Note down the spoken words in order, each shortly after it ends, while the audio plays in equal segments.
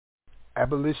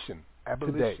Abolition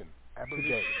Today.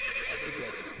 Today.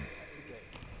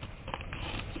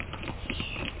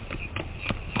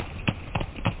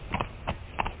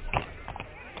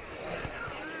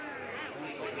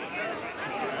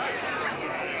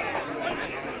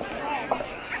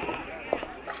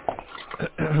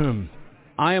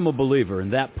 I am a believer in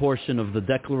that portion of the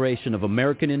Declaration of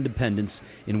American Independence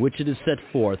in which it is set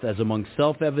forth as among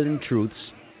self-evident truths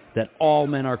that all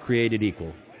men are created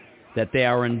equal, that they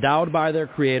are endowed by their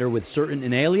Creator with certain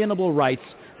inalienable rights,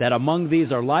 that among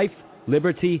these are life,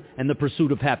 liberty, and the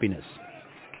pursuit of happiness.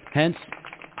 Hence,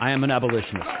 I am an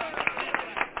abolitionist.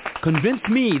 Convince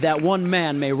me that one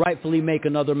man may rightfully make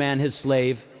another man his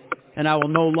slave, and I will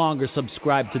no longer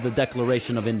subscribe to the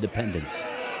Declaration of Independence.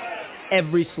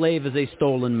 Every slave is a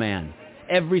stolen man.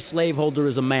 Every slaveholder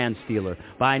is a man-stealer.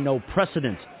 By no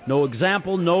precedent, no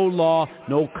example, no law,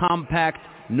 no compact,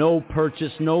 no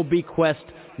purchase, no bequest,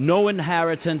 no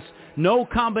inheritance, no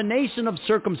combination of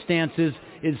circumstances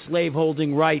is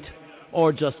slaveholding right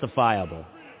or justifiable.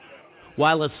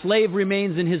 While a slave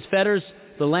remains in his fetters,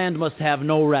 the land must have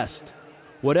no rest.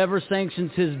 Whatever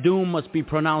sanctions his doom must be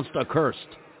pronounced accursed.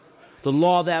 The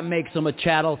law that makes him a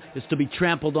chattel is to be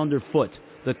trampled underfoot.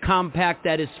 The compact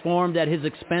that is formed at his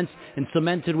expense and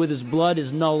cemented with his blood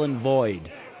is null and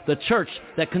void. The church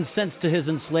that consents to his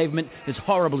enslavement is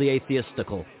horribly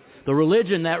atheistical. The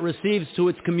religion that receives to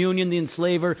its communion the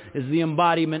enslaver is the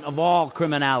embodiment of all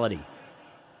criminality.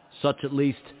 Such, at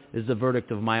least, is the verdict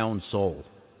of my own soul.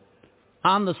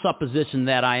 On the supposition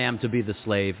that I am to be the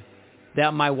slave,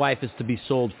 that my wife is to be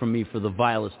sold from me for the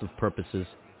vilest of purposes,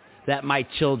 that my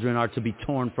children are to be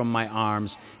torn from my arms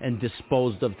and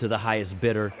disposed of to the highest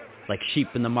bidder, like sheep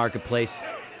in the marketplace,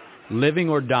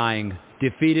 living or dying,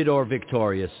 defeated or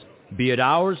victorious, be it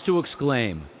ours to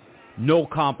exclaim, no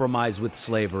compromise with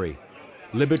slavery,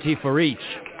 liberty for each,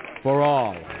 for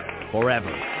all,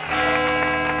 forever.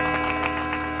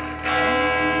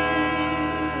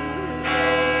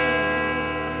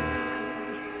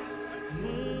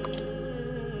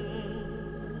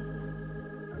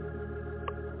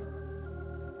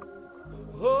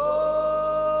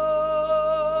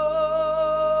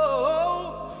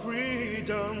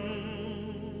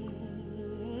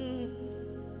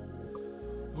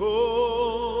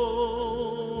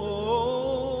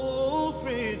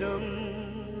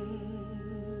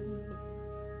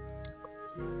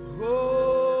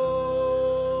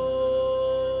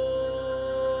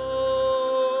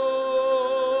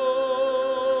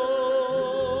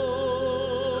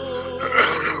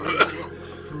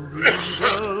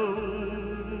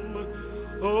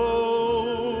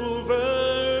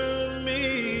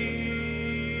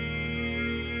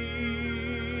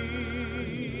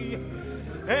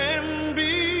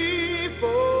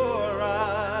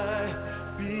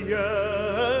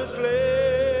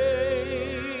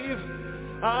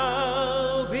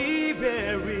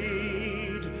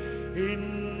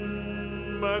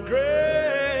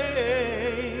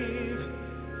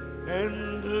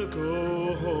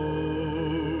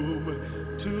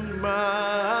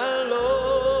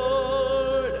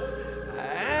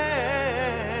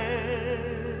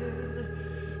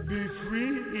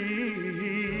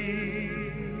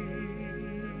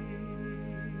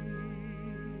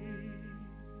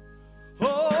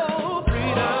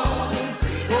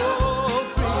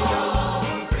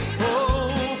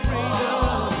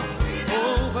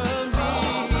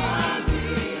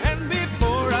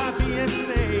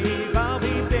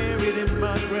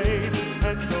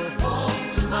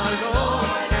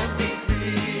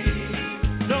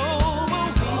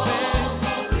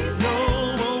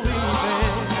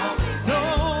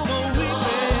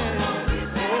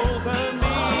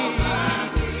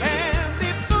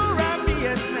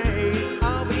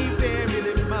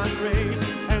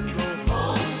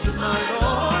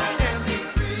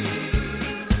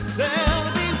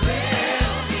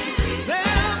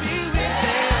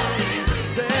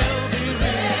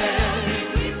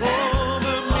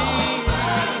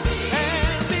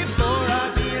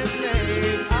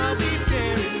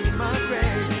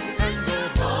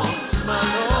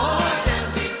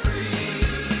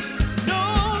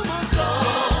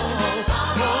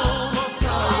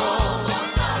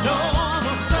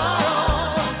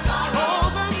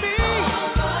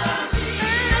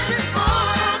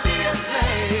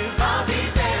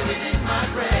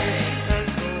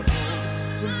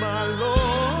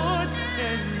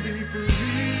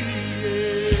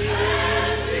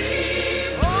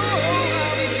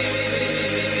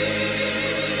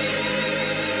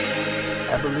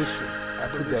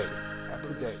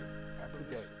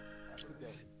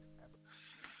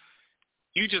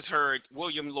 You just heard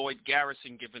William Lloyd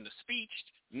Garrison giving the speech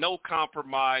No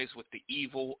Compromise with the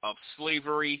Evil of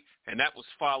Slavery, and that was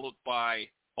followed by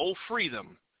Oh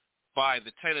Freedom by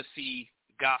the Tennessee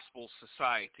Gospel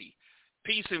Society.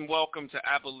 Peace and welcome to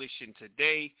Abolition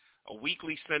Today, a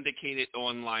weekly syndicated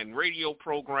online radio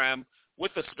program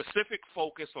with a specific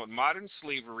focus on modern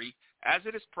slavery as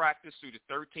it is practiced through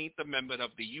the 13th Amendment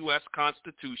of the U.S.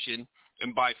 Constitution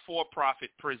and by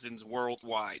for-profit prisons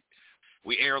worldwide.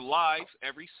 We air live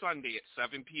every Sunday at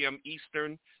 7 p.m.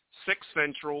 Eastern, 6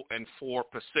 Central, and 4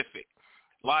 Pacific.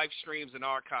 Live streams and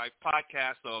archived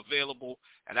podcasts are available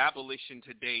at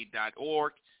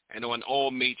abolitiontoday.org and on all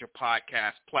major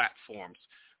podcast platforms.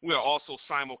 We are also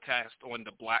simulcast on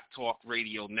the Black Talk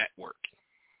Radio Network.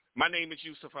 My name is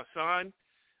Yusuf Hassan.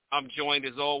 I'm joined,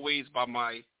 as always, by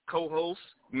my co-host,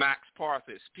 Max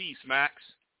Parthas. Peace, Max.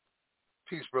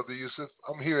 Peace, Brother Yusuf.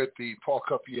 I'm here at the Paul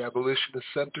Cuffey Abolitionist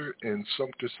Center in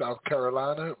Sumter, South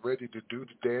Carolina, ready to do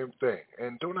the damn thing.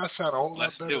 And don't I sound a whole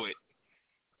lot better? Let's do it.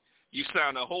 You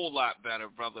sound a whole lot better,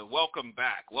 brother. Welcome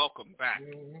back. Welcome back.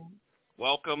 Mm-hmm.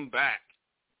 Welcome back.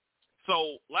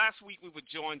 So last week we were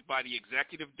joined by the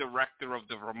executive director of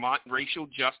the Vermont Racial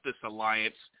Justice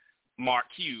Alliance, Mark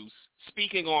Hughes,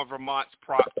 speaking on Vermont's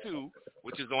Prop 2,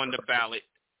 which is on the ballot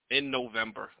in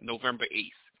November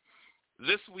 8th.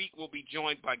 This week we'll be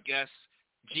joined by guest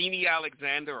Jeannie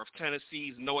Alexander of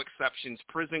Tennessee's No Exceptions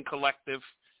Prison Collective,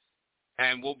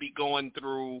 and we'll be going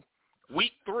through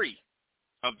week 3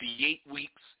 of the 8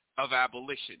 weeks of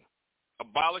abolition,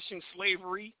 abolishing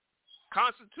slavery,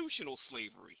 constitutional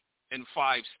slavery in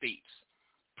 5 states.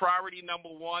 Priority number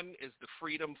 1 is the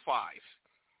Freedom 5.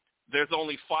 There's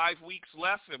only 5 weeks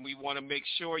left, and we want to make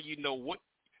sure you know what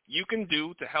you can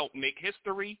do to help make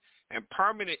history and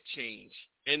permanent change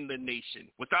in the nation.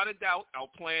 Without a doubt, our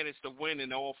plan is to win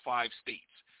in all 5 states.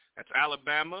 That's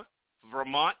Alabama,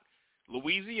 Vermont,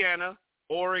 Louisiana,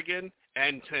 Oregon,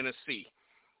 and Tennessee.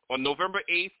 On November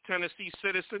 8th, Tennessee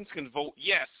citizens can vote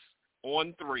yes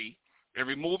on 3 and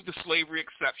remove the slavery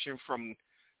exception from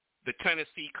the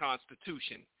Tennessee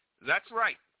Constitution. That's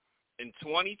right. In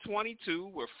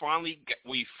 2022, we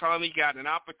finally got an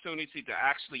opportunity to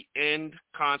actually end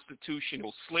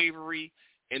constitutional slavery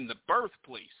in the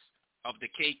birthplace of the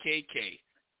KKK,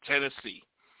 Tennessee.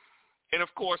 And,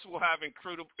 of course, we'll have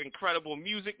incredible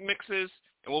music mixes,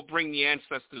 and we'll bring the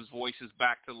ancestors' voices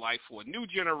back to life for a new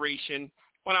generation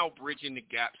on our Bridging the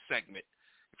Gap segment.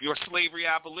 If you're a slavery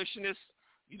abolitionist,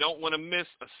 you don't want to miss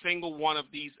a single one of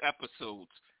these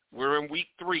episodes. We're in week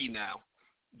 3 now.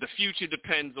 The future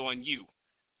depends on you.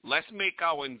 Let's make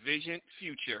our envisioned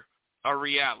future a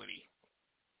reality.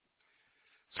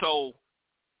 So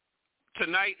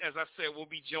tonight, as I said, we'll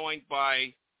be joined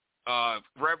by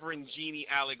Reverend Jeannie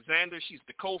Alexander. She's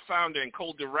the co-founder and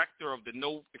co-director of the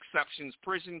No Exceptions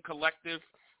Prison Collective.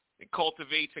 It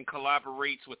cultivates and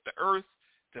collaborates with the earth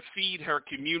to feed her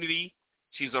community.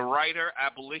 She's a writer,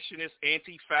 abolitionist,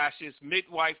 anti-fascist,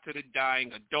 midwife to the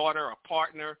dying, a daughter, a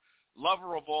partner,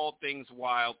 lover of all things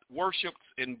wild, worships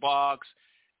in bogs,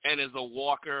 and is a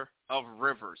walker of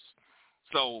rivers.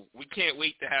 So we can't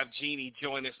wait to have Jeannie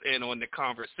join us in on the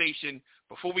conversation.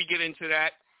 Before we get into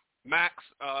that, Max,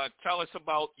 tell us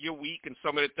about your week and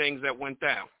some of the things that went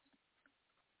down.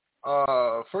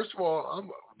 First of all,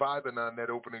 I'm vibing on that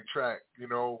opening track. You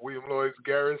know, William Lloyd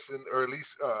Garrison, or at least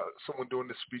someone doing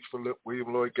the speech for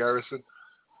William Lloyd Garrison.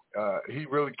 He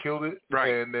really killed it.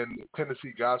 Right. And then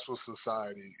Tennessee Gospel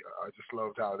Society, I just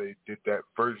loved how they did that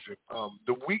version.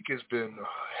 The week has been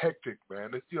hectic,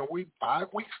 man. It's, we 5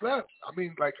 weeks left. I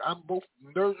mean, like, I'm both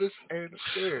nervous and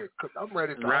scared because I'm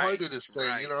ready to harder this thing.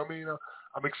 Right. You know what I mean?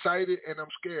 I'm excited and I'm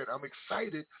scared. I'm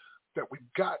excited that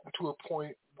we've gotten to a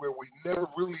point where we never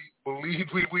really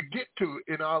believed we would get to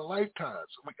in our lifetimes.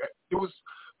 It was,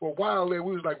 for a while there,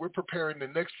 we was like, we're preparing the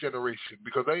next generation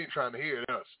because they ain't trying to hear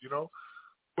us,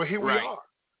 But here we are.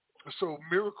 So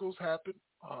miracles happen,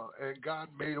 and God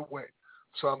made a way.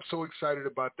 So I'm so excited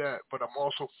about that. But I'm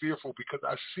also fearful because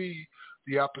I see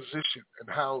the opposition and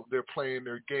how they're playing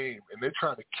their game, and they're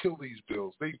trying to kill these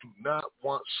bills. They do not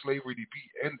want slavery to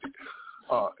be ended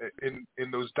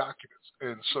in those documents,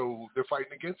 and so they're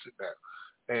fighting against it now.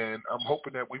 And I'm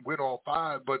hoping that we win all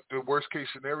 5, but the worst case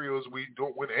scenario is we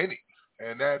don't win any,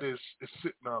 and that is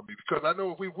sitting on me because I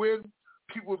know if we win,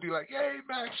 people will be like, "Hey,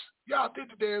 Max, y'all did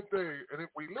the damn thing," and if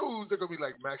we lose, they're gonna be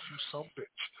like, "Max, you some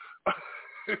bitch."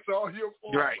 It's all your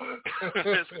fault. Right.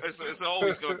 it's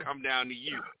always gonna come down to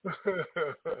you.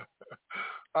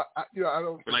 I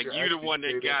don't think like you're the one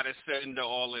that got us set into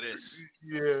all of this.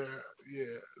 Yeah.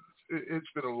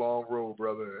 It's been a long road,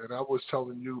 brother. And I was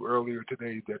telling you earlier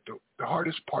today that the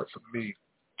hardest part for me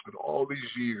in all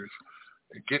these years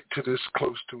and get to this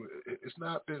close to it. It's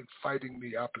not been fighting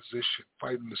the opposition,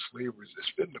 fighting the slavery.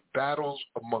 It's been the battles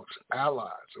amongst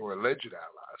allies or alleged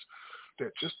allies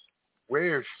that just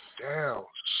wears you down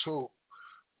so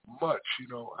much.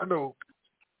 I know.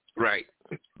 Right.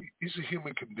 It's a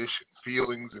human condition,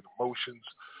 feelings and emotions,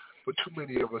 but too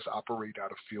many of us operate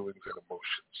out of feelings and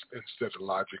emotions instead of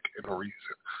logic and reason,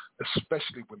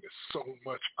 especially when there's so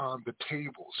much on the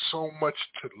table, so much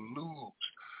to lose.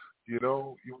 You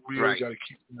really got to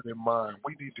keep that in mind.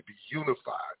 We need to be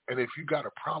unified. And if you got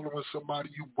a problem with somebody,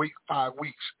 you wait 5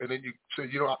 weeks, and then you say,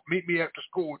 meet me after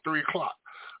school at 3 o'clock.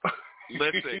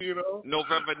 Listen,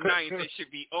 November 9th, it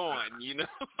should be on,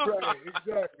 Right,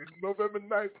 exactly. November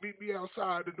 9th, meet me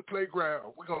outside in the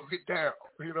playground. We're going to get down,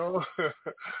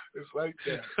 It's like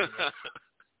that.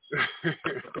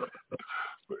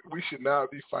 But we should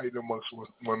not be fighting amongst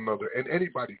one another. And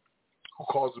anybody who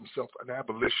calls himself an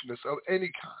abolitionist of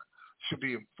any kind should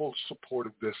be in full support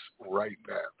of this right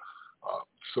now.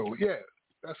 So,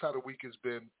 that's how the week has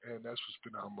been, and that's what's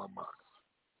been on my mind.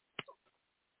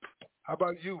 How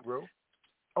about you, bro?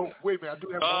 Oh, wait a minute. I do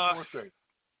have one more thing.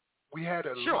 We had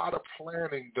a lot of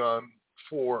planning done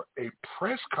for a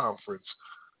press conference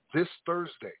this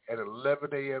Thursday at 11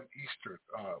 a.m. Eastern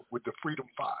with the Freedom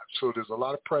 5. So there's a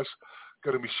lot of press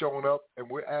going to be showing up, and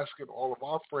we're asking all of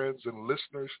our friends and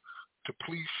listeners to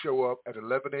please show up at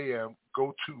 11 a.m.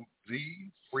 Go to the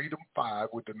Freedom 5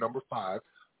 with the number 5,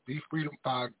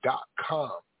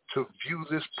 thefreedom5.com to view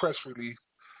this press release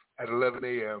at 11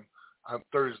 a.m. on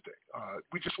Thursday.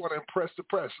 We just want to impress the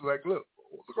press. Like, look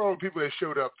at all the people that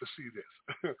showed up to see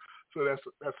this. So that's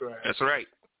what I have. That's right.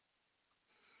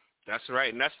 That's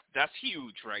right, and that's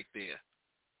huge right there.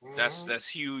 Mm-hmm. That's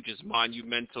huge. It's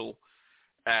monumental,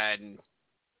 and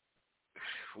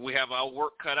we have our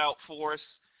work cut out for us.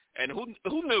 And who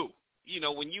knew?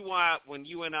 When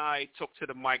you and I took to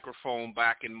the microphone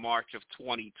back in March of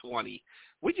 2020,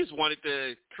 we just wanted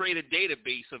to create a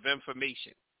database of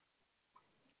information.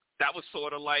 That was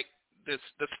sort of like the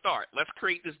start. Let's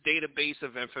create this database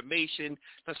of information.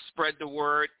 Let's spread the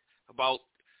word about,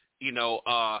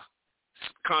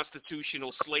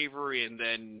 constitutional slavery, and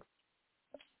then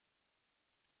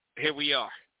here we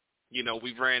are.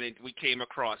 We came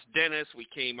across Dennis. We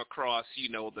came across,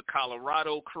 the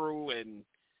Colorado crew, and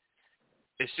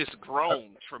it's just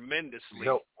grown tremendously.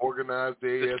 Help organize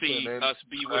the to see us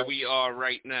be where we are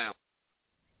right now.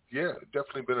 Yeah,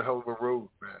 definitely been a hell of a road,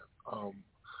 man.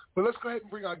 But let's go ahead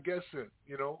and bring our guests in,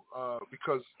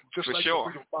 because just For like sure.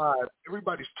 the Freedom 5,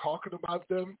 everybody's talking about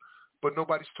them, but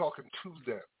nobody's talking to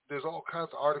them. There's all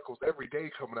kinds of articles every day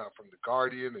coming out from The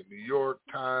Guardian and New York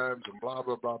Times and blah,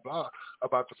 blah, blah, blah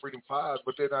about the Freedom 5,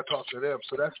 but they're not talking to them.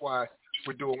 So that's why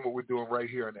we're doing what we're doing right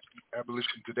here in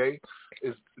Abolition Today,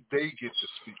 is they get to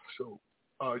speak. So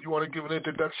you want to give an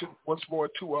introduction once more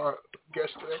to our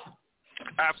guest today?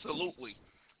 Absolutely.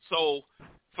 So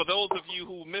for those of you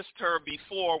who missed her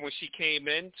before when she came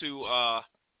into our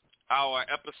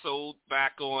episode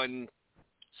back on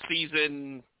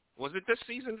season, was it this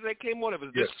season that came on? It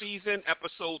was this season,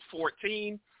 episode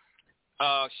 14.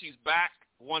 She's back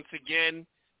once again.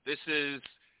 This is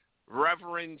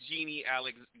Reverend Jeannie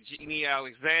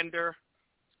Alexander,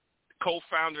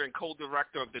 co-founder and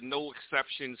co-director of the No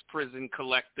Exceptions Prison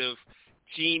Collective.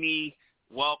 Jeannie,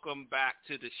 welcome back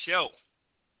to the show.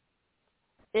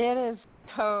 It is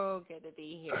so good to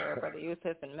be here, Brother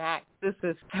Yusuf and Max. This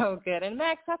is so good. And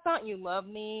Max, I thought you loved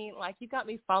me. Like, you got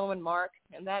me following Mark,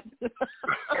 and that's so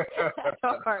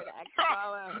hard to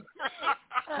follow.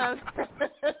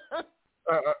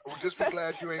 We'll just be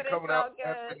glad you ain't coming out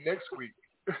after next week.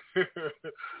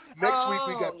 Next week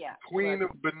we got Queen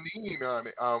of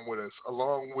Benin on with us,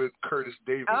 along with Curtis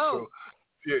Davis. So,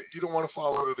 yeah, you don't want to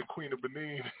follow the Queen of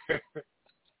Benin.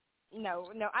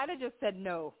 No, I'd have just said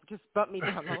no. Just bump me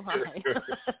down the line.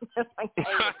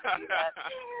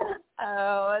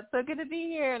 Oh, it's so good to be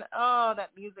here. And, that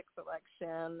music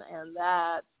selection and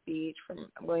that speech from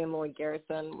William Lloyd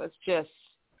Garrison was just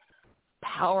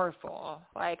powerful.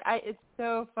 It's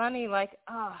so funny.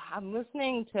 I'm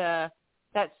listening to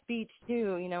that speech,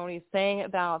 too, when he's saying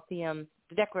about the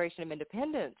Declaration of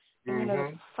Independence. And,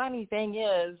 the funny thing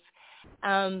is,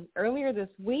 earlier this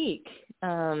week,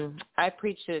 I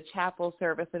preached at a chapel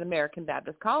service at American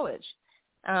Baptist College,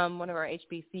 one of our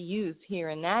HBCUs here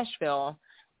in Nashville,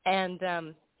 and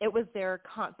it was their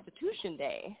Constitution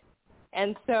Day,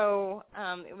 and so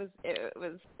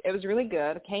it was really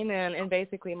good. I came in, and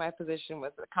basically my position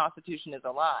was the Constitution is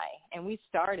a lie, and we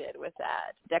started with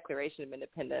that Declaration of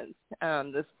Independence,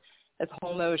 this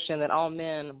whole notion that all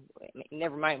men,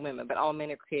 never mind women, but all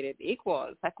men are created equal.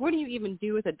 It's like, what do you even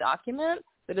do with a document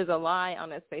that is a lie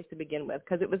on its face to begin with,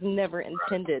 because it was never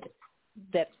intended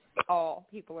that all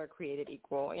people are created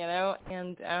equal, you know?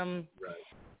 And,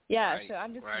 so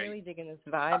I'm just really digging this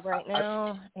vibe right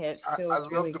now. It feels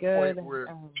really good. I love the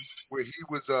point where he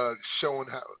was showing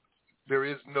how there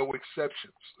is no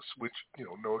exceptions, which,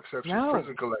 no exceptions,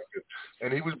 prison collective.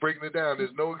 And he was breaking it down. There's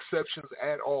no exceptions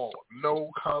at all. No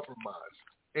compromise.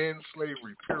 End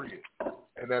slavery, period.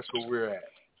 And that's where we're at.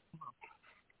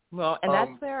 Well, and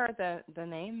that's where the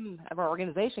name of our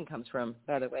organization comes from,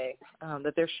 by the way,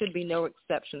 that there should be no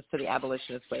exceptions to the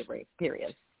abolition of slavery,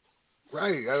 period.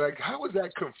 Right. How is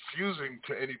that confusing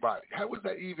to anybody? How is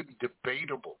that even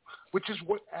debatable? Which is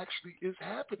what actually is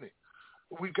happening.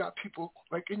 We've got people,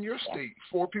 like in your state,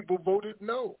 4 people voted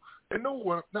no. And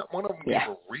not one of them gave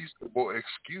a reasonable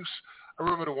excuse. I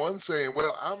remember the one saying,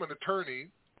 well, I'm an attorney,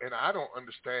 and I don't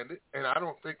understand it, and I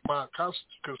don't think my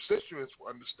constituents will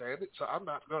understand it, so I'm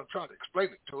not going to try to explain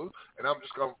it to them, and I'm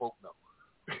just going to vote no.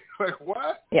 Like,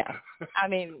 what? Yeah. I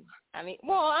mean,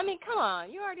 come on.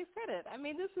 You already said it. I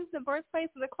mean, this is the birthplace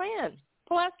of the Klan,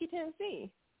 Pulaski, Tennessee.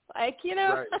 Like,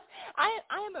 right. I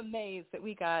am amazed that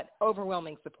we got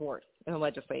overwhelming support in the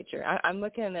legislature. I'm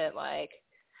looking at, like,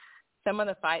 some of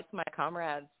the fights my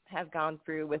comrades have gone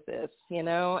through with this,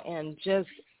 and just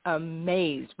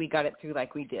amazed we got it through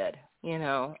like we did,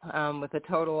 with a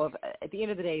total of, at the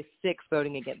end of the day, 6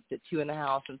 voting against it, 2 in the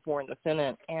House and 4 in the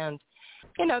Senate. And,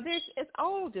 it's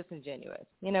all disingenuous.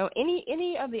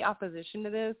 Any of the opposition to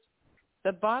this,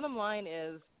 the bottom line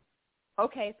is,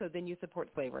 okay, so then you support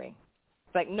slavery.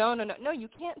 It's like, no, you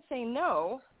can't say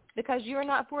no because you're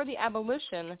not for the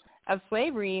abolition of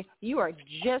slavery. You are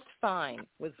just fine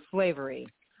with slavery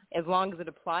as long as it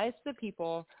applies to the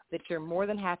people that you're more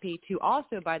than happy to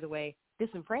also, by the way,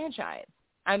 disenfranchise.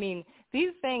 I mean,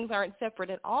 these things aren't separate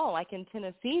at all. Like in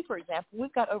Tennessee, for example,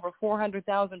 we've got over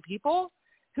 400,000 people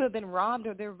who have been robbed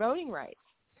of their voting rights.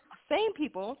 Same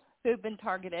people who have been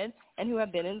targeted and who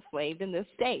have been enslaved in this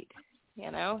state,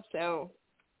 so,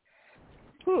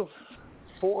 whew.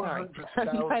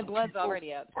 400,000 my blood's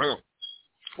already up.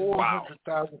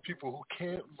 400,000 people who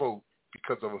can't vote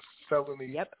because of a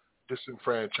felony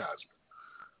disenfranchisement.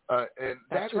 And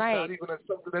that is not even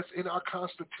something that's in our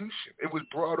Constitution. It was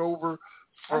brought over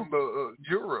from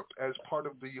Europe as part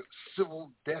of the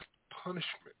civil death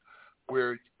punishment,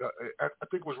 where I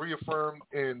think it was reaffirmed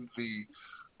in the,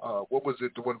 what was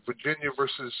it, the one, Virginia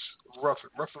versus Ruffin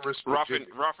versus Virginia.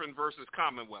 Ruffin versus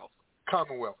Commonwealth.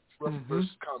 Ruffin versus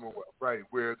Commonwealth, right,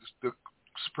 where the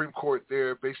Supreme Court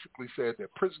there basically said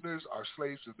that prisoners are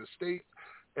slaves of the state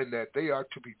and that they are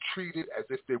to be treated as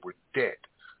if they were dead,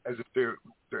 as if their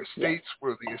estates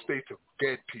were the estates of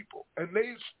dead people. And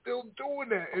they're still doing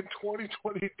that in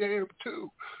 2020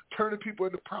 too, turning people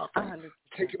into property, 100%.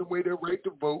 Taking away their right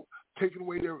to vote, taking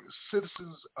away their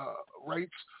citizens'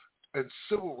 rights and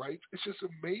civil rights. It's just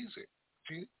amazing.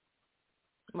 Jeannie?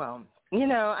 Well,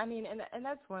 I mean, and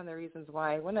that's one of the reasons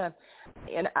why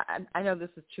I know this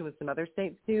is true in some other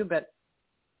states too, but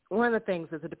one of the things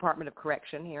that the Department of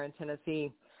Correction here in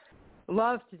Tennessee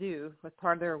loves to do as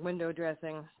part of their window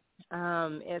dressing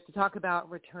is to talk about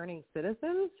returning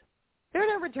citizens. There are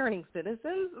no returning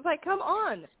citizens. It's like, come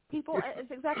on, people.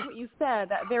 It's exactly what you said,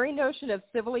 that very notion of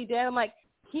civilly dead. I'm like,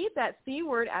 keep that C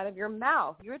word out of your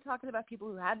mouth. You're talking about people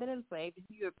who have been enslaved,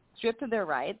 who have stripped of their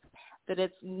rights, that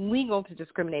it's legal to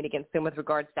discriminate against them with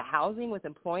regards to housing, with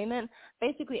employment,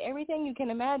 basically everything you can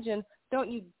imagine. Don't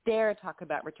you dare talk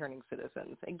about returning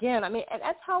citizens. Again, I mean, and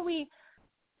that's how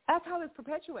this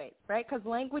perpetuates, right? Because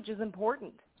language is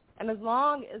important. And as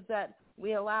long as that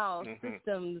we allow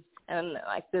systems and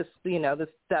like this,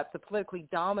 that's a politically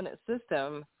dominant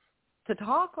system to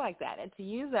talk like that and to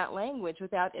use that language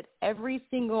without at every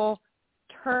single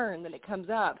turn that it comes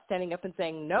up, standing up and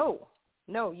saying, no,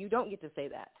 you don't get to say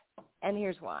that. And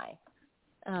here's why.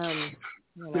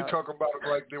 They talk about it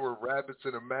like they were rabbits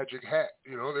in a magic hat.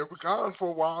 They were gone for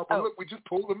a while, but look, we just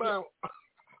pulled them out.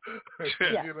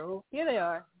 Yeah, they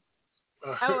are.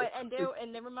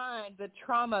 And never mind the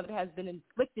trauma that has been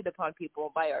inflicted upon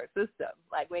people by our system.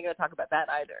 Like, we ain't going to talk about that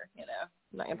either,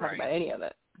 I'm not going to talk about any of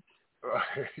it.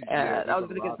 I was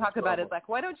going to talk about it like,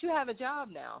 why don't you have a job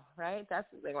now, right? That's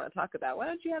what they want to talk about. Why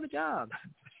don't you have a job?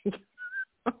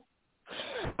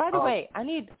 By the way, I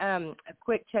need a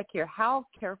quick check here. How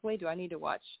carefully do I need to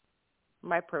watch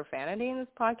my profanity in this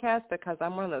podcast? Because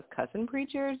I'm one of those cussing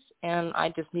preachers, and I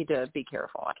just need to be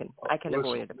careful. I can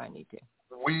avoid it if I need to.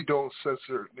 We don't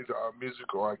censor neither our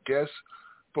music or our guests,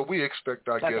 but we expect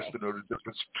our guests to know the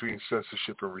difference between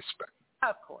censorship and respect.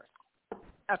 Of course.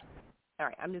 Okay. All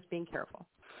right, I'm just being careful.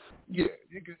 Yeah,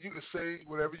 you can say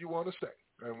whatever you want to say,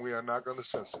 and we are not going to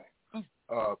censor you.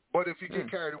 But if you get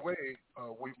carried away,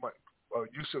 we might.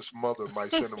 Yusuf's mother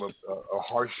might send him a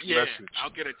harsh message. I'll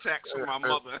get a text from my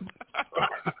mother.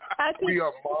 I think we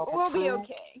are mom we'll approved. be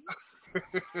okay.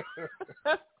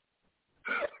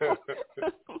 We'll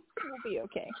be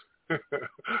okay.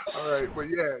 All right, but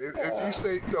yeah, if you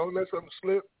say, let something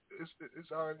slip,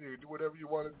 it's on you. Do whatever you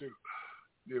want to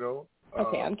do.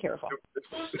 Okay, I'm careful.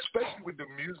 Especially with the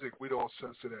music, we don't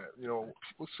censor that.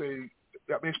 People say,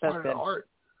 it's part of the art.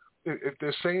 If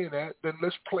they're saying that, then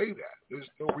let's play that. There's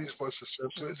no reason for us to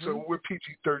censor it. So we're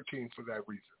PG-13 for that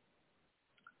reason.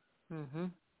 Mm-hmm.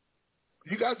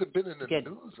 You guys have been in the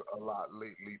news a lot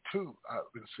lately, too.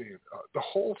 I've been seeing. The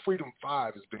whole Freedom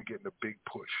 5 has been getting a big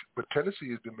push, but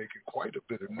Tennessee has been making quite a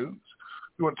bit of news.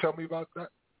 You want to tell me about that?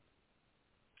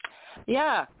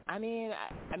 Yeah. What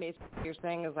you're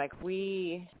saying is like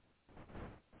I'm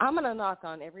going to knock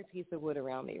on every piece of wood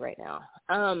around me right now.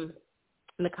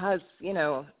 Because,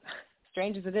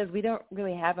 strange as it is, we don't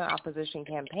really have an opposition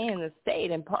campaign in the state.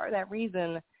 And part of that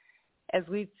reason is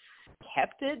we've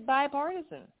kept it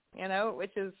bipartisan,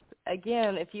 which is,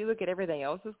 again, if you look at everything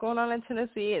else that's going on in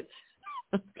Tennessee,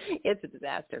 it's a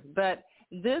disaster. But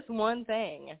this one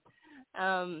thing,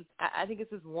 I think it's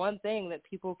this one thing that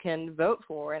people can vote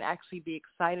for and actually be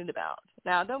excited about.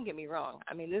 Now, don't get me wrong.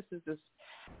 This is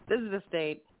a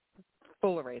state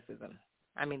full of racism.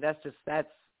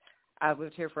 I've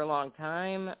lived here for a long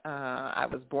time. I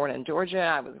was born in Georgia.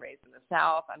 I was raised in the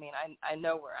South. I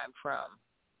know where I'm from.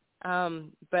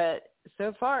 But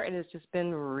so far it has just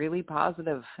been really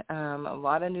positive. A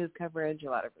lot of news coverage,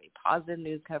 a lot of really positive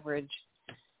news coverage.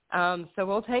 So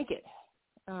we'll take it.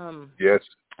 Yes.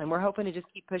 And we're hoping to just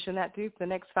keep pushing that through for the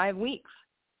next 5 weeks.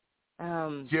 We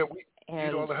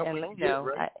need all the help we can get,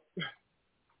 right?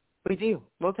 We do.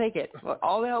 We'll take it.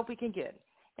 All the help we can get.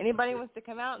 Anybody wants to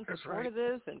come out and support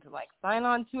this and to sign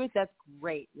on to it, that's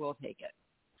great. We'll take it.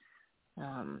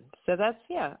 So that's,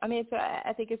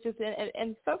 I think it's just,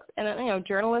 and folks, and,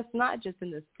 journalists, not just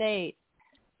in the state,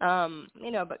 but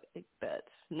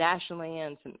nationally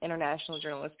and some international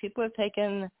journalists, people have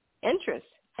taken interest.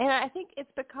 And I think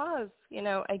it's because,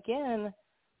 again,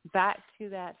 back to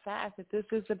that fact that this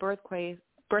is the birthplace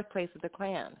of the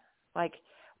Klan.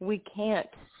 We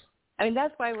can't.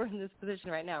 That's why we're in this position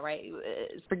right now, right?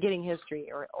 It's forgetting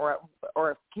history or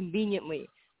conveniently,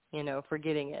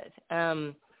 forgetting it.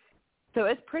 So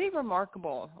it's pretty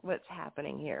remarkable what's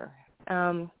happening here.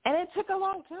 And it took a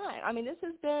long time. This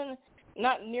has been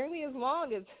not nearly as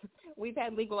long as we've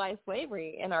had legalized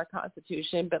slavery in our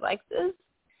Constitution, but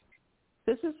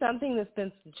this is something that's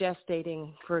been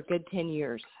gestating for a good 10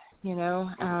 years,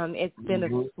 It's been a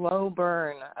slow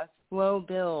burn, a slow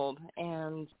build,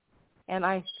 and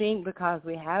I think because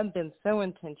we have been so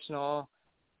intentional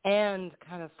and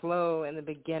kind of slow in the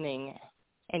beginning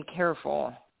and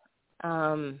careful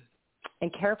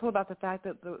about the fact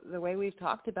that the way we've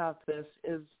talked about this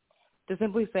is to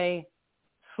simply say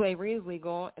slavery is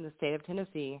legal in the state of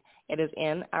Tennessee. It is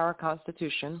in our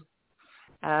Constitution.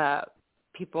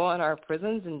 People in our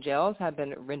prisons and jails have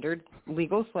been rendered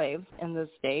legal slaves in the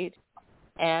state,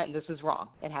 and this is wrong.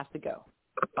 It has to go.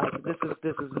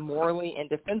 This is morally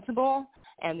indefensible,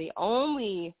 and the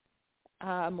only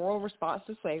moral response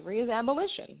to slavery is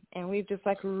abolition, and we've just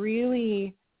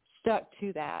really stuck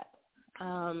to that,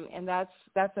 and that's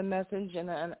a message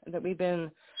that we've been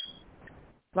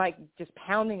just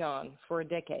pounding on for a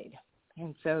decade,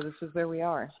 and so this is where we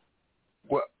are.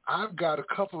 Well, I've got a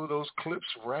couple of those clips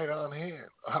right on hand.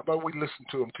 How about we listen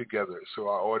to them together so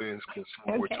our audience can see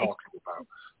what we're talking about?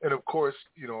 And, of course,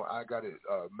 I got it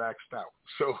maxed out.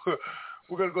 So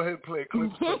we're going to go ahead and play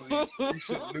clips from the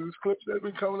recent news clips that have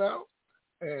been coming out.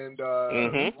 And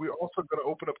we're also going to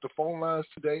open up the phone lines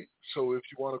today. So if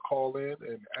you want to call in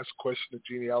and ask a question to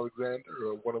Jeannie Alexander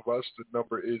or one of us, the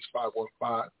number is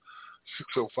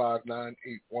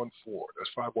 515-605-9814.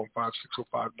 That's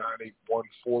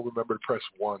 515-605-9814. Remember to press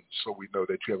 1 so we know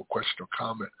that you have a question or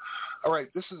comment. All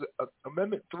right, this is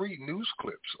Amendment 3 news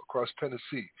clips across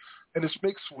Tennessee, and it's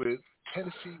mixed with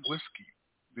Tennessee Whiskey,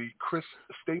 the Chris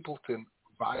Stapleton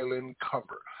violin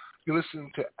cover. You're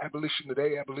listening to Abolition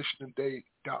Today,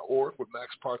 abolitiontoday.org with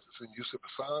Max Parsons and Yusuf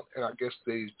Hassan, and our guest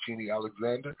today is Jeannie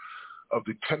Alexander of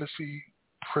the Tennessee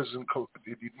Prison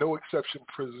No Exception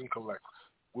Prison Collective.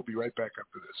 We'll be right back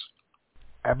after this.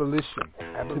 Abolition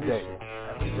Today.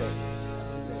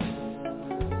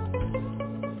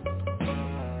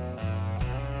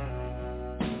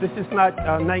 This is not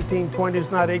 1920,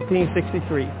 it's not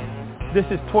 1863. This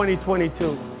is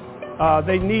 2022.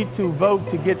 They need to vote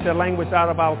to get the language out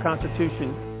of our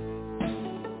Constitution.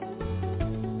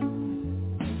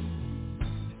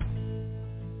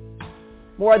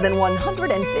 More than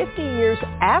 150 years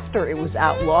after it was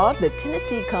outlawed, the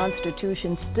Tennessee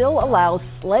Constitution still allows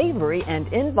slavery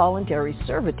and involuntary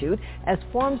servitude as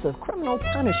forms of criminal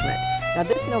punishment. Now,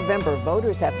 this November,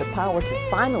 voters have the power to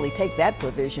finally take that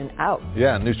provision out.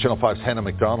 Yeah, News Channel 5's Hannah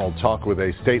McDonald talked with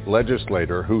a state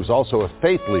legislator who's also a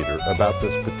faith leader about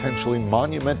this potentially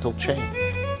monumental change.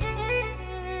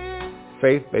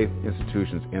 Faith-based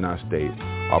institutions in our state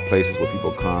are places where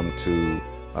people come to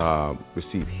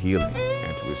receive healing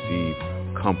and to receive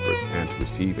comfort and to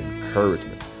receive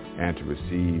encouragement and to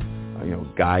receive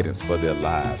guidance for their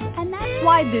lives. And that's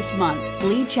why this month,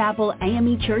 Lee Chapel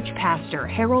AME Church pastor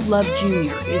Harold Love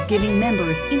Jr. is giving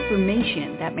members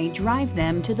information that may drive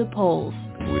them to the polls.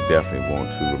 We definitely want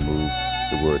to remove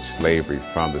the word slavery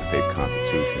from the state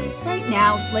constitution. Right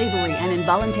now, slavery and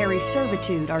involuntary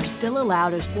servitude are still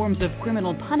allowed as forms of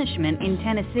criminal punishment in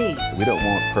Tennessee. We don't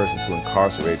want persons who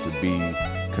incarcerate to be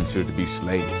considered to be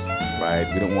slaves, right?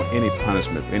 We don't want any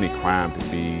punishment, any crime to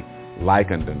be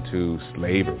likened unto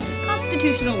slavery.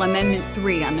 Constitutional Amendment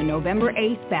 3 on the November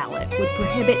 8th ballot would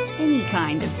prohibit any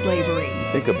kind of slavery.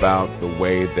 Think about the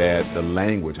way that the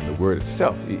language and the word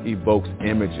itself evokes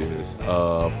images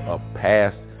of a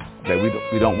past that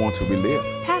we don't want to relive.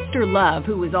 Pastor Love,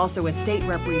 who is also a state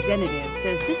representative,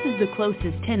 says this is the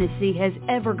closest Tennessee has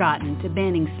ever gotten to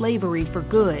banning slavery for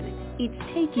good. It's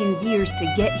taken years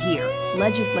to get here.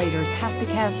 Legislators have to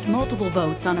cast multiple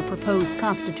votes on a proposed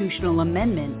constitutional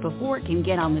amendment before it can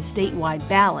get on the statewide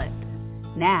ballot.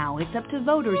 Now it's up to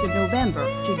voters in November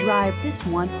to drive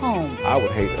this one home. I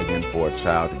would hate, again, for a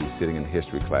child to be sitting in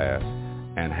history class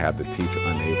and have the teacher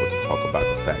unable to talk about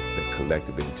the fact that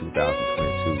collectively in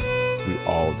 2022, we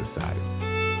all decided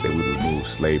that we would remove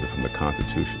slavery from the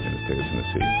Constitution in the state of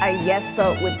Tennessee. A yes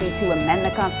vote would be to amend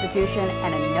the Constitution,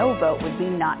 and a no vote would be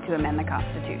not to amend the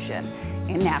Constitution.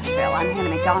 In Nashville, I'm Hannah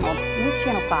McDonald, News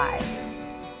Channel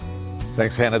 5.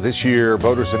 Thanks, Hannah. This year,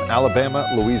 voters in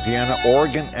Alabama, Louisiana,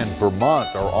 Oregon, and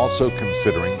Vermont are also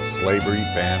considering slavery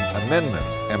ban amendments.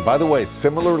 And by the way,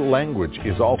 similar language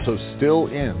is also still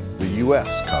in the U.S.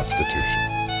 Constitution.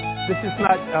 This is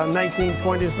not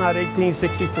 1920, it's not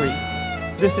 1863.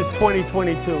 This is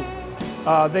 2022.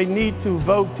 They need to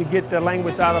vote to get their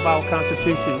language out of our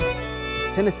Constitution.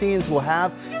 Tennesseans will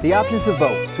have the option to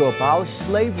vote to abolish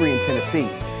slavery in Tennessee.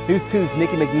 News 2's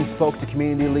Nikki McGee spoke to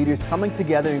community leaders coming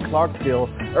together in Clarksville,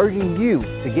 urging you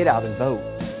to get out and vote.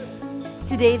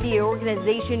 Today, the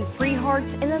organization Free Hearts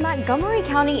and the Montgomery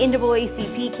County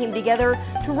NAACP came together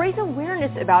to raise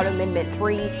awareness about Amendment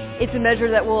 3. It's a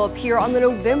measure that will appear on the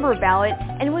November ballot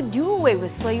and would do away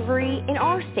with slavery in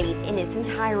our state in its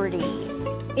entirety.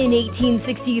 In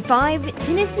 1865,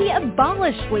 Tennessee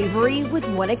abolished slavery with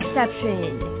one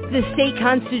exception. The state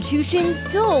constitution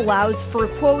still allows for,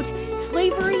 quote,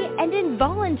 slavery and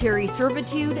involuntary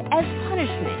servitude as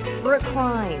punishment for a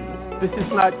crime. This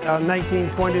is not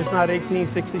 1920, it's not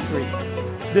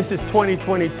 1863. This is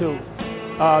 2022.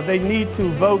 They need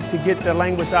to vote to get their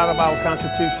language out of our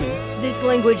Constitution. This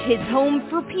language hits home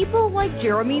for people like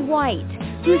Jeremy White,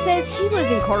 who says he was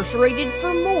incarcerated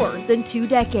for more than 2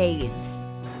 decades.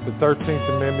 The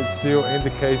 13th Amendment still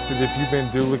indicates that if you've been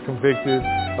duly convicted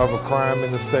of a crime in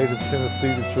the state of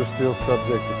Tennessee, that you're still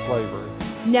subject to slavery.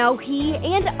 Now he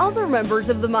and other members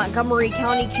of the Montgomery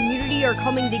County community are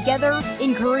coming together,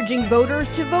 encouraging voters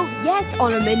to vote yes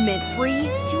on Amendment 3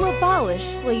 to abolish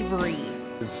slavery.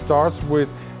 It starts with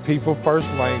people first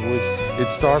language. It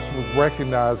starts with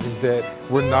recognizing that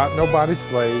we're not nobody's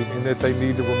slave and that they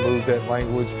need to remove that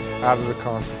language out of the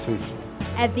Constitution.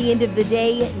 At the end of the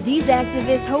day, these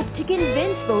activists hope to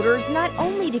convince voters not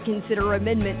only to consider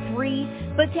Amendment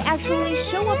 3, but to actually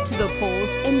show up to the polls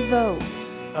and vote.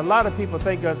 A lot of people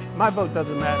think my vote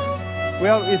doesn't matter.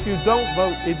 Well, if you don't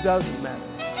vote, it doesn't matter.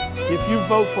 If you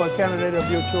vote for a candidate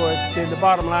of your choice, then the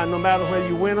bottom line, no matter whether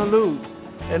you win or lose,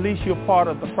 at least you're part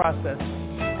of the process.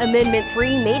 Amendment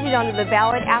 3 made it onto the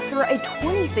ballot after a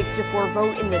 26-4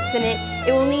 vote in the Senate.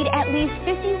 It will need at least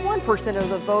 51% of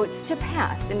the votes to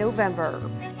pass in November.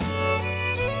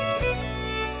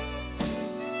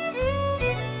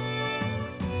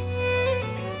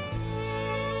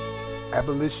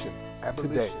 Abolition.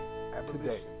 Today.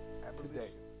 Today.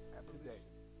 Today.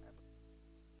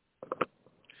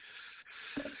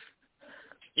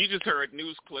 You just heard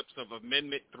news clips of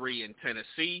Amendment 3 in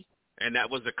Tennessee, and that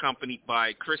was accompanied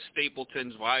by Chris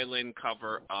Stapleton's violin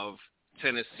cover of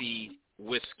Tennessee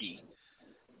Whiskey.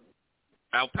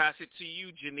 I'll pass it to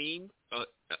you, Jeannie.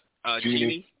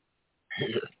 Jeannie.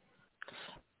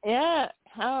 Yeah.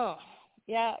 Oh,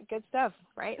 yeah. Good stuff,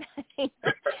 right?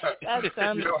 That's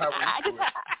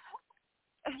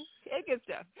good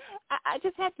stuff. I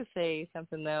just have to say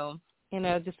something though.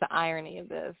 just the irony of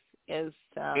this is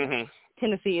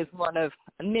Tennessee is one of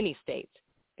many states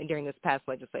during this past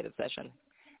legislative session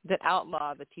that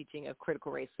outlaw the teaching of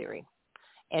critical race theory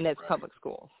in its public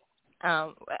schools,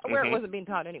 where it wasn't being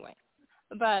taught anyway.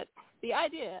 But the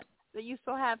idea that you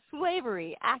still have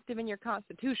slavery active in your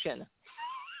Constitution,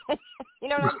 you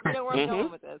know where I'm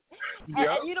going with this. Yep.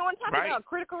 And you don't want to talk about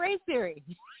critical race theory.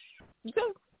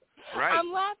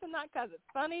 I'm laughing not because it's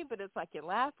funny, but it's like you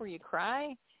laugh or you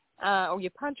cry or you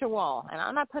punch a wall. And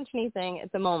I'm not punching anything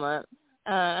at the moment.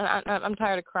 I'm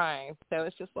tired of crying. So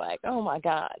it's just like, oh, my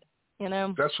God.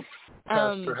 That's what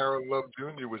Pastor Harold Love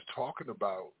Jr. was talking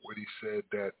about when he said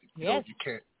that you know, you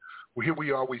can't. Well, here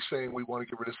we are always saying we want to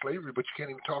get rid of slavery, but you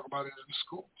can't even talk about it in the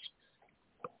schools.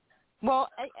 Well,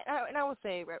 and I will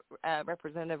say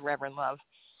Representative Reverend Love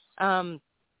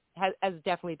has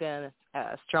definitely been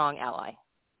a strong ally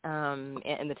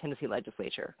in the Tennessee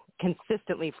legislature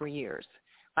consistently for years.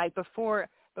 Like before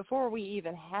we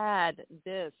even had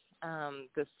this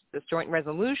joint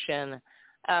resolution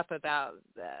up about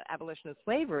the abolition of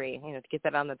slavery, to get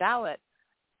that on the ballot,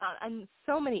 on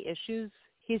so many issues,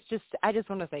 I just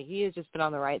want to say he has just been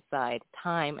on the right side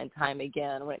time and time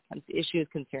again when it comes to issues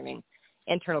concerning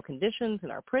internal conditions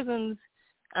in our prisons,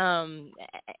 and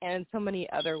in so many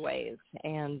other ways.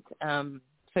 And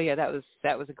that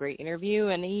was a great interview,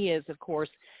 and he is, of course,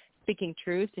 speaking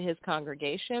truth to his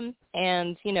congregation.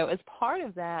 And, as part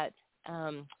of that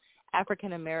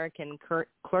African American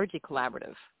clergy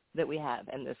collaborative that we have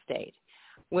in this state,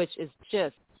 which is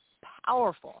just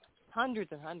powerful, hundreds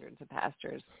and hundreds of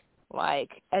pastors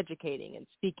educating and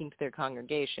speaking to their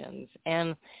congregations.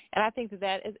 And I think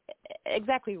that is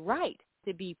exactly right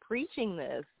to be preaching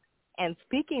this and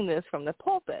speaking this from the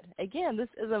pulpit. Again, this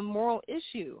is a moral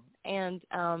issue. And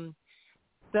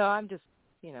so I'm just,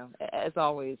 as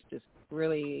always, just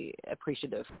really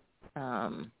appreciative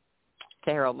to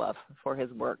Harold Love for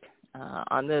his work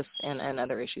on this and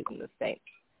other issues in the state.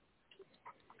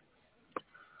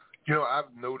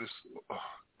 I've noticed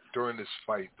during this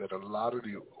fight that a lot of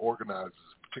the organizers,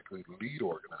 particularly the lead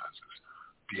organizers,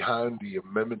 behind the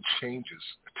amendment changes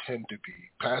tend to be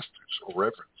pastors or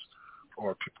reverends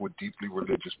or people with deeply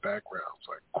religious backgrounds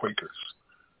like Quakers.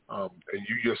 And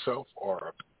you yourself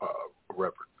are a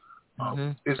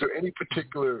reverend. Is there any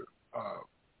particular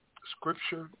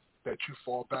scripture that you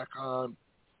fall back on,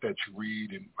 that you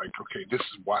read and okay, this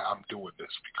is why I'm doing this,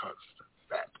 because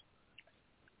that?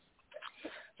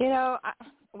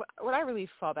 What I really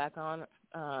fall back on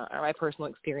are my personal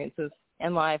experiences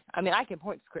in life. I mean, I can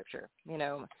point to scripture,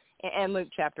 and Luke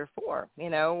chapter 4,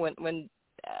 when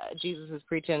Jesus was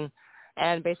preaching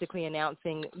and basically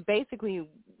announcing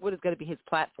what is going to be his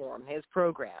platform, his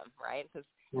program, right?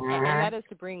 And that is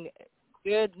to bring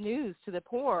good news to the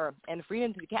poor and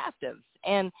freedom to the captives.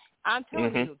 And I'm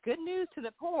telling you, good news to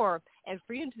the poor and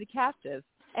freedom to the captives,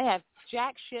 and have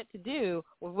jack shit to do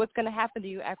with what's going to happen to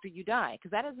you after you die,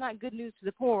 because that is not good news to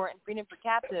the poor and freedom for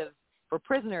captives, for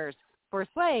prisoners, for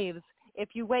slaves, if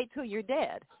you wait till you're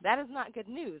dead. That is not good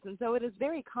news. And so it is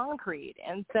very concrete.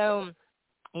 And so,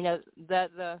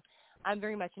 I'm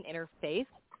very much an interfaith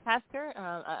pastor,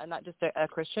 not just a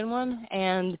Christian one.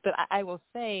 But I will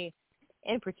say,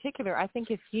 in particular, I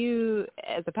think if you,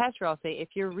 as a pastor, I'll say, if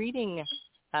you're reading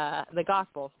the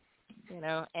Gospels,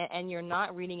 and you're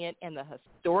not reading it in the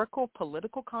historical,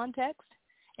 political context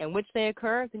in which they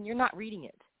occur, then you're not reading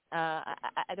it. I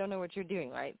don't know what you're doing,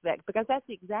 right? Because that's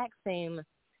the exact same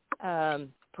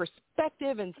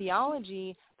perspective and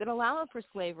theology that allowed for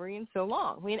slavery in so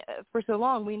long. For so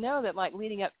long, we know that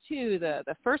leading up to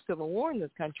the first Civil War in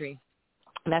this country,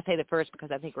 and I say the first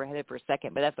because I think we're headed for a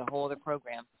second, but that's a whole other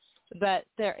program. But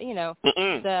there, you're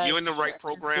in the right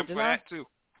program for that too.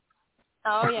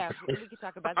 Oh, yeah, we can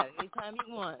talk about that anytime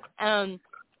you want.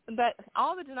 But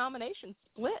all the denominations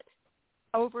split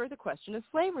over the question of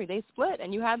slavery. They split,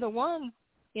 and you had the ones,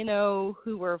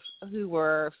 who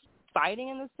were fighting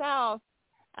in the South,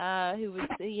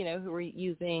 who were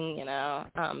using,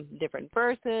 different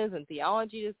verses and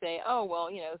theology to say, oh, well,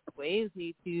 slaves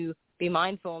need to be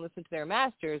mindful and listen to their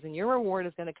masters, and your reward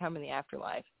is going to come in the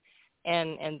afterlife.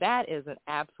 And that is an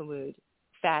absolute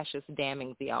fascist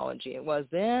damning theology. It was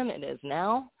then, it is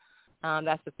now.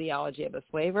 That's the theology of a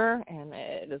slaver, and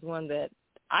it is one that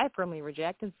I firmly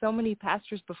reject, and so many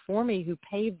pastors before me who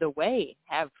paved the way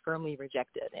have firmly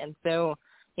rejected. And so,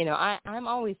 I'm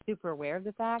always super aware of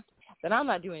the fact that I'm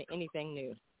not doing anything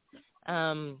new,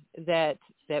 that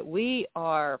we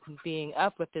are being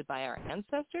uplifted by our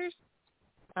ancestors,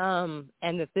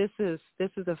 and that this is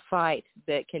a fight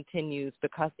that continues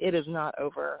because it is not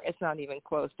over. It's not even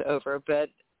close to over. But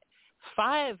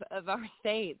 5 of our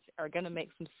states are going to make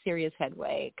some serious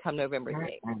headway come November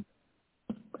 8th.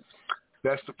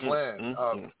 That's the plan.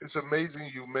 It's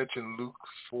amazing you mentioned Luke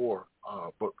 4,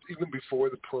 but even before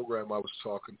the program, I was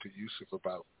talking to Yusuf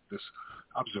about this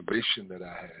observation that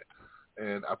I had.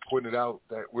 And I pointed out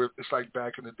that it's like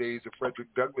back in the days of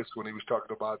Frederick Douglass when he was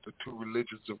talking about the 2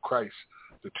 religions of Christ,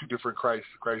 the 2 different Christs,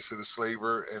 the Christ of the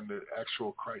slaver and the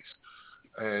actual Christ.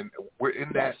 And we're in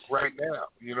that right now.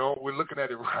 You know, we're looking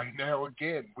at it right now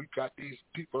again. We got these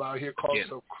people out here calling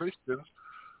themselves Christians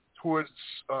who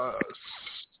are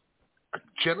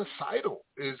genocidal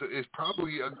is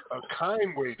probably a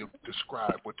kind way to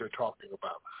describe what they're talking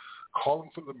about. Calling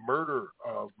for the murder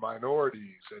of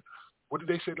minorities and what did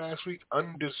they say last week?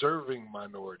 Undeserving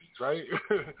minorities, right?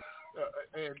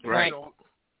 And you know,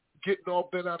 getting all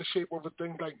bent out of shape over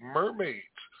things like mermaids.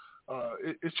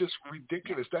 It's just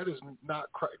ridiculous. That is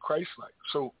not Christ-like.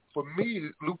 So for me,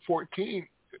 Luke 14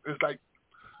 is like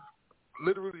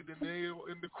literally the nail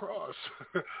in the cross.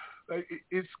 Like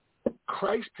it's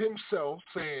Christ himself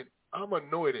saying, I'm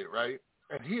anointed, right?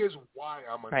 And here's why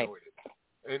I'm anointed.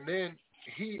 And then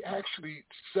he actually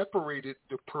separated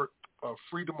the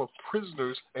freedom of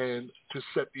prisoners and to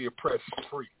set the oppressed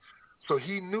free. So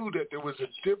he knew that there was a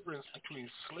difference between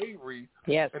slavery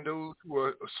and those who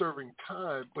were serving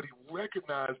time, but he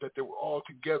recognized that they were all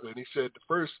together. And he said,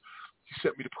 first, he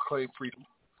sent me to proclaim freedom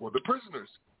for the prisoners,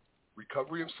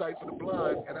 recovery of sight for the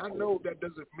blind. And I know that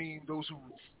doesn't mean those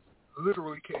who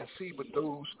literally can't see, but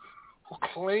those who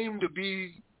claim to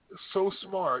be so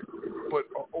smart but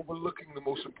are overlooking the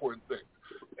most important thing.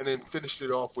 And then finished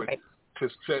it off with to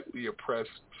set the oppressed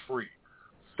free.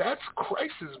 That's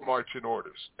Christ's marching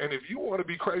orders. And if you want to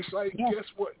be Christ-like, guess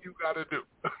what you got to do?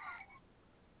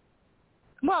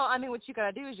 Well, I mean, what you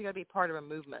got to do is you got to be part of a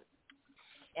movement.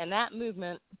 And that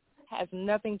movement has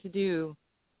nothing to do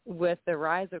with the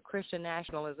rise of Christian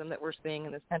nationalism that we're seeing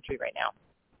in this country right now,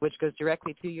 which goes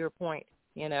directly to your point,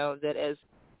 you know, that as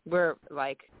we're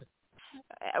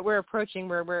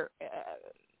approaching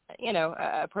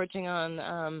approaching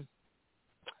on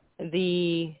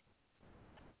the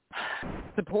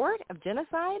support of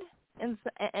genocide in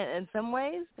some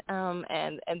ways,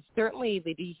 and certainly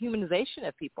the dehumanization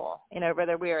of people. You know,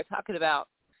 whether we are talking about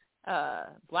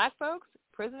black folks,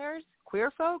 prisoners,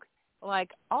 queer folk,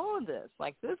 like all of this.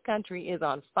 Like this country is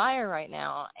on fire right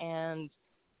now, and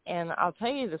I'll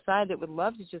tell you, the side that would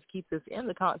love to just keep this in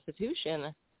the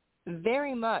Constitution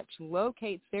very much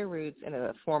locates their roots in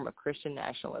a form of Christian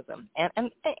nationalism.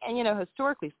 And you know,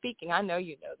 historically speaking, I know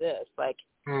you know this, like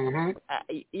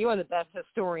you are the best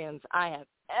historians I have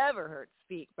ever heard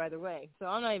speak, by the way. So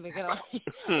I'm not even going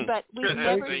to, but we've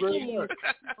never seen,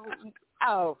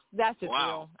 that's just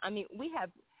real. I mean,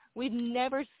 we've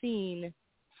never seen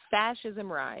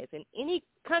fascism rise in any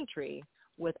country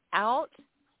without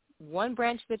one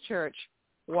branch of the church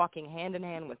walking hand in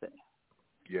hand with it.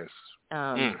 Yes.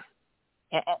 And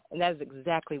that is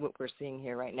exactly what we're seeing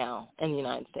here right now in the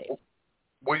United States.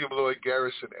 William Lloyd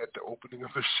Garrison at the opening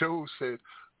of the show said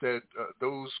that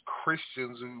those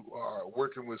Christians who are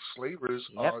working with slavers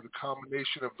are the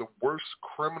combination of the worst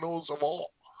criminals of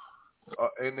all.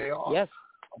 And they are. Yes.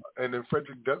 And then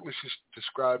Frederick Douglass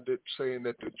described it, saying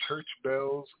that the church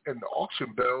bells and the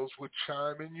auction bells would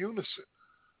chime in unison.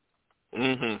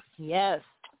 Yes.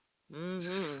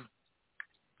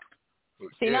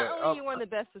 See, not only are you one of the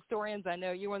best historians I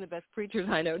know, you're one of the best preachers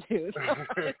I know, too. So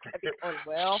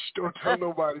well. Don't tell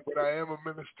nobody, but I am a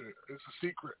minister. It's a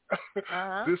secret.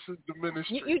 This is the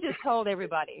ministry. You just told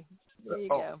everybody. There you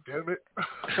go. Damn it.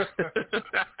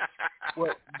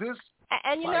 Well, this...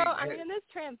 And you know, I mean, this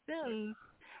transcends,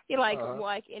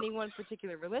 like any one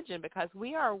particular religion, because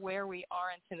we are where we are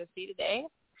in Tennessee today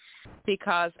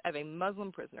because of a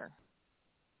Muslim prisoner.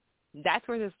 That's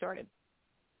where this started,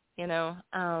 you know.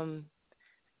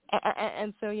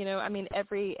 And so, you know, I mean,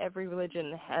 every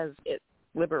religion has its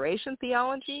liberation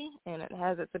theology and it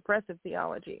has its oppressive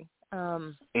theology.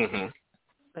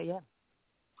 But yeah.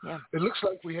 It looks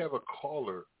like we have a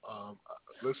caller.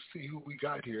 Let's see who we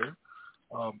got here.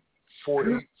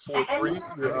 4843,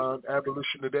 you're on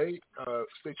Abolition Today.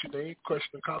 State your name, question,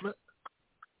 and comment.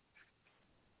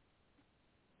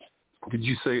 Did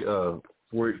you say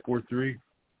 4843?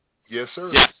 Yes, sir.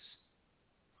 Yes.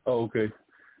 Oh, okay.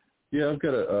 Yeah, I've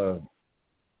got a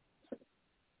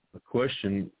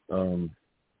question and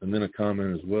then a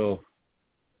comment as well.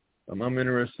 I'm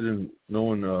interested in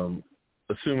knowing,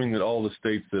 assuming that all the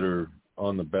states that are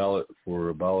on the ballot for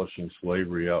abolishing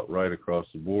slavery outright across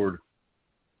the board,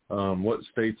 what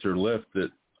states are left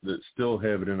that still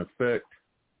have it in effect?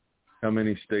 How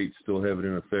many states still have it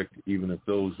in effect, even if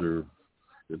those are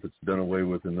if it's done away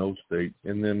with in those states.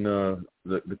 And then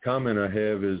the comment I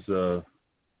have is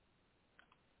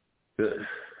that,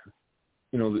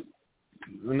 you know,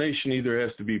 the nation either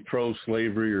has to be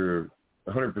pro-slavery or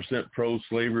 100%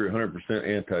 pro-slavery or 100%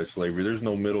 anti-slavery. There's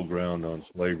no middle ground on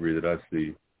slavery that I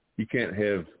see. You can't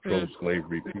have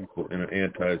pro-slavery people in an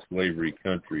anti-slavery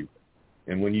country.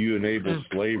 And when you enable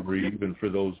slavery, even for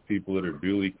those people that are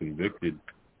duly convicted,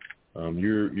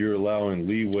 you're allowing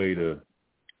leeway to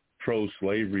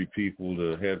pro-slavery people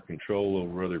to have control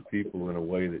over other people in a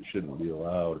way that shouldn't be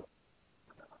allowed.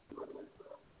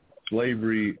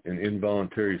 Slavery and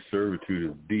involuntary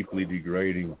servitude is deeply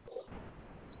degrading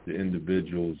to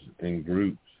individuals and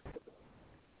groups,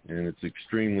 and it's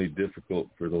extremely difficult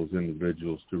for those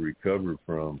individuals to recover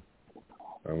from,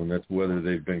 and that's whether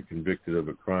they've been convicted of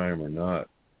a crime or not.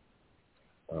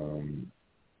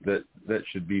 That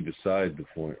should be beside the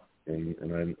point,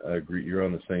 and I agree. You're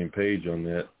on the same page on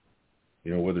that.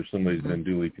 You know, whether somebody's been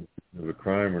duly convicted of a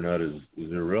crime or not is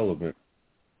irrelevant.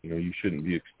 You know, you shouldn't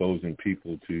be exposing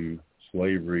people to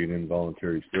slavery and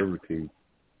involuntary servitude.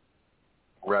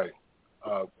 Right.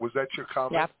 Was that your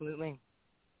comment? Yeah, absolutely.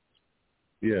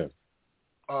 Yeah.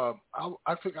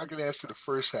 I think I can answer the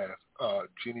first half.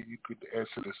 Jeannie, you could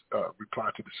answer this, reply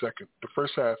to the second. The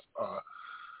first half,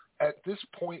 at this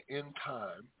point in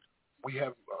time, we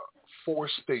have 4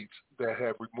 states that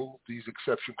have removed these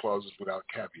exception clauses without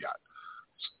caveat.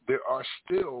 There are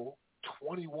still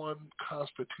 21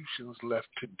 constitutions left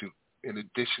to do in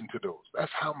addition to those.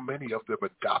 That's how many of them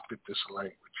adopted this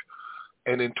language.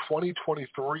 And in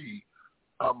 2023,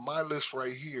 on my list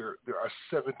right here, there are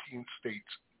 17 states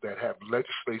that have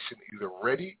legislation either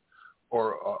ready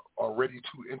or are ready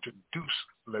to introduce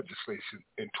legislation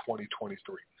in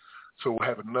 2023. So we'll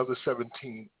have another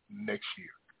 17 next year.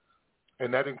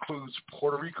 And that includes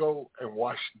Puerto Rico and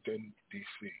Washington,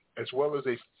 D.C., as well as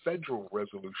a federal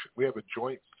resolution. We have a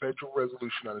joint federal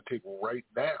resolution on the table right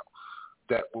now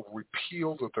that will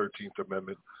repeal the 13th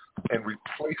Amendment and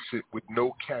replace it with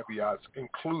no caveats,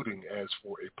 including as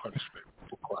for a punishment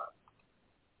for crime.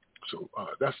 So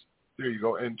there you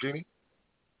go. And Jeannie?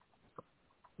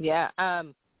 Yeah,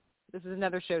 this is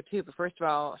another show too, but first of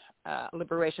all,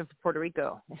 liberation for Puerto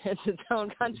Rico. It's its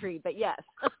own country, but yes.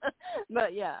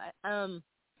 But yeah,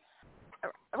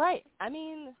 right. I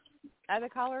mean, the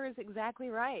caller is exactly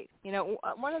right. You know,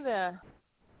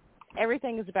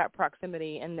 everything is about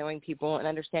proximity and knowing people and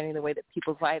understanding the way that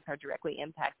people's lives are directly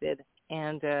impacted.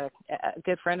 And a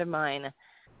good friend of mine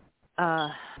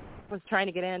was trying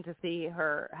to get in to see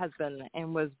her husband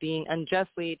and was being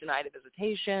unjustly denied a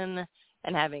visitation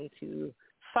and having to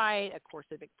fight a core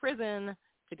civic prison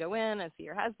to go in and see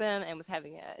her husband, and was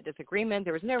having a disagreement.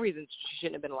 There was no reason she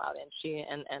shouldn't have been allowed in, she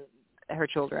and her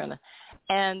children.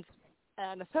 And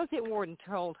an associate warden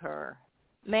told her,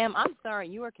 "Ma'am, I'm sorry,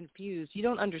 you are confused. You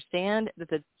don't understand that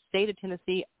the state of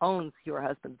Tennessee owns your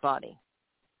husband's body."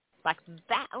 Like,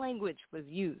 that language was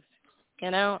used,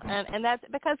 you know, and that's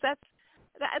because that's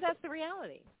the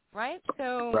reality, right?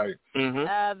 So right.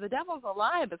 The devil's a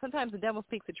lie, but sometimes the devil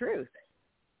speaks the truth.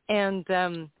 And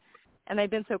they've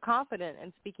been so confident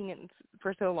in speaking it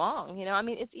for so long. You know, I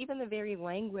mean, it's even the very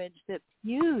language that's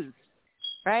used,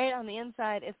 right, on the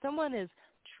inside. If someone is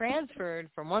transferred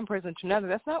from one person to another,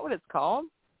 that's not what it's called.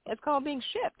 It's called being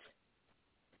shipped.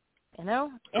 You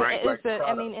know? Right,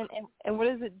 and what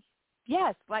is it?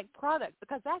 Yes, like product,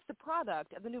 because that's the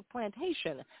product of the new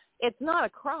plantation. It's not a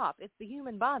crop. It's the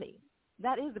human body.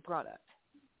 That is the product.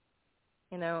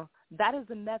 You know, that is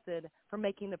the method for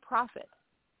making the profit,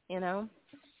 you know?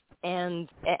 And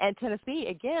Tennessee,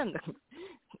 again,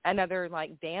 another,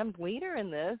 like, damned leader in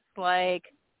this, like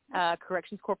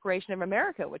Corrections Corporation of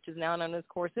America, which is now known as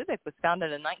Core Civic, was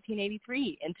founded in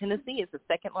 1983 in Tennessee. It's the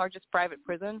second largest private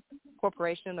prison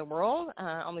corporation in the world,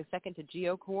 only second to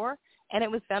GeoCorp. And it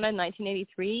was founded in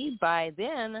 1983 by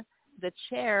then the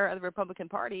chair of the Republican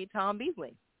Party, Tom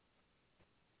Beasley.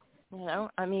 You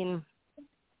know, I mean,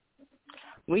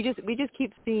 we just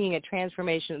keep seeing a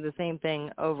transformation of the same thing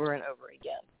over and over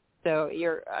again. So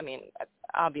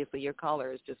obviously your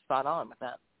caller is just spot on with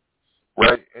that.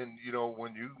 Right, and you know,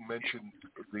 when you mentioned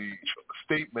the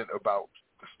statement about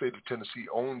the state of Tennessee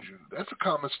owns you, that's a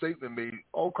common statement made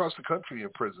all across the country in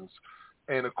prisons.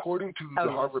 And according to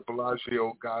the Harvard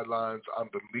Bellagio guidelines on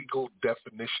the legal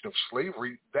definition of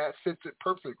slavery, that fits it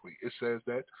perfectly. It says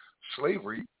that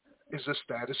slavery is a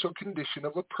status or condition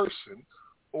of a person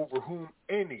over whom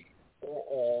any or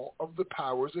all of the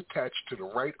powers attached to the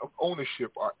right of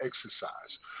ownership are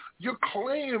exercised. You're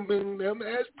claiming them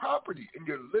as property, and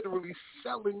you're literally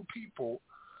selling people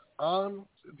on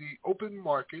the open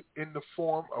market in the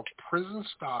form of prison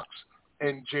stocks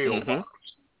and jail bonds.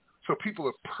 So people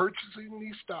are purchasing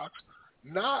these stocks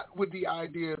not with the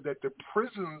idea that the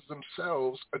prisons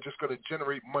themselves are just going to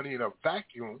generate money in a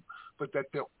vacuum, but that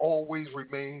they'll always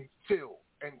remain filled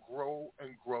and grow,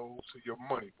 so your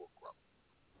money will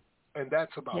grow. And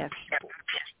that's about people.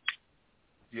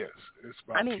 Yes, it's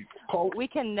about people. We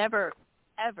can never,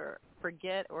 ever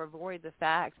forget or avoid the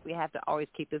fact, we have to always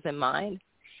keep this in mind,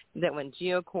 that when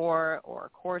GeoCore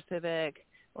or CoreCivic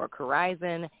or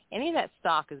Corizon, any of that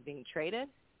stock is being traded,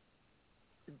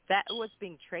 that what's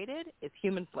being traded is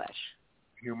human flesh.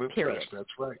 Human period. flesh,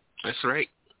 that's right. That's right.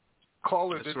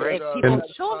 Call it.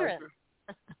 People's children.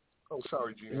 Oh,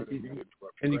 sorry, Jeannie.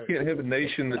 And you can't have a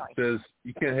nation that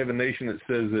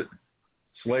says that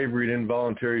slavery and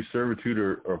involuntary servitude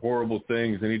are horrible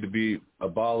things. They need to be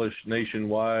abolished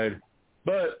nationwide.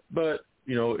 But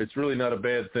you know, it's really not a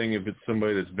bad thing if it's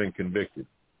somebody that's been convicted.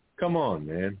 Come on,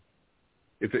 man.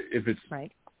 If it's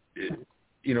right,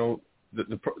 you know, one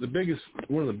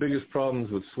of the biggest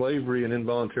problems with slavery and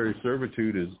involuntary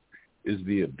servitude is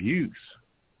the abuse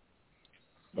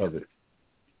of it.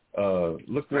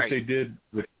 Look what they did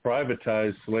with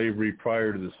privatized slavery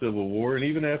prior to the Civil War, and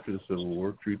even after the Civil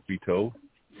War, truth be told.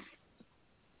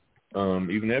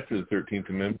 Even after the 13th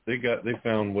Amendment, they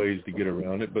found ways to get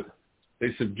around it, but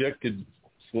they subjected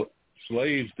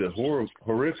slaves to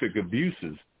horrific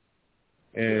abuses.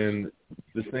 And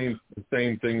the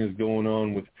same thing is going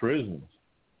on with prisons.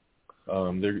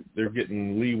 They're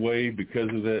getting leeway because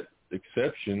of that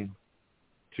exception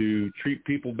to treat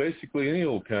people basically any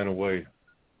old kind of way,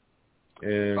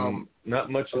 and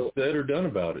not much is said or done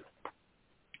about it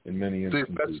in many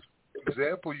instances. The best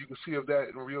example you can see of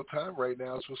that in real time right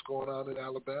now is what's going on in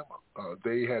Alabama.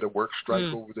 They had a work strike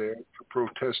over there to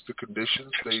protest the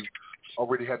conditions. They've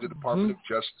already had the Department of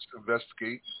Justice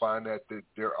investigate and find that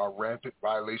there are rampant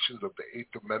violations of the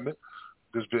 8th Amendment.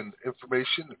 There's been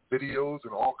information, videos,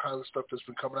 and all kinds of stuff that's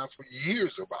been coming out for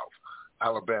years about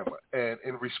Alabama. And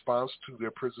in response to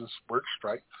their prison work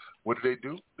strike, what did?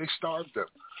 They starved them.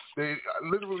 They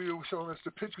literally were showing us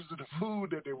the pictures of the food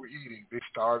that they were eating. They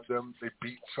starved them. They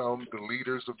beat some, the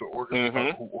leaders of the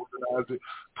organization who organized it,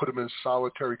 put them in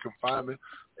solitary confinement.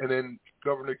 And then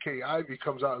Governor Kay Ivey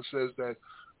comes out and says that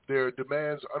their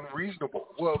demands unreasonable.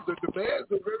 Well, the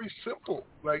demands are very simple,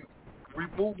 like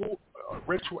removal,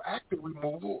 retroactive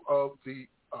removal of the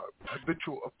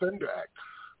Habitual Offender Act,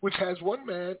 which has one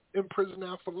man in prison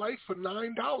now for life for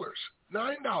 $9,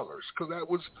 because that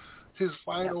was his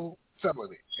final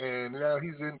felony, and now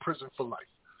he's in prison for life.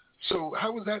 So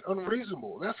how is that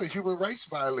unreasonable? That's a human rights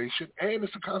violation, and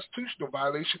it's a constitutional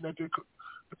violation that the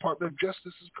Department of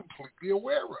Justice is completely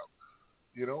aware of.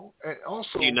 You know, and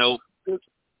also,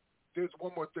 there's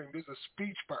one more thing. There's a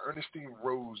speech by Ernestine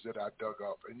Rose that I dug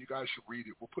up, and you guys should read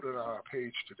it. We'll put it on our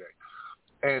page today.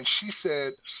 And she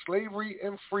said, slavery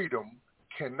and freedom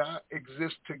cannot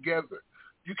exist together.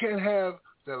 You can't have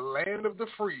the land of the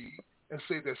free and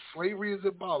say that slavery is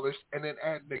abolished and then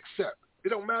add an except. It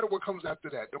don't matter what comes after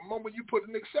that. The moment you put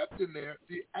an except in there,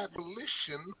 the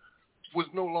abolition was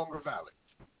no longer valid.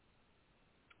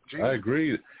 Jeannie? I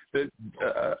agree.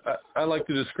 I like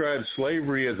to describe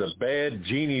slavery as a bad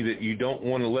genie that you don't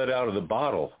want to let out of the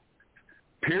bottle,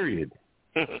 period.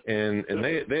 and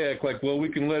they act like, well, we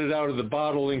can let it out of the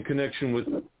bottle in connection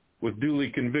with duly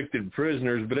convicted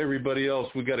prisoners, but everybody else,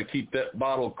 we got to keep that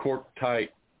bottle corked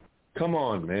tight. Come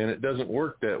on, man. It doesn't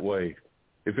work that way.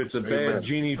 If it's a bad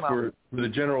genie for the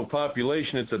general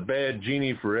population, it's a bad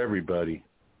genie for everybody.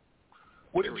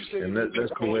 What did you say? And that's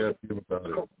the way I feel about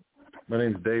it. My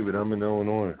name's David. I'm in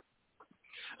Illinois.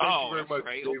 Oh, that's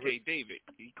right. David. Okay, David.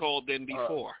 He called in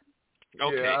before.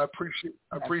 Okay. Yeah, I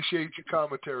appreciate your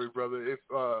commentary, brother. If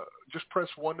just press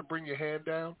 1 to bring your hand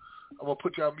down. I'm gonna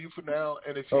put you on mute for now,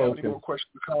 and if you have any more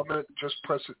questions or comment, just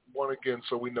press it 1 again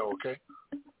so we know. Okay.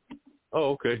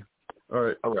 Oh, okay. All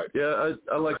right. Yeah,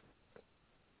 I like.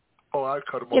 Oh, I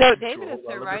cut him off. You know, David is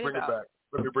so right about.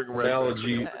 Let me bring him right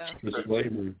analogy back. to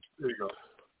slavery. There you go.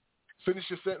 Finish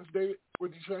your sentence, David.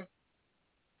 What did you say?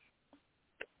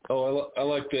 Oh, I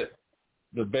like that.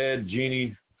 The bad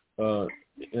genie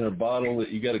in a bottle that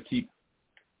you got to keep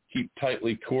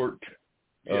tightly corked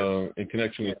in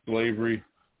connection with slavery.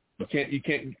 You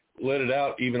can't let it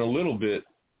out even a little bit,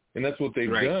 and that's what they've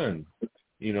done.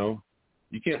 You know,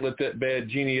 you can't let that bad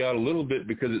genie out a little bit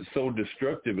because it's so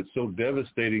destructive. It's so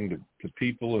devastating to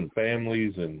people and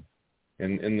families and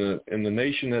the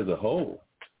nation as a whole.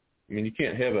 I mean, you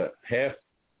can't have a half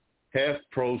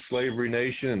pro-slavery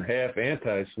nation and half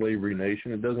anti-slavery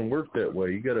nation. It doesn't work that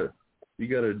way. You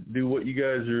gotta do what you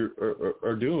guys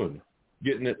are doing,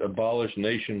 getting it abolished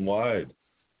nationwide.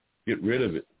 Get rid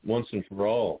of it once and for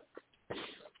all.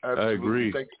 Absolutely. I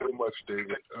agree. Thank you so much,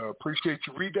 David. Appreciate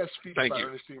you. Read that speech by you.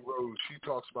 Ernestine Rose. She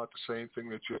talks about the same thing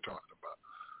that you're talking about.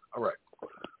 All right.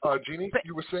 Jeannie, but,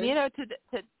 you were saying? You know, to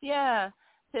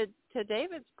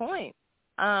David's point,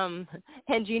 and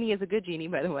Jeannie is a good Jeannie,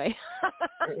 by the way.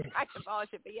 I can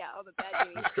polish it, but yeah, all the bad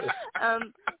Jeannie.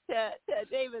 To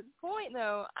David's point,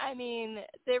 though, I mean,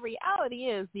 the reality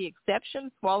is the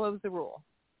exception swallows the rule.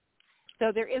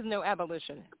 So there is no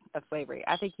abolition of slavery.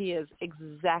 I think he is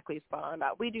exactly spot on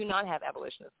about. We do not have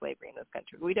abolition of slavery in this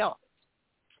country. We don't.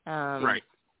 Right.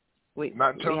 We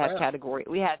until have now. category.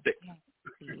 We had.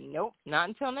 Nope, not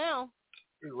until now.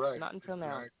 You're right. Not until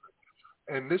now. Right.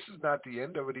 And this is not the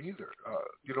end of it either.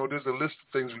 There's a list of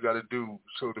things we got to do.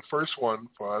 So the first one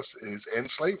for us is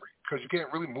end slavery, because you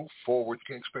can't really move forward.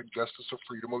 You can't expect justice or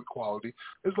freedom or equality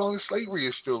as long as slavery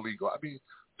is still legal. I mean,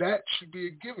 that should be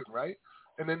a given, right?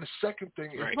 And then the second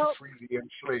thing is to free the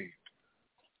enslaved.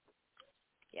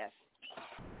 Yes.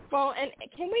 Well, and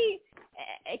can we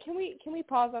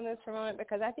pause on this for a moment,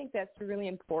 because I think that's really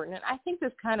important. And I think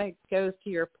this kind of goes to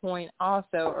your point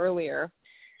also earlier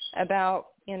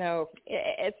about,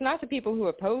 it's not the people who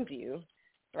oppose you,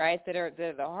 right, that are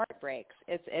the heartbreaks.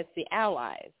 It's the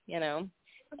allies,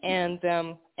 And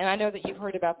I know that you've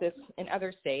heard about this in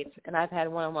other states, and I've had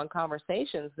one-on-one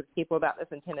conversations with people about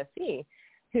this in Tennessee,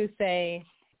 who say,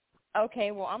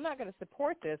 okay, well, I'm not going to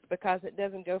support this because it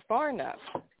doesn't go far enough.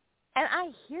 And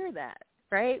I hear that,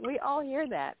 right? We all hear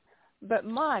that. But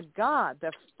my God,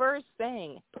 the first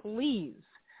thing, please,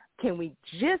 can we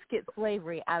just get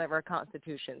slavery out of our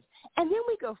constitutions? And then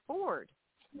we go forward.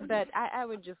 But I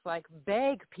would just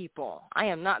beg people, I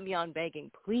am not beyond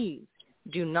begging, please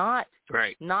do not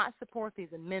support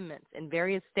these amendments in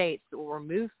various states that will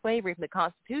remove slavery from the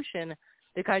Constitution,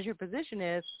 because your position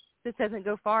is this doesn't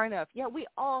go far enough. Yeah, we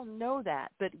all know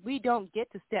that, but we don't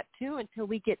get to step 2 until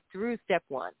we get through step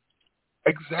 1.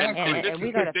 Exactly. And this and we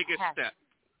is the biggest step.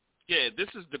 Yeah,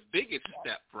 this is the biggest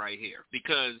step right here,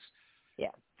 because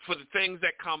for the things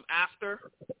that come after,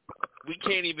 we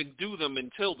can't even do them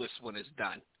until this one is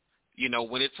done.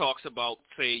 When it talks about,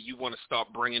 say, you want to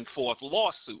start bringing forth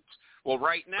lawsuits. Well,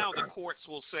 right now the courts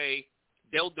will say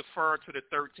they'll defer to the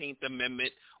 13th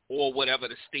Amendment or whatever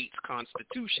the state's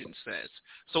constitution says.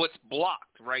 So it's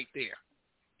blocked right there.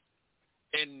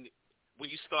 And when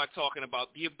you start talking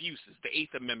about the abuses, the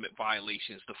 8th Amendment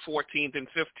violations, the 14th and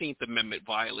 15th Amendment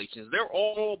violations, they're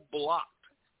all blocked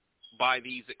by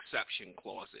these exception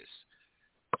clauses.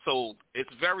 So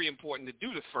it's very important to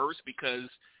do the first, because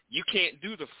you can't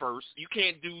do the first. You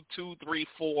can't do 2, 3,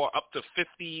 4, up to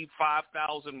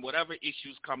 55,000, whatever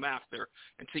issues come after,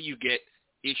 until you get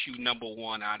issue number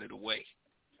 1 out of the way.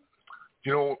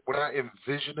 When I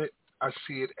envision it, I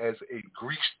see it as a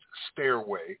greased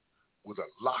stairway with a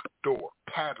locked door,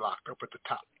 padlocked up at the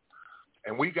top.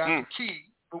 And we got the key,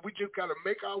 but we just got to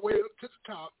make our way up to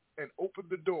the top and open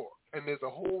the door. And there's a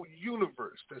whole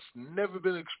universe that's never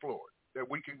been explored that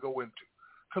we can go into,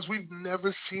 because we've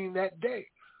never seen that day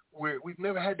where we've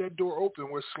never had that door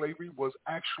open where slavery was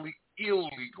actually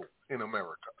illegal in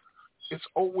America. It's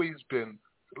always been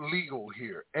legal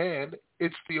here. And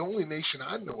it's the only nation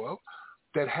I know of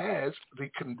that has the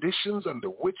conditions under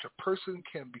which a person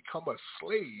can become a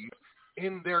slave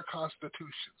in their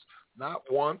constitutions. Not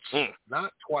once,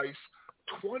 not twice,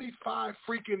 25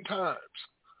 freaking times.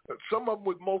 Some of them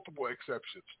with multiple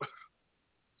exceptions.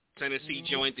 Tennessee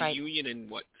joined the Union in,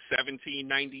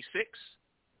 1796?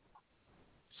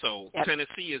 So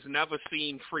Tennessee has never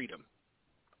seen freedom.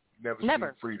 Never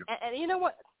seen freedom. And you know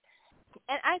what?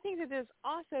 And I think that this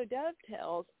also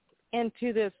dovetails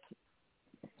into this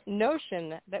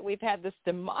notion that we've had this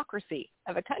democracy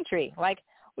of a country.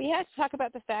 We have to talk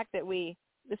about the fact that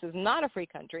this is not a free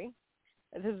country.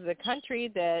 This is a country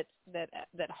that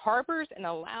harbors and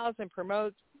allows and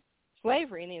promotes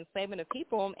slavery and the enslavement of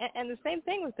people. And the same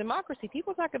thing with democracy.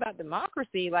 People talk about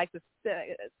democracy like at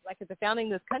the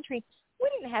founding of this country. We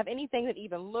didn't have anything that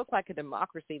even looked like a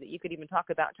democracy that you could even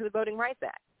talk about to the Voting Rights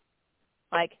Act.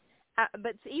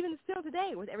 But even still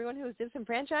today, with everyone who is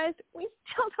disenfranchised, we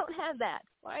still don't have that,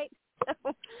 right?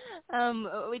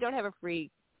 We don't have a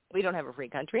free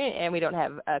country, and we don't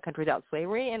have a country without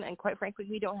slavery, and quite frankly,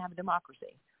 we don't have a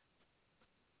democracy.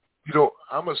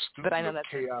 I'm a student but I know of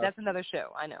chaos. That's another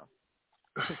show. I know.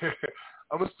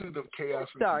 I'm a student of chaos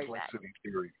and complexity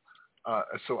theory.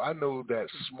 So I know that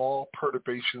small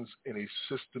perturbations in a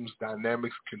system's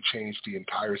dynamics can change the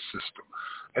entire system.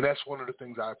 And that's one of the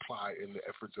things I apply in the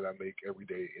efforts that I make every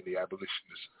day in the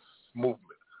abolitionist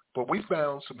movement. But we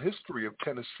found some history of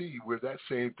Tennessee where that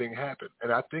same thing happened.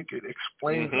 And I think it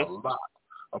explains a lot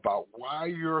about why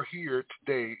you're here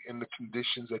today in the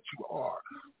conditions that you are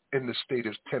in the state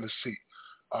of Tennessee.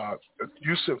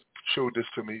 Yusuf showed this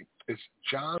to me. It's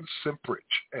John Semprich,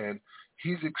 and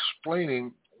he's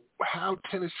explaining how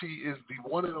Tennessee is the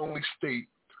one and only state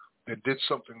that did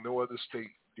something no other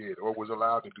state did, or was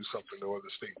allowed to do something no other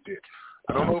state did.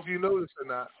 I don't know if you know this or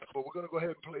not, but we're going to go ahead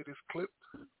and play this clip,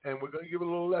 and we're going to give a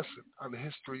little lesson on the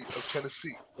history of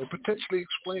Tennessee and potentially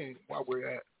explain why we're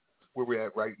at where we're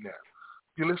at right now.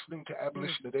 You're listening to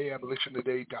Abolition Today,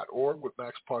 abolitiontoday.org with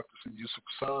Max Parthas and Yusuf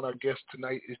Hassan. Our guest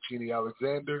tonight is Jeannie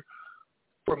Alexander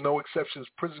from No Exceptions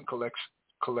Prison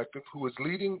Collective, who is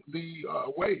leading the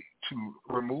way to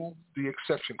remove the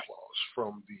exception clause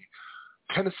from the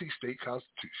Tennessee State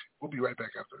Constitution. We'll be right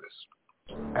back after this.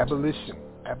 Abolition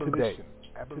Today.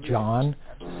 John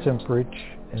Semprich,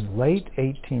 in late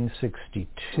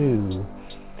 1862,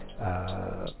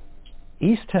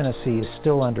 East Tennessee is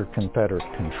still under Confederate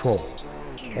control,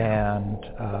 and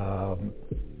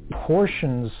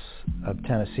portions of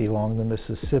Tennessee along the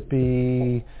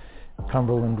Mississippi,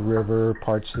 Cumberland River,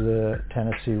 parts of the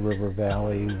Tennessee River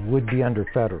Valley would be under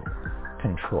federal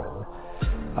control.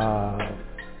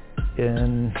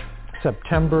 In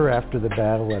September, after the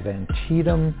Battle of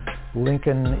Antietam,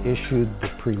 Lincoln issued the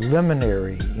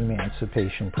preliminary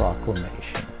Emancipation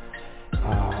Proclamation,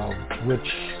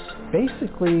 which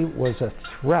basically was a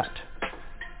threat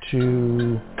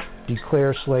to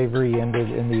declare slavery ended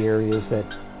in the areas that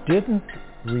didn't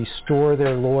restore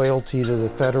their loyalty to the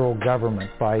federal government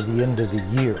by the end of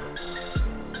the year.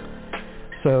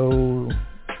 So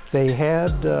they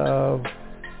had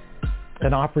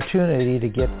an opportunity to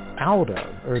get out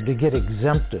of, or to get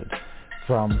exempted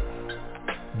from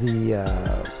the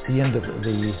end of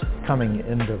the coming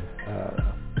end of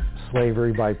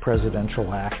slavery by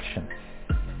presidential action.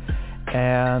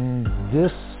 And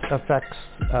this affects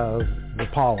the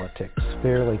politics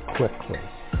fairly quickly.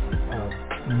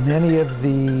 Many of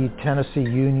the Tennessee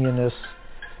Unionists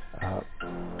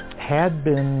had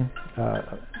been,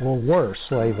 were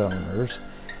slave owners,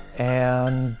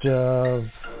 and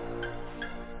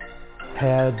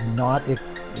had not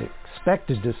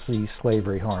expected to see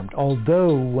slavery harmed.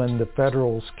 Although when the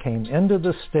Federals came into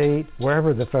the state,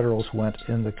 wherever the Federals went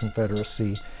in the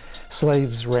Confederacy,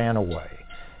 slaves ran away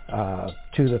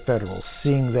to the Federals,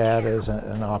 seeing that as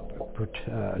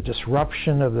a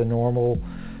disruption of the normal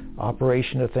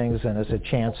operation of things and as a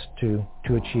chance to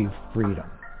achieve freedom.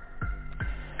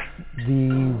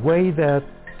 The way that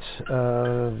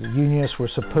Unionists were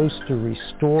supposed to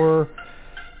restore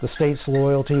the state's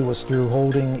loyalty was through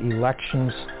holding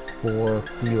elections for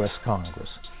the U.S. Congress.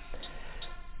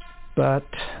 But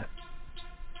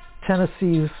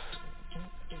Tennessee's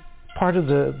part of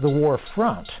the war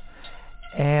front,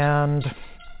 and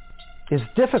it's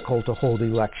difficult to hold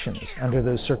elections under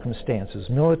those circumstances.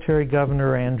 Military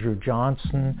Governor Andrew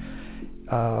Johnson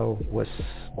was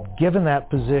given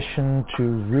that position to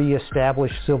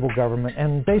reestablish civil government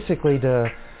and basically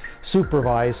to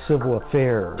supervise civil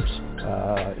affairs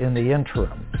in the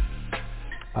interim.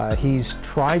 He's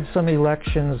tried some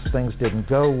elections, things didn't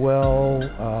go well,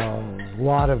 a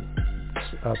lot of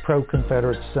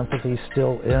pro-Confederate sympathy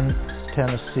still in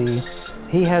Tennessee.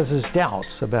 He has his doubts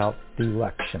about the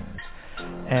elections,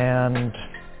 and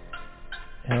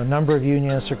a number of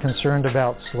Unionists are concerned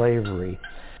about slavery.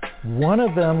 One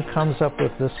of them comes up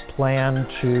with this plan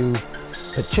to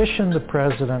petition the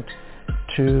president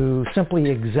to simply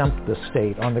exempt the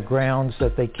state on the grounds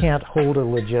that they can't hold a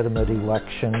legitimate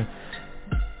election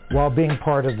while being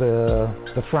part of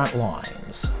the front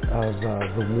lines of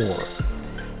the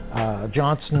war.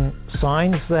 Johnson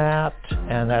signs that,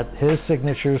 and that his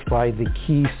signature is by the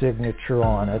key signature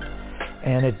on it,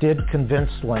 and it did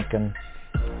convince Lincoln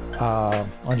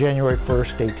on January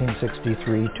 1st,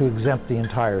 1863, to exempt the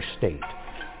entire state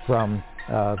from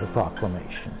the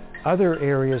proclamation. Other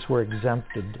areas were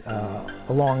exempted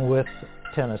along with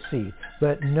Tennessee,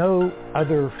 but no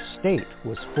other state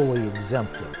was fully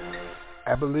exempted.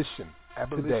 Abolition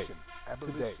Today.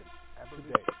 Abolition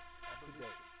Today.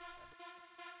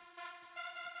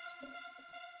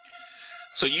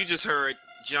 So you just heard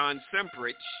John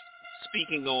Semprich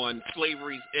speaking on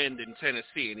slavery's end in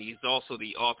Tennessee, and he's also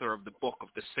the author of the book of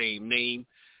the same name.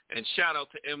 And shout out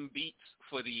to M Beats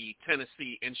for the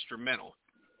Tennessee instrumental.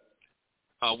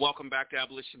 Welcome back to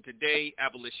Abolition Today,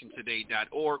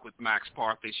 abolitiontoday.org with Max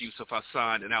Parthas, Yusuf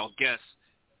Hassan, and our guest,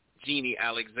 Jeannie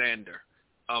Alexander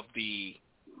of the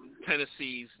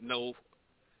Tennessee's No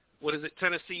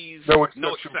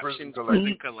Exceptions Prison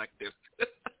Collective.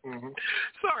 Mm-hmm.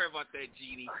 Sorry about that,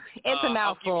 Jeannie. It's a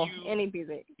mouthful. Any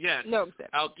music. Yes. No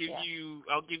exception. I'll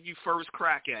give you first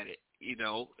crack at it.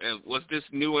 Was this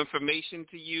new information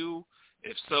to you?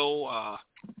 If so,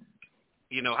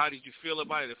 How did you feel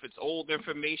about it? If it's old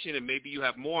information and maybe you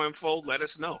have more info, let us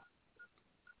know.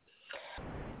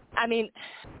 I mean,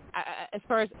 as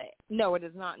far as, no, it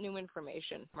is not new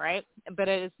information, right? But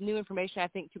it is new information, I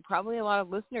think, to probably a lot of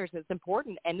listeners. It's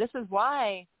important. And this is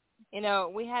why,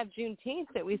 we have Juneteenth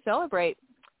that we celebrate,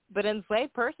 but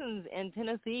enslaved persons in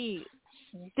Tennessee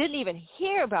didn't even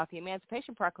hear about the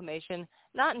Emancipation Proclamation,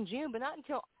 not in June, but not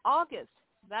until August.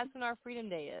 That's when our Freedom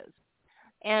Day is.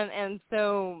 And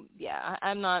so, yeah,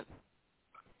 I'm not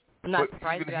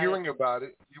surprised even about hearing about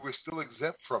it, you were still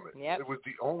exempt from it. Yep. It was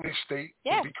the only state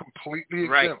Yeah. to be completely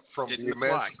Right. exempt from Didn't the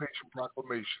apply. Emancipation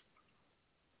Proclamation.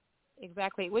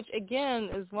 Exactly, which, again,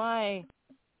 is why,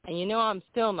 and I'm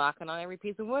still knocking on every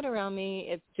piece of wood around me.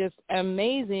 It's just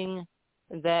amazing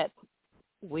that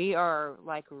we are,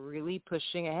 really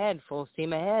pushing ahead, full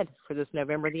steam ahead for this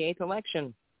November the 8th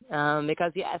election.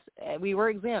 Because, yes, we were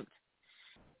exempt.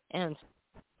 And,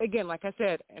 again, like I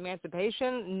said,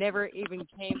 emancipation never even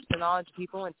came to the knowledge of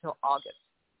people until August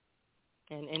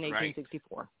in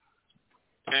 1864.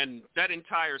 And that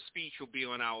entire speech will be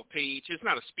on our page. It's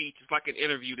not a speech. It's like an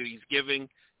interview that he's giving.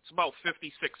 It's about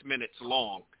 56 minutes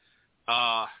long.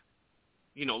 A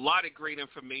lot of great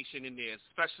information in there,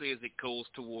 especially as it goes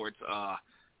towards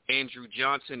Andrew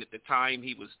Johnson. At the time,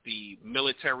 he was the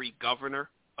military governor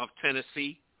of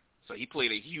Tennessee, so he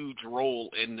played a huge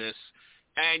role in this.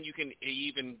 And it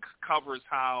even covers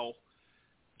how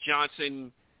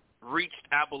Johnson reached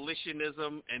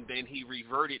abolitionism, and then he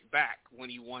reverted back when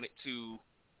he wanted to,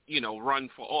 run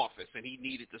for office, and he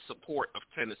needed the support of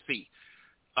Tennessee.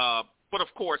 But,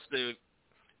 of course, the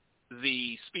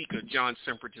speaker, John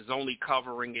Semprich, is only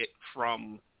covering it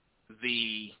from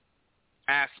the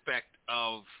aspect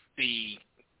of the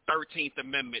 13th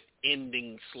Amendment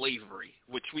ending slavery,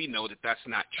 which we know that that's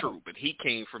not true, but he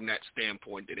came from that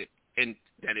standpoint that it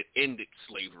ended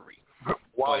slavery.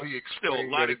 While but he still,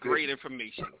 explained a lot that of great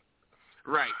information.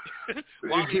 Right.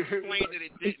 While he explained that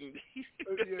it didn't.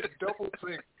 Yeah, double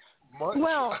think much.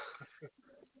 Well,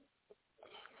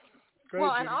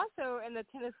 Well, and also in the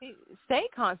Tennessee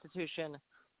state constitution,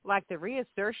 the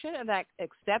reassertion of that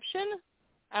exception,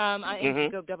 I need to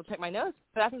go double check my notes,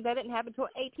 but I think that didn't happen until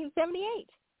 1878.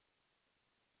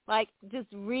 Just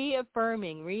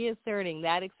reasserting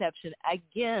that exception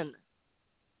again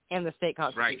in the state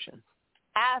constitution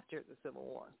after the Civil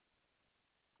War.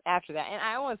 After that, and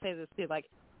I want to say this too,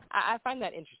 I find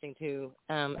that interesting too,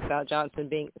 about Johnson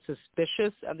being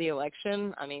suspicious of the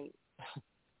election. I mean,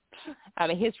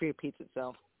 history repeats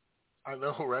itself. I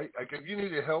know, right? If you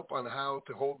needed help on how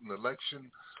to hold an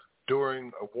election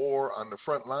during a war on the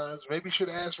front lines, maybe you should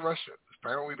ask Russia.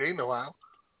 Apparently they know how.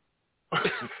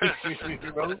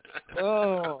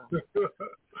 Oh.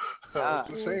 I'm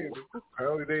just saying.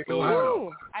 Apparently they know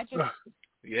how. I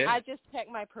just checked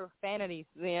my profanities.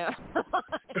 Yeah.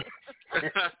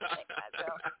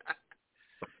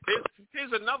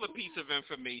 Here's another piece of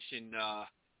information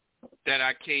that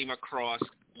I came across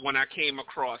when I came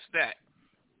across that.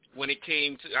 I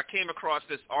came across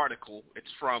this article.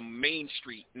 It's from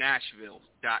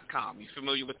MainStreetNashville.com. You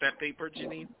familiar with that paper,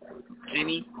 Jeannie?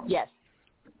 Yes.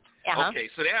 Uh-huh. Okay,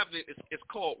 so they have it's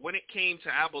called "When It Came to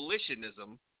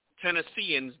Abolitionism,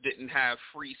 Tennesseans Didn't Have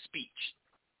Free Speech."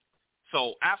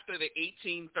 So after the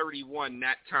 1831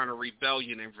 Nat Turner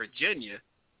Rebellion in Virginia,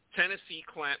 Tennessee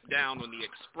clamped down on the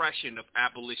expression of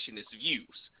abolitionist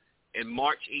views. In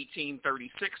March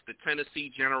 1836, the Tennessee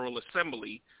General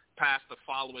Assembly passed the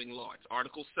following law. It's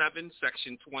Article 7,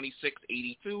 Section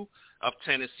 2682 of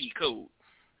Tennessee Code.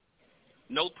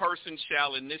 No person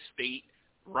shall in this state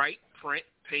write, print,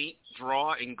 paint,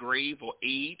 draw, engrave, or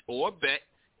aid or abet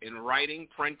in writing,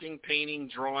 printing, painting,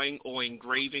 drawing, or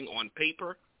engraving on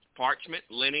paper, parchment,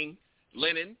 linen,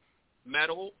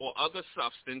 metal, or other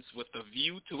substance with a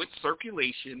view to its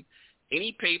circulation,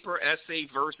 any paper, essay,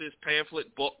 verses,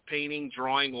 pamphlet, book, painting,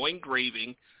 drawing, or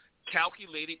engraving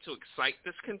calculated to excite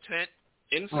discontent,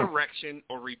 insurrection,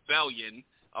 or rebellion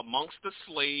amongst the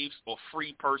slaves or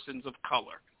free persons of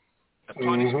color. The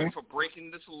punishment for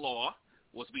breaking this law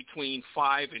was between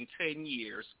 5 and 10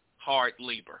 years hard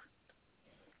labor.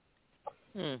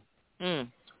 Well,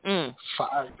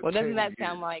 doesn't that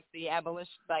sound like the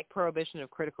prohibition of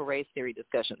critical race theory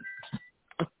discussions?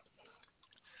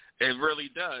 It really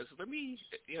does.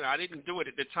 I didn't do it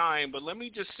at the time, but let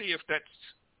me just see if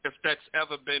that's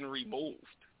ever been removed.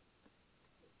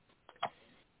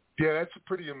 Yeah, that's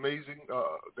pretty amazing.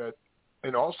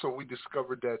 And also we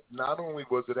discovered that not only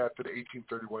was it after the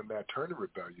 1831 Nat Turner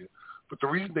Rebellion, but the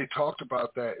reason they talked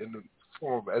about that in the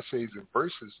form of essays and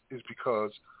verses is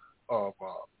because of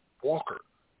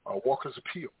Walker's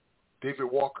appeal, David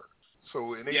Walker.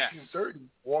 So in 1830,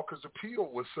 Walker's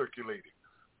appeal was circulating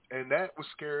And that was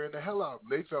scaring the hell out of them.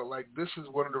 They felt like this is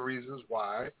one of the reasons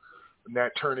why Nat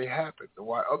Turner happened and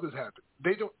why others happened.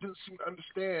 They didn't seem to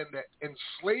understand that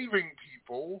enslaving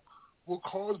people will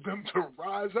cause them to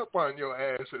rise up on your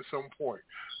ass at some point.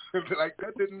 Like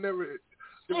that didn't never.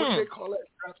 What do they call that?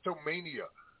 Drapetomania.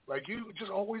 Like you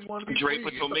just always want to be free.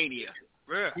 Drapetomania.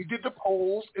 Yeah. We did the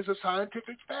polls. It's a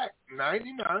scientific fact.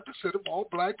 99% of all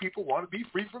black people want to be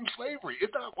free from slavery.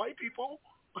 It's not white people.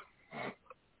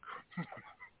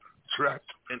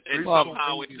 Trapped. And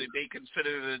somehow they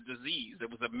considered it a disease. It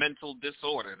was a mental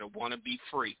disorder to want to be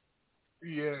free.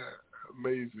 Yeah,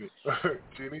 amazing.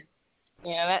 Jeannie?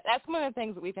 Yeah, that's one of the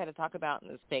things that we've had to talk about in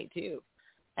the state, too.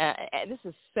 This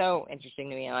is so interesting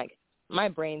to me. Like, my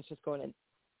brain's just going in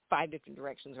 5 different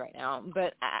directions right now.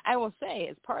 But I will say,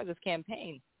 as part of this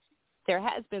campaign, there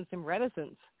has been some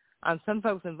reticence on some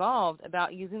folks involved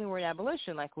about using the word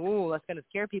abolition. Like, ooh, that's going to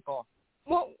scare people.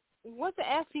 Well, what the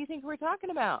F do you think we're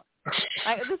talking about?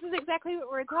 Like, this is exactly what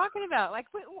we're talking about. Like,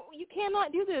 you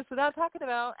cannot do this without talking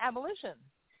about abolition.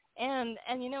 And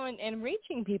you know, and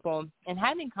reaching people and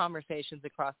having conversations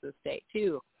across the state,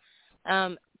 too.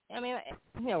 I mean,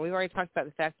 you know, we've already talked about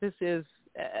the fact this is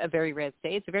a very red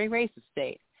state. It's a very racist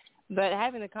state. But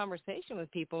having a conversation with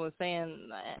people is saying,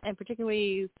 and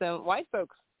particularly some white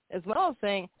folks as well,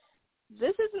 saying,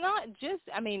 this is not just,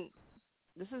 I mean,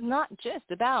 this is not just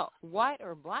about white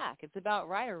or black. It's about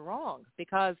right or wrong,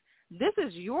 because this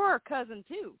is your cousin,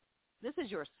 too. This is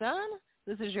your son.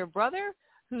 This is your brother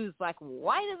who's like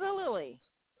white as a lily,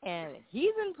 and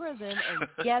he's in prison, and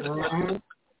guess what?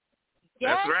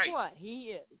 Guess what?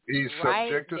 He is. He's right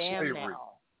subject to slavery. now.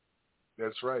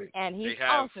 That's right. And he's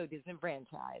also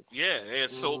disenfranchised. Yeah,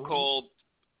 there's so-called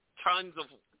tons of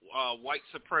white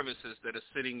supremacists that are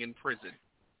sitting in prison.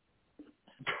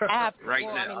 Right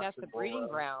now. I mean, that's the breeding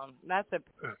ground. That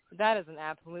is an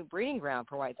absolute breeding ground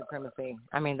for white supremacy.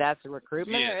 I mean, that's a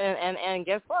recruitment, and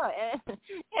guess what?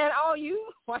 And all you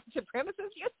white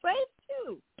supremacists, you're slaves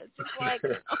too. It's just like,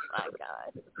 oh my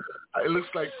God. It looks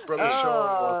like Brother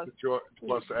Sean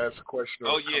wants to ask a question.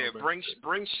 Oh yeah,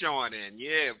 bring Sean in.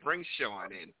 Yeah, bring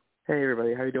Sean in. Hey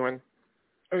everybody, how you doing?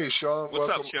 Hey Sean, what's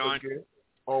welcome up, Sean? again.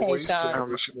 Always to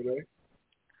Abolition Today.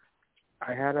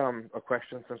 I had a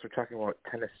question since we're talking about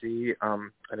Tennessee,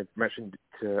 and I mentioned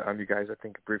to you guys, I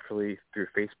think, briefly through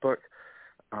Facebook.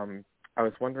 I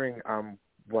was wondering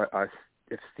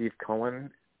if Steve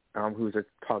Cohen, who's a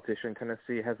politician in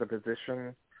Tennessee, has a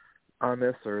position on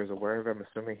this or is aware of it. I'm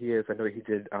assuming he is. I know he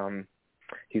did.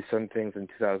 He sent things in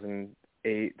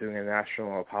 2008 doing a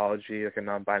national apology, like a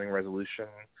non-binding resolution,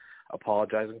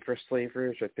 apologizing for slavery,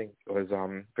 which I think was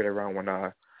right around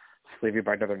when Slavery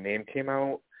by Another Name came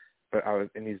out. But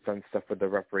he's done stuff with the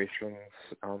reparations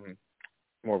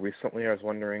more recently. I was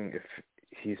wondering if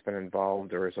he's been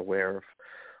involved or is aware of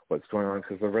what's going on,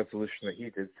 because the resolution that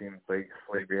he did seems like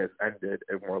slavery has ended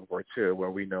in World War II,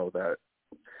 where we know that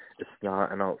it's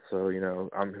not. And also, you know,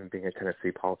 him being a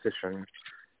Tennessee politician,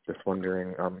 just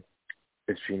wondering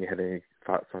if Jeannie had any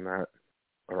thoughts on that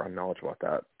or knowledge about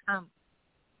that.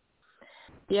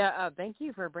 Thank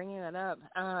you for bringing that up.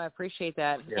 I appreciate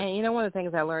that. Yeah. And you know, one of the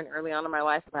things I learned early on in my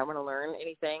life, if I want to learn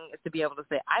anything, is to be able to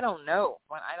say, I don't know.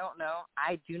 When I don't know,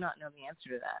 I do not know the answer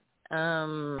to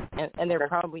that. And there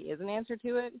probably is an answer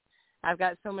to it. I've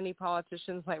got so many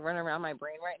politicians like running around my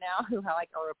brain right now who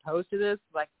are opposed to this,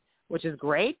 like, which is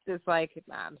great. It's like,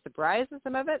 I'm surprised at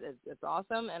some of it. It's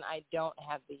awesome. And I don't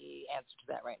have the answer to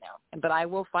that right now. But I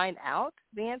will find out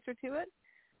the answer to it.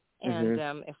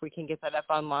 And if we can get that up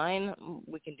online,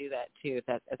 we can do that too,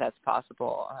 if that's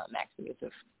possible, Max and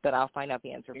Yusuf. But I'll find out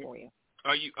the answer for you.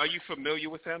 Are you familiar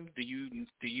with him? Do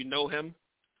you know him?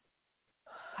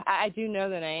 I do know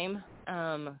the name.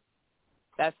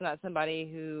 That's not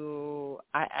somebody who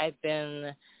I've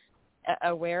been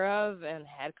aware of and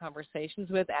had conversations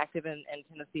with, active in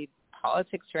Tennessee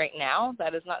politics right now.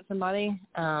 That is not somebody.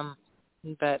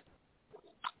 But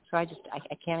so I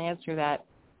can't answer that.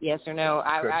 Yes or no.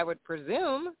 I would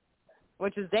presume,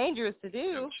 which is dangerous to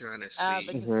do. I'm trying to see.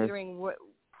 But considering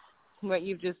what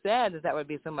you've just said, that would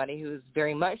be somebody who's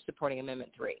very much supporting Amendment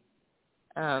 3.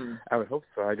 I would hope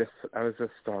so. I was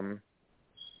just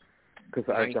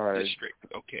because I got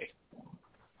okay.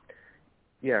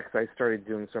 Yeah, because I started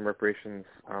doing some reparations,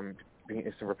 being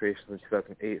in some reparations in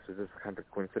 2008. So this is kind of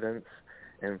a coincidence.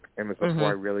 And it was before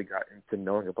I really got into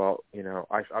knowing about, you know,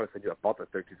 I obviously knew about the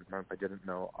 13th Amendment. I didn't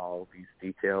know all these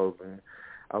details. And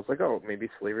I was like, oh, maybe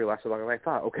slavery lasted longer than I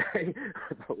thought. Okay.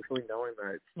 Without really knowing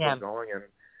that it's still going. And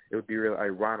it would be really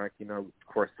ironic, you know,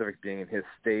 of course, Civic being in his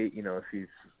state, you know, if he's,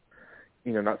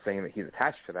 you know, not saying that he's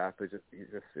attached to that, but it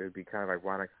would be kind of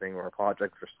ironic thing or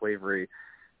apologizing for slavery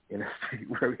in a state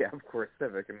where we have core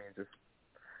civic. I mean,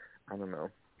 I don't know.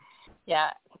 Yeah,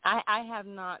 I have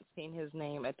not seen his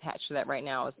name attached to that right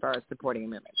now as far as supporting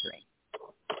Amendment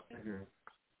 3.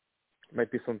 Mm-hmm.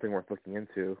 Might be something worth looking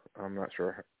into. I'm not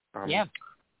sure. Yeah.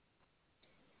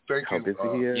 Thank how you. busy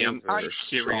he is. Yeah, I'm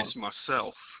curious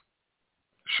myself.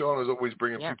 Sean is always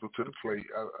bringing people to the plate.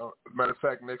 Matter of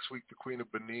fact, next week the Queen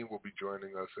of Benin will be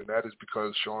joining us, and that is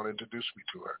because Sean introduced me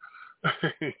to her.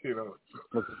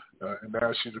 And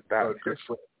now she's a good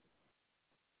friend.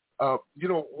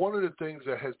 One of the things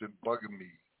that has been bugging me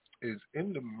is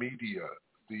in the media,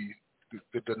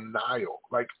 the denial.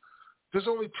 Like, there's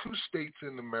only 2 states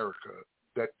in America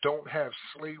that don't have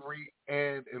slavery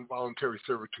and involuntary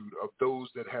servitude of those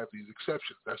that have these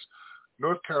exceptions. That's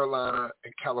North Carolina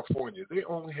and California. They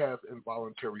only have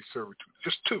involuntary servitude,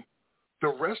 just 2. The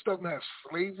rest of them have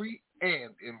slavery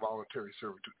and involuntary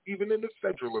servitude. Even in the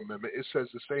federal amendment, it says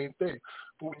the same thing.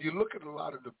 But when you look at a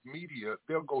lot of the media,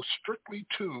 they'll go strictly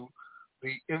to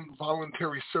the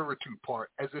involuntary servitude part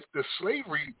as if the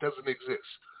slavery doesn't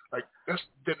exist. Like, that's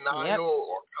denial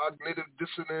or cognitive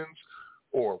dissonance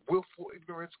or willful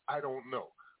ignorance. I don't know.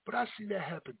 But I see that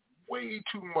happen way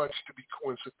too much to be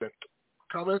coincidental.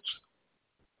 Comments?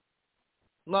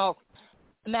 Well,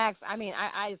 Max, I mean,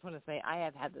 I just want to say I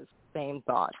have had the same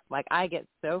thought. Like, I get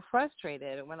so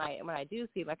frustrated when I do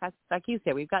see, like you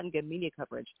said, we've gotten good media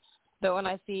coverage. But when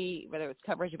I see whether it's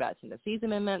coverage about Tennessee's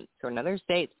amendment or another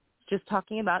state just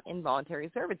talking about involuntary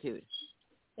servitude,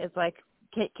 it's like,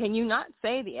 can you not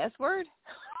say the S word?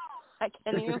 Like,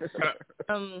 can you?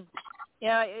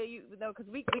 Because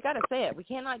we got to say it. We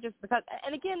cannot just because.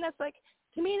 And again, that's like,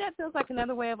 to me, that feels like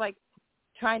another way of like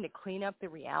trying to clean up the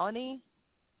reality,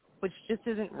 which just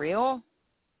isn't real.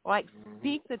 Like,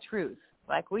 speak the truth.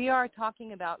 Like, we are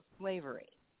talking about slavery.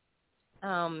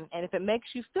 And if it makes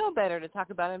you feel better to talk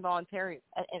about involuntary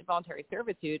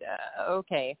servitude,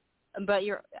 okay. But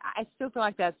I still feel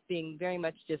like that's being very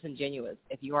much disingenuous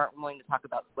if you aren't willing to talk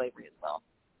about slavery as well.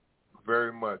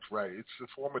 Very much, right. It's a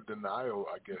form of denial,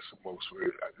 I guess, most.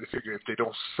 I figure if they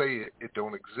don't say it, it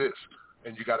don't exist.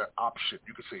 And you got an option.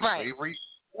 You can say slavery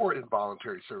or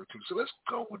involuntary servitude. So let's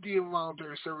go with the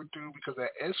involuntary servitude because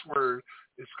that S word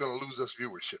is going to lose us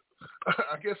viewership.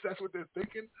 I guess that's what they're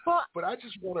thinking. Well, but I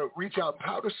just want to reach out and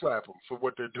powder slap them for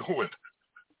what they're doing.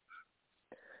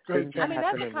 I mean,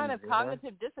 that's a kind of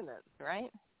cognitive dissonance,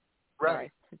 right?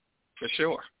 Right. For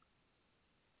sure.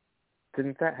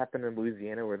 Didn't that happen in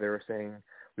Louisiana where they were saying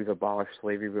we've abolished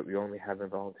slavery but we only have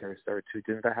involuntary servitude?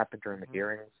 Didn't that happen during the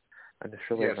hearings? I'm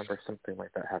sure I remember something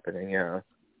like that happening, yeah.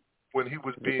 When he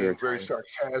was being very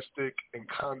sarcastic and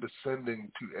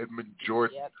condescending to Edmund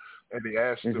Jordan, and they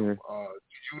asked him, do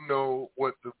you know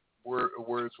what the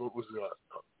words, what was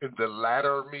it, in the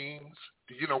latter means?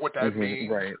 Do you know what that means?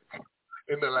 Right.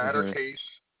 In the latter case.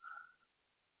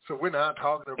 So we're not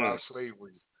talking about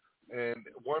slavery. And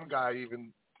one guy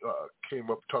even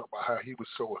came up to talk about how he was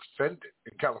so offended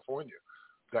in California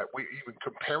that we're even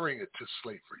comparing it to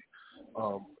slavery.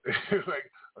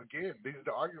 Like, again, these are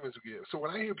the arguments we give. So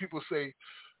when I hear people say,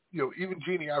 even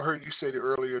Jeannie, I heard you say it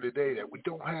earlier today that we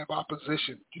don't have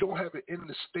opposition. You don't have it in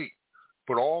the state,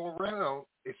 but all around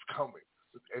it's coming.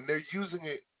 And they're using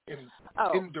it in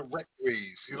indirect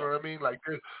ways. You know what I mean? Like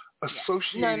they're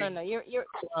associating No. You're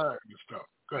crime and stuff.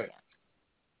 Go ahead.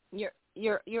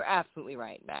 You're absolutely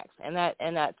right, Max, and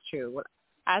that's true.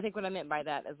 I think what I meant by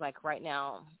that is like right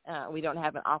now we don't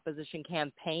have an opposition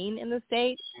campaign in the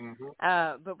state,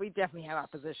 but we definitely have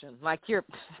opposition. Like you're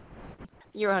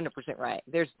 100% right.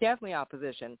 There's definitely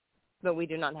opposition, but we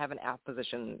do not have an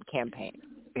opposition campaign.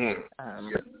 There's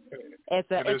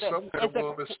some that are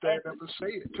willing to stand up and say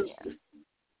it too.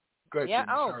 Go ahead, yeah.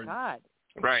 Jimmy, Oh sorry. God.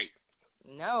 Right.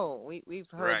 No, we've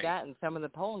heard that in some of the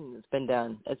polling that's been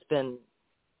done. It's been.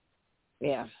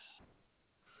 Yeah.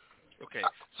 Okay.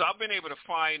 So I've been able to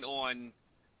find on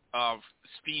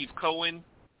Steve Cohen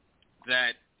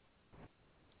that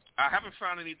I haven't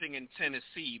found anything in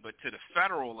Tennessee, but to the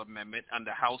federal amendment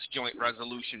under House Joint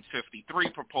Resolution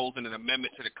 53 proposing an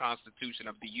amendment to the Constitution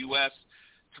of the U.S.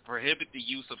 to prohibit the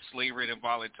use of slavery and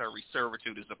involuntary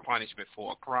servitude as a punishment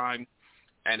for a crime.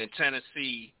 And in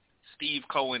Tennessee, Steve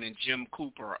Cohen and Jim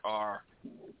Cooper are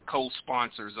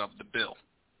co-sponsors of the bill.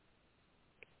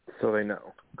 So they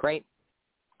know. Great.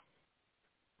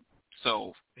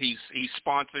 So he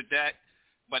sponsored that,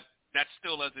 but that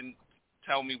still doesn't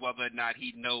tell me whether or not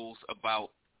he knows about,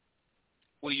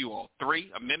 what are you all,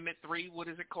 Amendment 3? What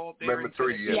is it called there? Amendment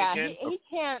 3, yeah. He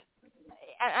can't,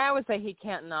 I would say he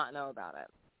can't not know about it.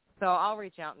 So I'll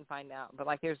reach out and find out. But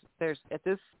like there's at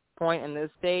this point in this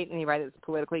state, anybody that's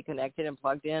politically connected and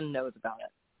plugged in knows about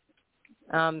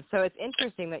it. So it's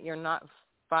interesting that you're not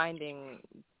finding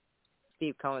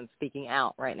Steve Cohen speaking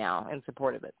out right now in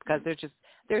support of it, because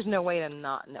there's no way to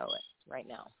not know it right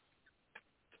now.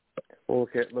 Well,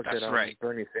 look at right.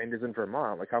 Bernie Sanders in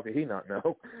Vermont. Like, how could he not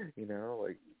know? You know,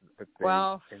 like.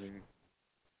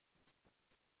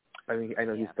 I mean, I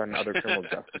know he's done other criminal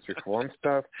justice reform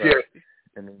stuff, but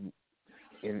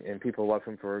and people love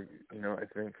him for, I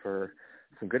think for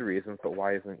some good reasons. But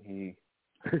why isn't he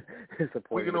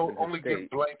supporting? We can only give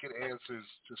blanket answers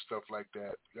to stuff like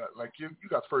that. Like you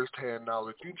got firsthand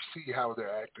knowledge. You see how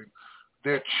they're acting.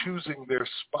 They're choosing their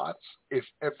spots, if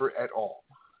ever at all.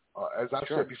 As I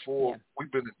said before,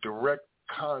 we've been in direct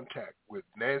contact with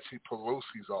Nancy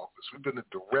Pelosi's office. We've been in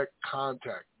direct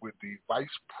contact with the vice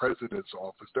president's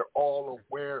office. They're all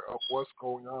aware of what's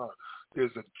going on.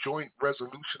 There's a joint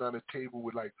resolution on the table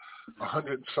with like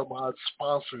 100 and some odd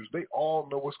sponsors. They all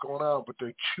know what's going on, but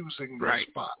they're choosing their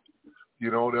spot.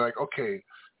 They're like, okay,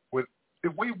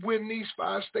 if we win these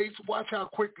 5 states, watch how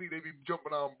quickly they be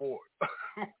jumping on board.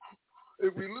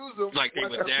 If we lose them, like they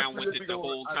were down with it the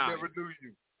whole time. I never knew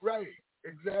you. Right,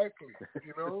 exactly.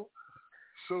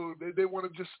 So they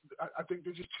want to just, I think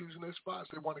they're just choosing their spots.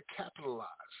 They want to capitalize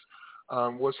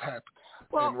on what's happening.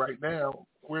 Well, and right now,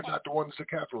 we're not the ones to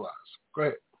capitalize. Go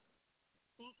ahead.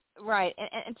 Right.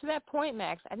 And to that point,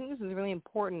 Max, I think this is really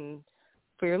important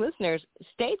for your listeners.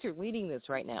 States are leading this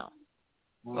right now.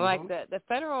 Mm-hmm. Like at the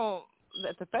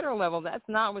federal level, that's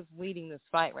not what's leading this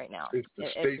fight right now. It's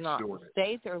the states doing it.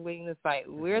 States are leading this fight.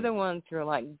 We're the ones who are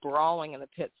like brawling in the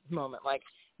pits at the moment. Like,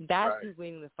 that's who's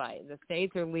leading the fight. The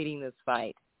states are leading this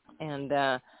fight. And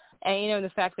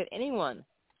the fact that anyone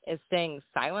is staying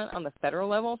silent on the federal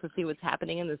level to see what's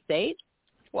happening in the state,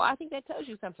 well, I think that tells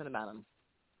you something about them.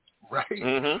 Right.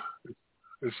 Mm-hmm.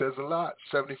 It says a lot.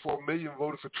 74 million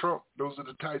voted for Trump. Those are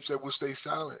the types that will stay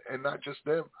silent. And not just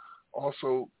them.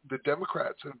 Also, the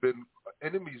Democrats have been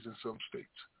enemies in some states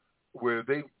where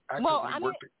they actively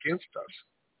worked against us.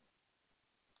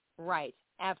 Right.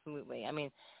 Absolutely. I mean,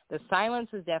 the silence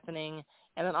is deafening.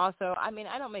 And then also, I mean,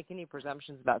 I don't make any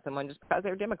presumptions about someone just because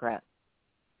they're a Democrat.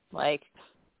 Like,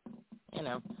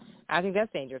 I think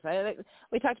that's dangerous.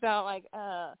 We talked about, like,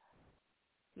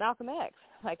 Malcolm X,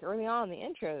 like early on in the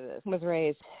intro of this was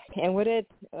raised. And what did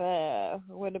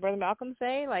Brother Malcolm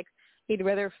say? Like, he'd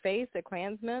rather face a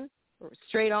Klansman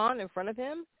straight on in front of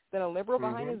him than a liberal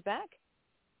behind his back.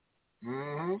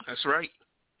 Mm-hmm. That's right.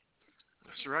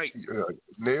 That's right.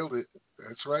 Nailed it.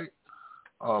 That's right.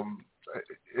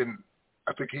 And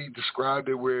I think he described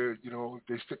it where,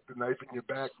 they stick the knife in your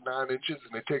back 9 inches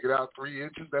and they take it out 3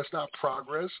 inches. That's not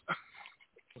progress.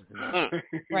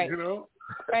 Right.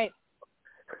 Right.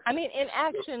 I mean,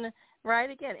 inaction, right,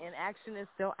 again, inaction is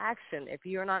still action. If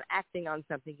you're not acting on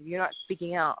something, if you're not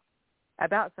speaking out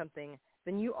about something,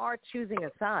 then you are choosing a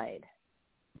side.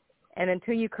 And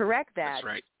until you correct that, that's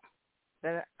right,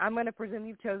 then I'm going to presume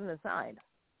you've chosen a side.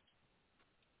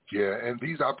 Yeah, and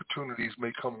these opportunities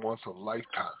may come once a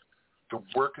lifetime. The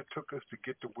work it took us to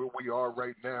get to where we are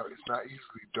right now is not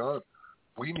easily done.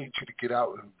 We need you to get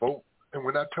out and vote. And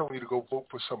we're not telling you to go vote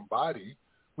for somebody.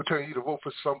 We're telling you to vote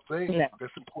for something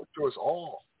that's important to us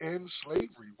all. End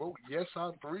slavery. Vote yes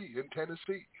on 3 in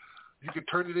Tennessee. You can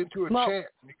turn it into a chant.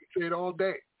 You can say it all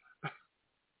day.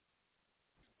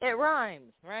 It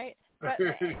rhymes, right? But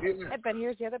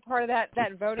here's the other part of that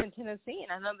vote in Tennessee,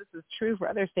 and I know this is true for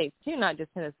other states too, not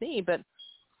just Tennessee. But,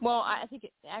 I think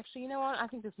actually, you know what? I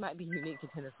think this might be unique to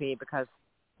Tennessee because,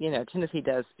 Tennessee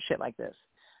does shit like this.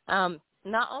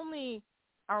 Not only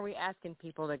are we asking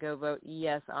people to go vote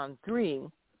yes on 3,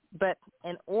 but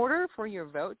in order for your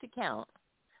vote to count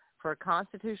for a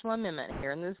constitutional amendment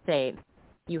here in the state,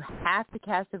 you have to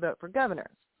cast a vote for governor.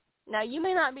 Now, you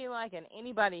may not be liking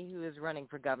anybody who is running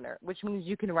for governor, which means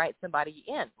you can write somebody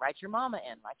in, write your mama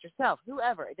in, write yourself,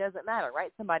 whoever. It doesn't matter.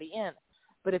 Write somebody in.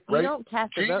 But if you don't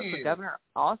cast a vote for governor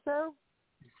also,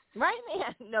 right?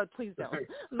 No, please don't.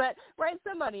 But write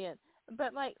somebody in.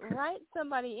 But, write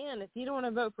somebody in if you don't want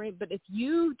to vote for him. But if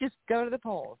you just go to the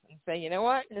polls and say, you know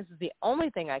what, this is the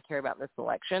only thing I care about in this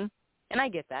election, and I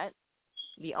get that,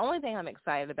 the only thing I'm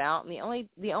excited about, and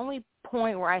the only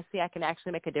point where I see I can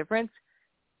actually make a difference,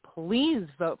 please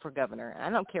vote for governor. I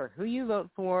don't care who you vote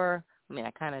for. I mean,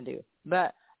 I kind of do.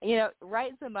 But,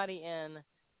 write somebody in,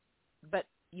 but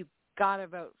you got to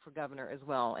vote for governor as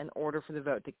well in order for the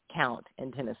vote to count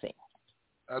in Tennessee.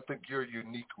 I think you're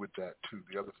unique with that, too.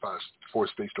 The other 4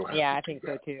 states don't have I think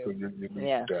so, too. So you're unique with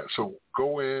that. So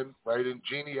go in, write in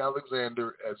Jeannie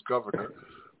Alexander as governor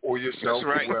or yourself,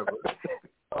 whoever.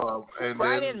 And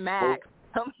write then in Max.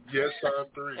 Yes on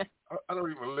 3. I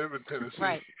don't even live in Tennessee.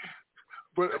 Right.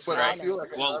 But I feel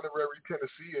like an honorary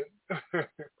Tennessean.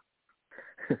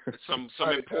 Some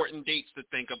important dates to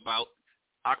think about.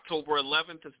 October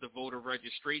 11th is the voter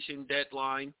registration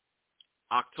deadline.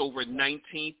 October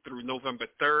 19th through November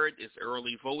 3rd is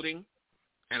early voting.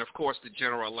 And, of course, the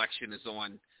general election is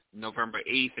on November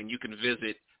 8th, and you can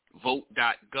visit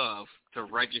vote.gov to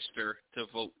register to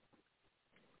vote.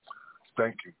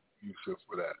 Thank you, Yusuf,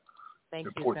 for that. Thank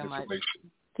important you so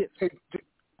information. Much. Hey,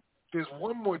 there's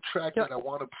one more track that I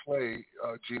want to play,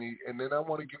 Jeannie, and then I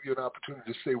want to give you an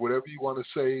opportunity to say whatever you want to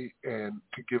say and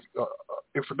to give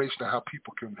information on how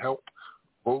people can help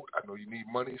vote. I know you need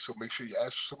money, so make sure you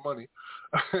ask for some money.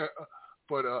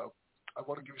 But I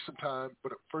want to give you some time.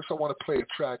 But first I want to play a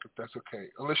track, if that's okay.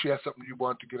 Unless you have something you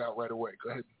want to get out right away.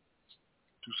 Go ahead and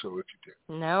do so if you did.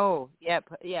 No. Yeah,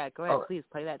 go ahead. Right. Please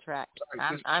play that track.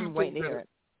 Right. I'm waiting to hear it.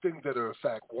 Things that are a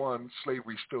fact. One,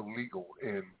 slavery is still legal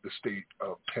in the state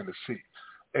of Tennessee.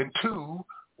 And two,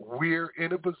 we're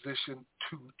in a position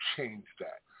to change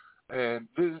that. And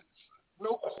there's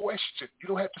no question. You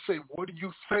don't have to say, what do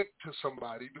you think to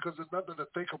somebody, because there's nothing to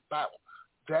think about.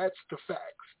 That's the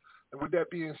facts. And with that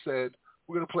being said,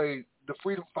 we're going to play the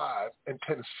Freedom 5 in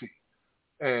Tennessee.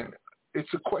 And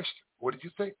it's a question. What do you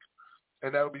think?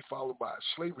 And that'll be followed by a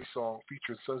slavery song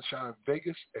featuring Sunshine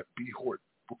Vegas and B. Horton.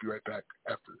 We'll be right back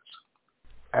after this.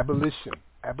 Abolition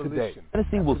Today.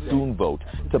 Tennessee will soon vote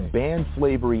to ban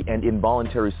slavery and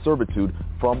involuntary servitude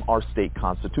from our state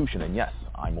constitution. And yes,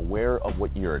 I'm aware of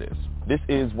what year it is. This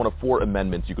is one of 4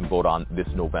 amendments you can vote on this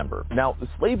November. Now,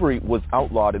 slavery was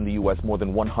outlawed in the U.S. more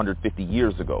than 150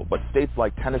 years ago, but states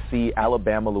like Tennessee,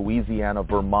 Alabama, Louisiana,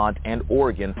 Vermont, and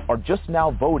Oregon are just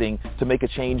now voting to make a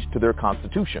change to their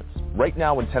constitutions. Right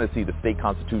now in Tennessee, the state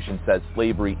constitution says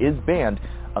slavery is banned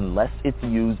unless it's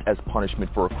used as punishment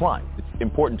for a crime. It's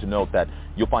important to note that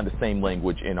you'll find the same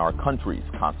language in our country's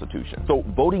constitution. So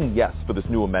voting yes for this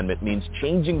new amendment means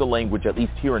changing the language, at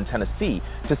least here in Tennessee,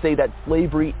 to say that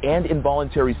slavery and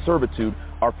involuntary servitude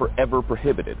are forever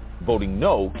prohibited. Voting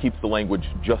no keeps the language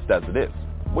just as it is.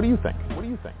 What do you think? What do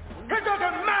you think? It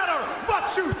doesn't matter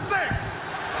what you think!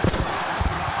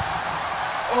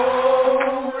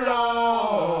 Oh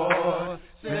Lord,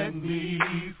 set me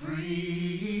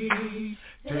free.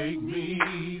 Take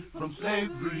me from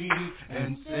slavery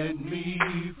and set me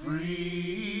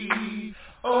free.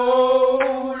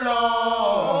 Oh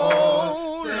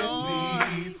Lord, set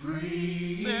me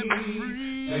free.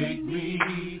 Take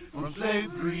me from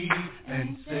slavery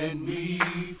and set me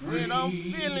free. When I'm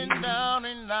feeling down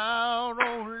and out,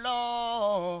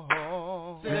 oh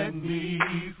Lord, set me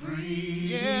free.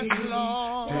 Yes,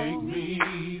 Lord, take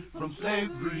me from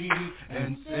slavery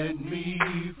and set me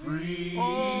free.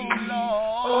 Oh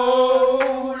Lord,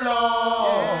 oh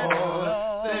Lord,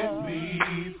 set me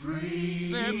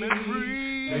free. Set me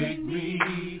free. Take me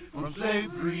from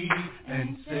slavery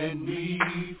and set me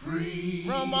free.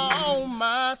 From all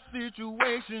my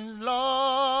situations,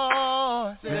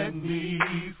 Lord, set me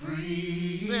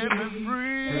free. Set me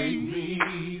free. Take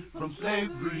me from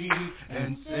slavery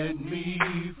and set me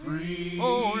free.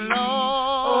 Oh Lord,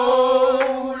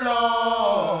 oh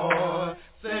Lord,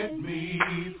 set me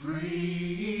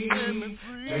free. Set me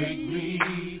free. Take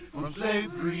me from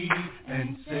slavery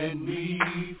and set me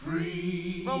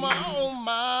free. From all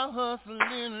my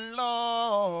hustling,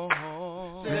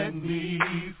 Lord, set me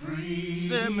free.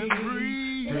 Set me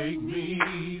free. Take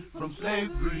me from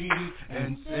slavery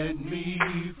and set me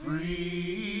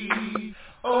free.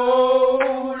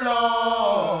 Oh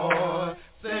Lord,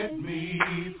 set me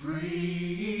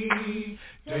free.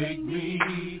 Take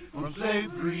me from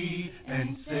slavery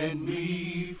and set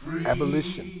me free.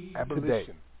 Abolition Today.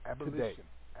 Abolition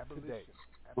Today.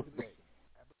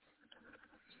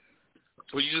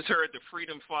 Well, you just heard the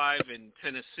Freedom 5 in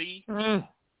Tennessee.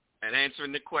 And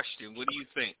answering the question, what do you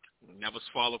think? And that was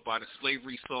followed by the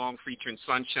slavery song featuring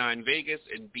Sunshine Vegas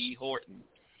and B. Horton.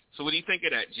 So what do you think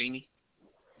of that, Jeannie?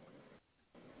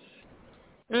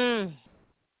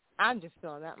 I'm just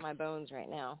feeling that in my bones right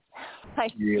now. I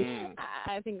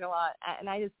think a lot, and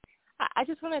I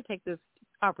just want to take this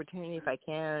opportunity if I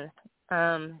can.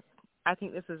 I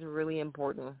think this is really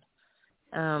important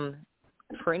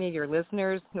for any of your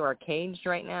listeners who are caged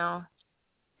right now.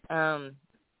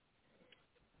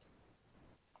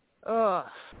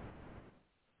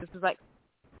 This is like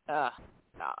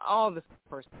all this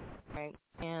person, right?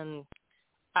 And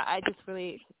I just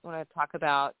really want to talk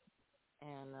about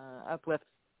and uplift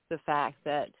the fact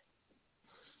that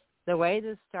the way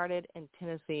this started in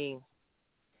Tennessee,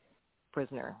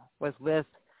 prisoner, was with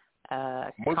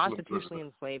a constitutionally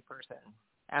enslaved person,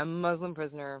 a Muslim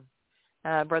prisoner,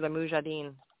 Brother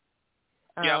Mujahideen.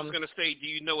 Yeah, I was going to say, do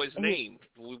you know his name?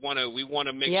 We want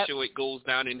to make sure it goes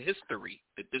down in history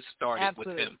that this started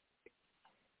with him.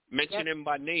 Mention him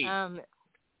by name.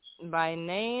 By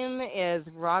name is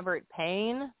Robert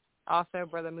Payne, also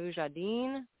Brother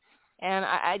Mujahideen. And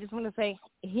I just want to say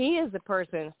he is the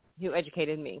person who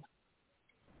educated me.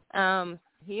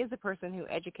 He is the person who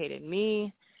educated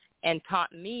me and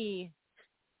taught me.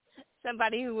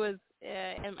 Somebody who was,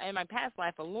 in my past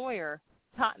life, a lawyer,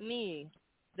 taught me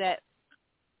that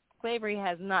slavery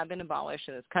has not been abolished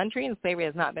in this country and slavery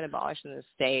has not been abolished in this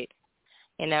state.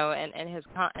 You know,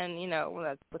 and you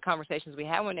know, the conversations we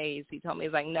had one day, he told me,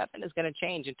 he's like, nothing is going to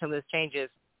change until this changes.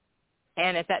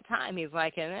 And at that time, he's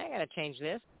like, they're not going to change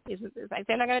this. He's like,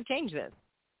 they're not going to change this.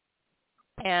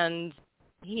 And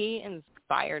he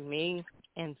inspired me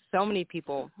and so many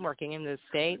people working in this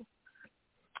state,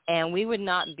 and we would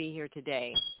not be here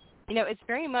today. You know, it's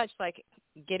very much like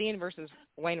Gideon versus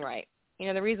Wainwright. You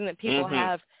know, the reason that people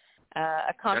have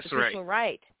a constitutional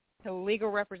right to legal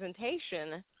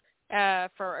representation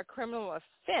for a criminal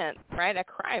offense, right, a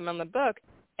crime on the book,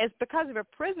 is because of a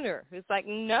prisoner who's like,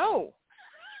 no,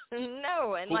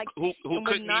 and who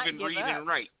couldn't even read and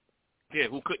write. Yeah,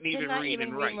 who couldn't even read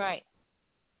and write.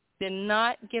 Did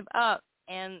not give up.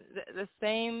 And the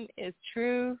same is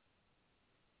true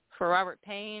for Robert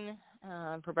Payne,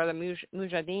 for Brother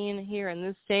Mujahideen here in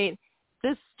this state.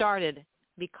 This started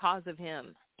because of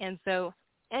him. And so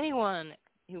anyone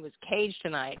who was caged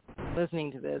tonight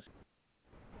listening to this,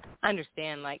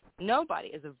 understand, like, nobody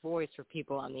is a voice for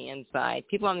people on the inside.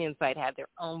 People on the inside have their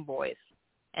own voice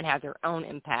and have their own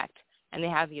impact, and they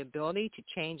have the ability to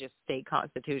change a state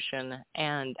constitution.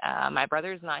 And my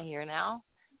brother is not here now.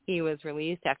 He was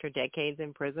released after decades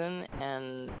in prison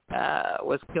and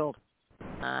was killed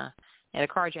in a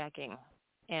carjacking.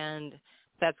 And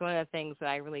that's one of the things that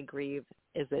I really grieve,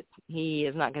 is that he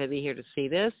is not going to be here to see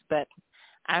this. But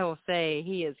I will say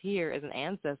he is here as an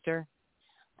ancestor,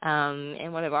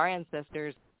 and one of our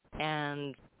ancestors,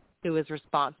 and who is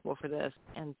responsible for this.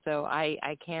 And so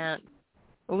I can't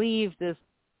leave this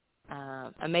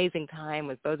amazing time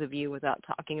with both of you without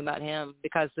talking about him,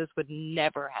 because this would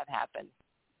never have happened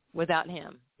without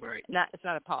him. Right. It's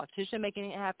not a politician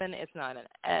making it happen. It's not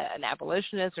an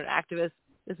abolitionist or an activist.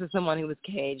 This is someone who was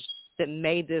caged that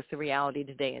made this a reality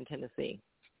today in Tennessee.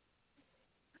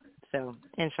 So,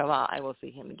 inshallah, I will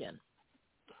see him again.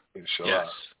 Inshallah.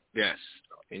 Yes.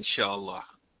 Inshallah.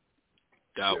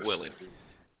 God willing.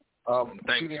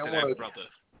 Thank Jeannie, you for that, brother.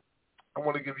 I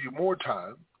want to give you more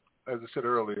time, as I said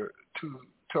earlier, to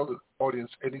tell the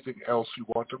audience anything else you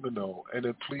want them to know, and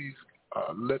then please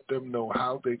let them know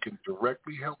how they can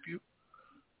directly help you,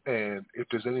 and if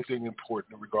there's anything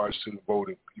important in regards to the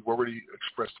voting. You've already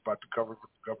expressed about the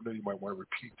governor. You might want to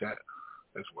repeat that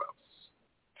as well.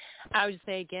 I would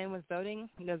say again with voting,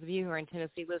 those of you who are in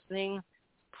Tennessee listening,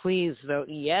 please vote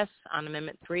yes on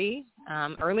Amendment 3,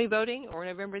 early voting, or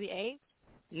November the 8th.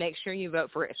 Make sure you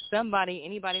vote for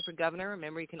anybody for governor.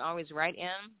 Remember, you can always write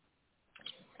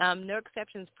in. No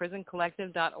exceptions,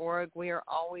 prisoncollective.org. We are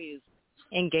always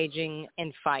engaging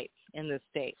in fights in this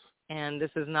state, and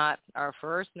this is not our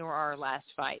first nor our last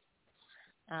fight.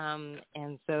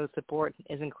 And so support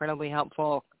is incredibly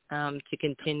helpful to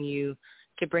continue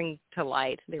to bring to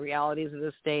light the realities of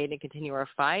the state and continue our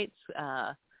fights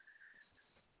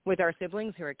with our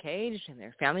siblings who are caged and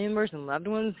their family members and loved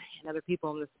ones and other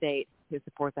people in the state who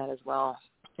support that as well.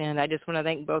 And I just want to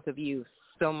thank both of you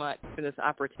so much for this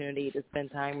opportunity to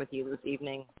spend time with you this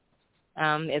evening.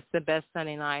 It's the best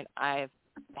Sunday night I've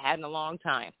had in a long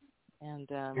time. And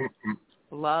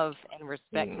love and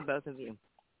respect to both of you.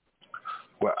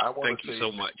 Well, I want Thank to you say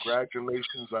so much.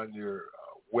 Congratulations on your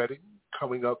wedding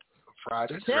coming up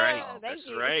Friday. That's right. That's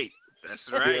right.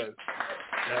 That's right. Yes,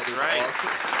 that is right.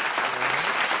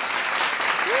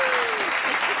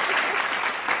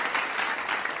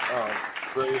 Awesome.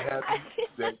 Very happy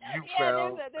that you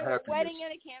found there's happiness. a wedding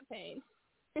and a campaign.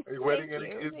 A wedding and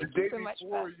the day so much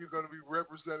before fun. you're going to be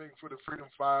representing for the Freedom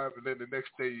 5, and then the next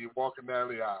day you're walking down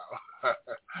the aisle.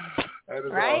 That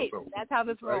is right. awesome. That's how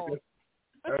this rolls.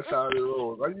 That's how it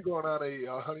rolls. Are you going on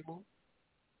a honeymoon?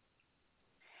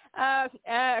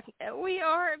 We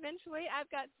are eventually. I've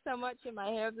got so much in my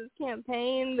head of this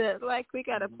campaign that, like, we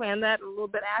got to plan that a little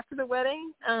bit after the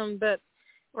wedding. But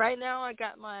right now I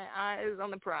got my eyes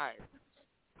on the prize.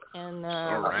 And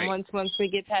once we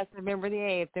get past November the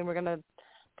 8th, then we're going to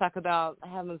talk about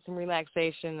having some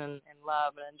relaxation and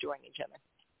love and enjoying each other.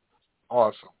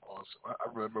 Awesome. I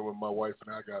remember when my wife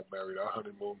and I got married, our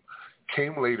honeymoon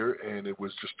came later, and it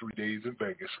was just 3 days in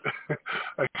Vegas.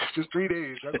 Just 3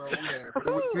 days. That's all we had. But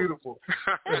it was beautiful.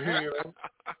 You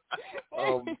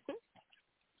know?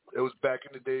 It was back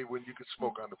in the day when you could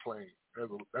smoke on the plane.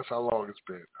 That's how long it's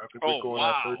been. I think we're going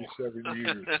on 37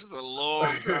 years. That's a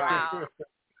long time. Wow.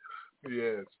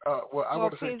 Yes. Well, I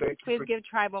want to say thank you. Please give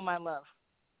Tribal my love.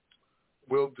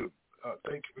 Will do.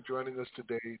 Thank you for joining us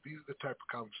today. These are the type of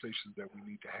conversations that we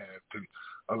need to have to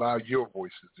allow your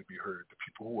voices to be heard, the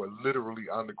people who are literally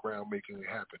on the ground making it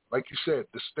happen. Like you said,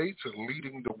 the states are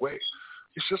leading the way.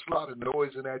 It's just a lot of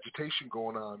noise and agitation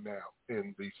going on now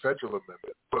in the federal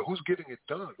amendment. But who's getting it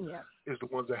done is the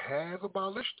ones that have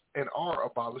abolished and are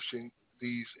abolishing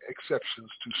these exceptions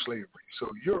to slavery.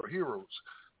 So you're heroes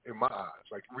in my eyes,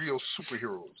 like real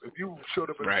superheroes. If you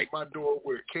showed up at my door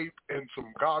with a cape and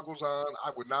some goggles on,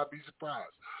 I would not be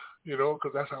surprised,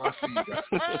 because that's how I see you.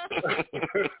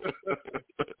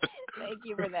 Thank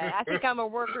you for that. I think I'm a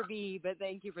worker bee, but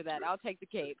thank you for that. I'll take the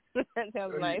cape. That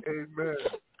sounds nice. Amen.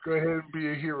 Go ahead and be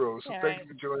a hero. So thank you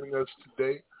for joining us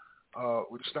today.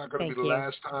 It's not going to be the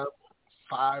last time.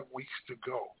 5 weeks to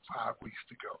go. 5 weeks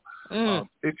to go.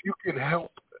 If you can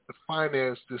help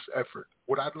finance this effort,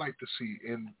 what I'd like to see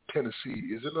in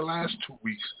Tennessee is in the last 2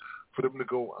 weeks for them to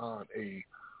go on a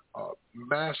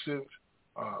massive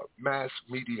mass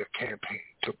media campaign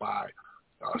to buy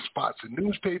spots in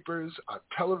newspapers, on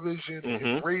television,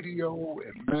 and radio,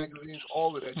 and magazines,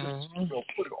 all of that. Just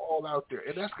put it all out there,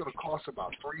 and that's going to cost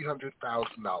about $300,000.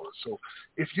 So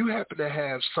if you happen to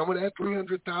have some of that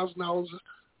 $300,000,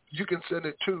 you can send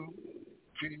it to.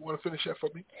 Jeannie, you want to finish that for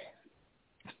me?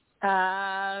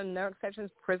 No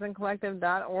exceptions,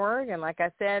 prisoncollective.org. And like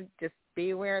I said, just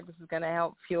be aware this is going to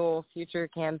help fuel future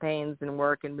campaigns and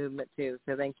work and movement too.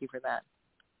 So thank you for that.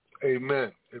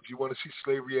 Amen. If you want to see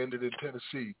slavery ended in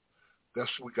Tennessee,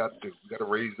 that's what we got to do. We got to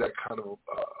raise that kind of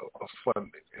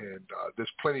funding. And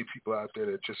there's plenty of people out there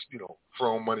that just,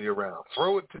 throwing money around.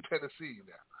 Throw it to Tennessee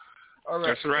now. All right.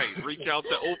 That's right. Reach out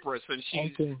to Oprah, since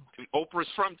Oprah's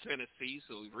from Tennessee,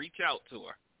 so reach out to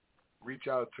her. Reach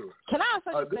out to her. Can I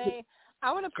also say,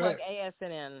 I want to plug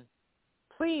ASNN.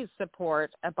 Please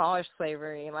support Abolish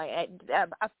Slavery,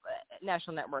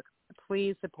 National Network.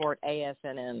 Please support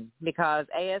ASNN, because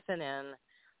ASNN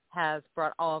has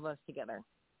brought all of us together,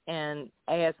 and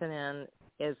ASNN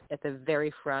is at the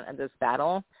very front of this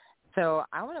battle. So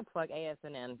I want to plug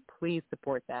ASNN. Please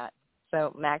support that.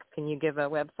 So, Max, can you give a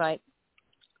website?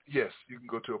 Yes, you can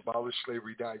go to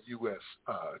abolishslavery.us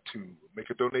to make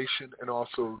a donation, and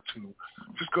also to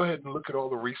just go ahead and look at all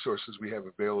the resources we have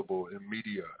available in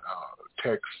media,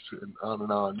 text, and on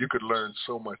and on. You could learn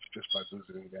so much just by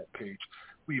visiting that page.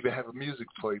 We even have a music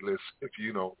playlist if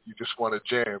you just want to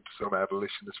jam to some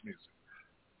abolitionist music.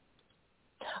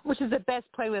 Which is the best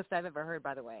playlist I've ever heard,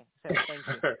 by the way. So thank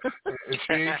you. And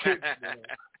she ain't kidding.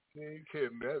 She ain't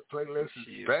kidding. That playlist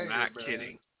is banging, not man.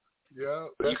 kidding. Yeah,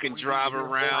 you can drive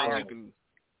around. You can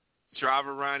drive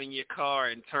around in your car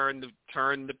and turn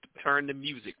the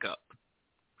music up.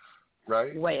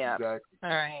 Right. Way up. Exactly. All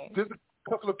right. There's a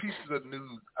couple of pieces of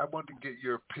news I wanted to get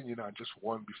your opinion on. Just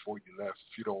one before you left,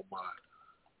 if you don't mind.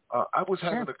 I was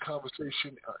having a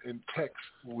conversation in text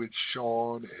with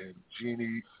Sean and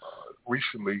Jeannie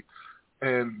recently,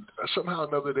 and somehow or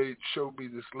another they showed me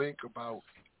this link about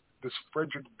this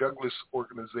Frederick Douglass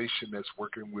organization that's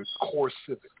working with Core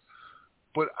Civic.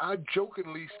 But I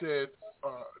jokingly said,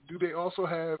 do they also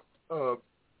have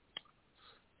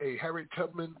a Harriet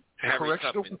Tubman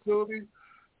correctional facility?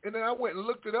 And then I went and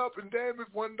looked it up, and damn if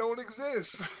one don't exist.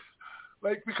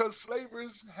 Because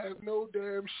slavers have no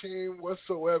damn shame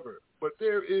whatsoever. But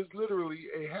there is literally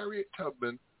a Harriet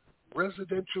Tubman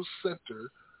residential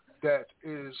center that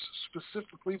is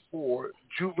specifically for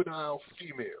juvenile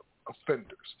female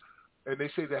offenders. And they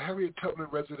say the Harriet Tubman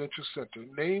Residential Center,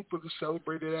 named for the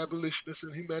celebrated abolitionist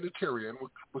and humanitarian,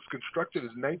 was constructed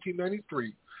in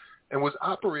 1993 and was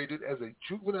operated as a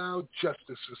juvenile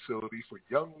justice facility for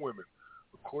young women,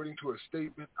 according to a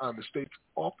statement on the state's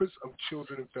Office of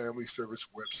Children and Family Service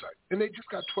website. And they just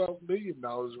got $12 million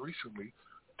recently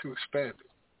to expand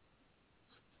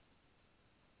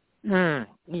it.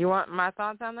 You want my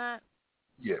thoughts on that?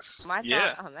 Yes. My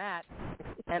thought on that,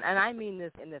 and I mean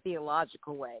this in the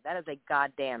theological way, that is a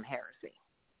goddamn heresy.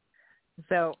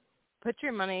 So put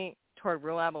your money toward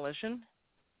real abolition,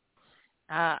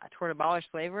 toward abolish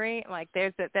slavery. That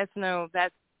is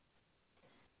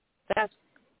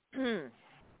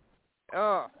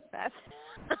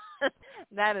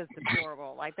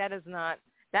deplorable.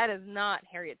 That is not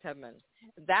Harriet Tubman.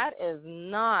 That is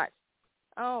not,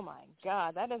 oh my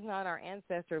God, that is not our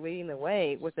ancestor leading the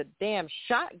way with a damn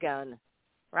shotgun,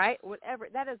 right? Whatever.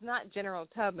 That is not General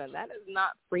Tubman. That is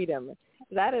not freedom.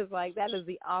 That is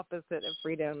the opposite of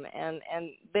freedom. And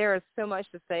there is so much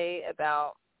to say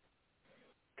about,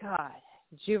 God,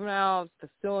 juvenile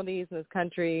facilities in this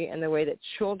country and the way that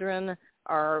children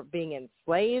are being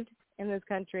enslaved in this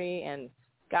country. And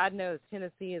God knows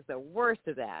Tennessee is the worst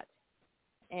of that.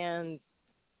 and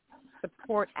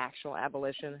support actual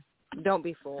abolition. Don't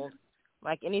be fooled.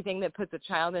 Like anything that puts a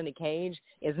child in a cage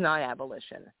is not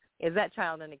abolition. Is that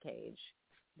child in a cage?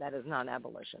 That is not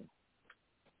abolition.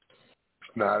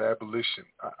 It's not abolition.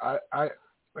 I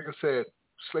like I said,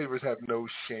 slavers have no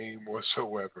shame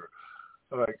whatsoever.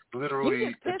 Like literally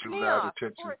a juvenile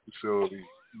detention facility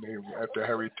named after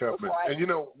Harriet Tubman. And you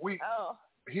know, we're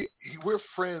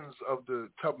friends of the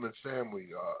Tubman family.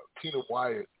 Tina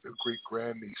Wyatt, her great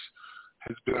grandniece,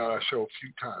 has been on our show a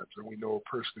few times, and we know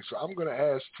her personally. So I'm going to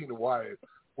ask Tina Wyatt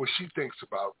what she thinks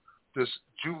about this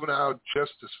juvenile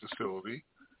justice facility,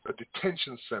 a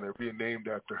detention center being named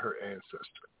after her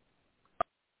ancestor.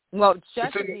 Well,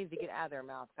 justice needs to get out of their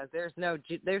mouth because there's no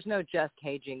just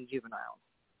caging juveniles.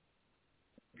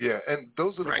 Yeah, and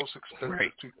those are the most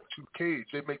expensive to cage.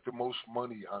 They make the most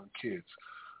money on kids.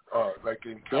 Like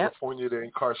in California, they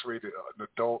incarcerated an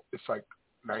adult. It's like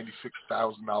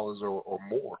 $96,000 or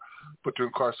more, but to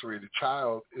incarcerate a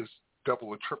child is double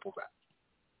or triple that.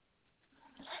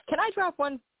 Can I drop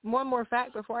one more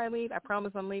fact before I leave? I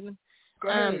promise I'm leaving. Go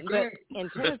ahead.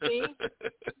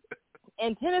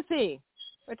 In Tennessee,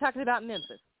 we're talking about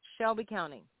Memphis, Shelby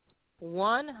County.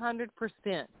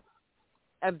 100%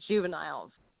 of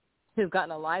juveniles who've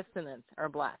gotten a life sentence are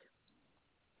black.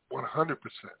 100%.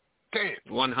 Damn.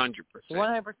 100%.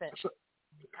 100%.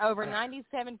 Over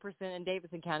 97% in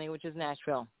Davidson County, which is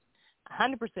Nashville.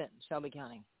 100% Shelby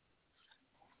County.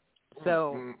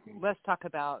 So let's talk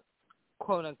about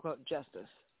quote-unquote justice.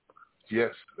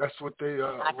 Yes, that's what they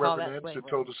Reverend Anderson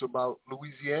told us about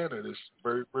Louisiana. It's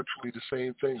virtually the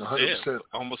same thing. 100%.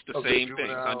 Almost the same thing.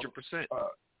 100%.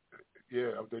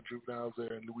 Of their juveniles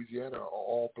there in Louisiana are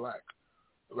all black.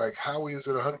 Like, how is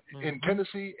it 100 in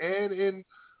Tennessee and in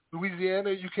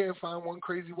Louisiana? You can't find one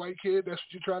crazy white kid. That's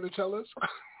what you're trying to tell us?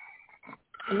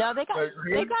 No, they got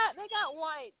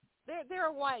white. There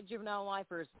are white juvenile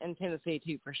lifers in Tennessee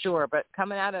too, for sure. But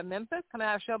coming out of Memphis, coming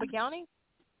out of Shelby County,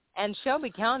 and Shelby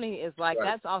County is like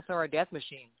that's also our death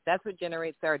machine. That's what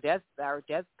generates our death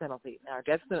penalty, our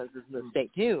death sentences in the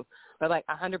state too. But like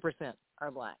 100%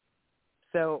 are black.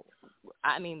 So,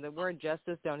 I mean, the word justice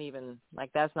that's not even a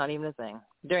thing.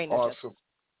 There ain't no justice.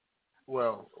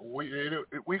 Well,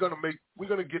 we're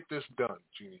gonna get this done,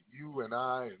 Jeannie. You and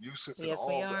I and Yusuf and all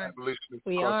the abolitionists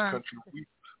across the country. We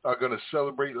are gonna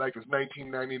celebrate like it's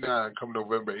 1999 come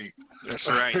November 8th. That's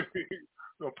right. We're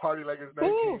gonna party like it's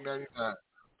 1999.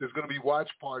 There's gonna be watch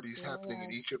parties happening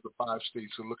in each of the 5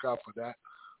 states, so look out for that.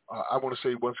 I want to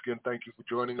say once again, thank you for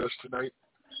joining us tonight.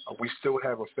 We still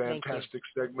have a fantastic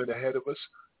segment ahead of us.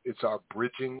 It's our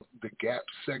Bridging the Gap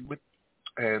segment,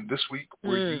 and this week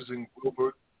we're using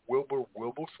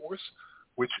Wilberforce,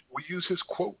 which we use his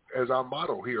quote as our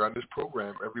motto here on this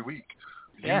program every week.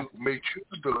 You may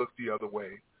choose to look the other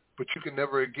way, but you can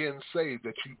never again say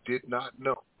that you did not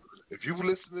know. If you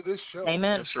listen to this show,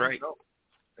 Amen. That's right. Know,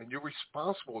 and you're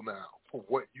responsible now for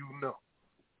what you know.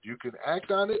 You can act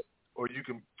on it, or you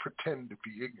can pretend to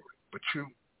be ignorant, but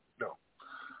you know.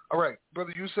 All right,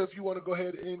 Brother Yusuf, you want to go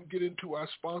ahead and get into our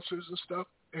sponsors and stuff,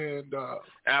 and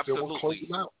then we'll close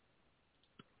them out.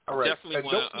 All right, Definitely and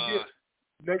don't forget,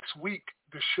 next week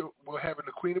the show we're having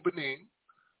the Queen of Benin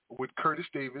with Curtis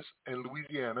Davis and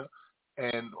Louisiana,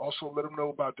 and also let them know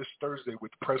about this Thursday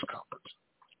with the press conference.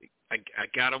 I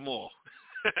got them all.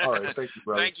 All right, thank you,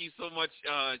 brother. Thank you so much,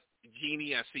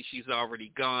 Jeannie. I see she's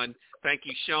already gone. Thank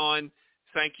you, Sean.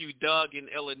 Thank you, Doug in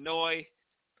Illinois.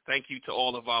 Thank you to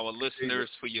all of our listeners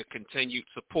for your continued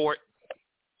support.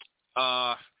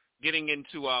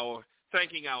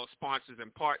 Thanking our sponsors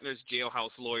and partners,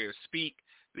 Jailhouse Lawyers Speak,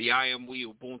 the IMWE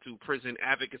Ubuntu Prison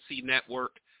Advocacy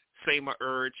Network, Sema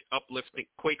Urge,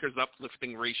 Quakers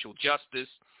Uplifting Racial Justice,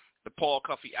 the Paul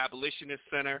Cuffey Abolitionist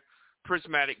Center,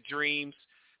 Prismatic Dreams,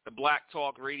 the Black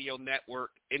Talk Radio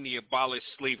Network, and the Abolish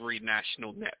Slavery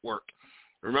National Network.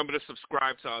 Remember to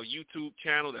subscribe to our YouTube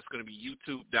channel. That's going to be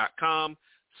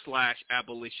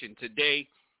youtube.com/Abolition Today.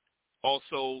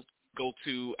 Also, go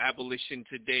to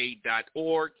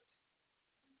abolitiontoday.org,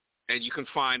 and you can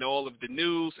find all of the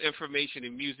news, information,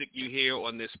 and music you hear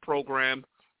on this program.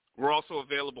 We're also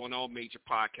available on all major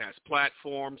podcast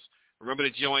platforms. Remember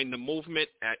to join the movement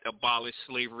at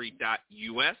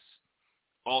abolishslavery.us.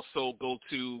 Also, go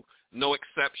to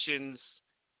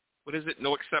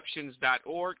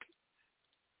noexceptions.org,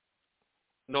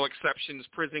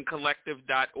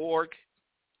 noexceptionsprisoncollective.org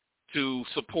to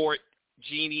support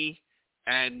Jeannie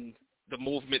and the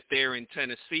movement there in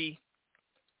Tennessee.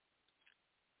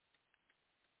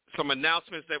 Some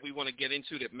announcements that we want to get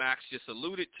into that Max just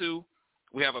alluded to.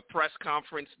 We have a press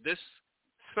conference this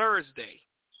Thursday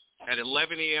at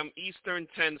 11 a.m. Eastern,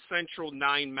 10 Central,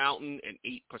 9 Mountain, and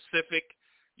 8 Pacific.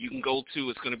 you can go to.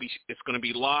 It's going to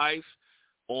be live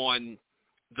on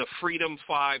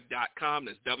thefreedom5.com.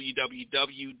 That's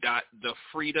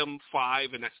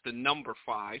www.thefreedom5, and that's the number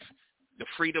 5.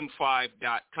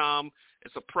 Thefreedom5.com.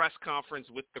 It's a press conference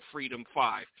with the Freedom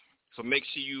 5. So make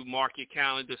sure you mark your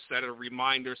calendar, set a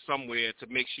reminder somewhere to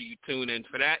make sure you tune in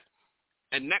for that.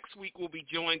 And next week we'll be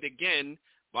joined again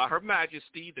by Her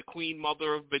Majesty, the Queen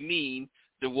Mother of Benin,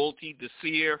 Dewolti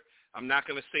Desir. I'm not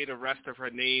going to say the rest of her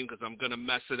name because I'm going to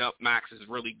mess it up. Max is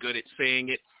really good at saying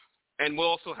it. And we'll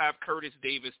also have Curtis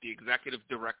Davis, the Executive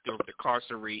Director of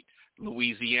Decarcerate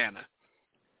Louisiana.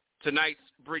 Tonight's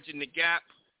Bridging the Gap,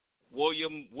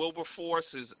 William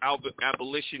Wilberforce's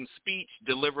abolition speech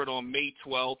delivered on May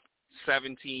 12th,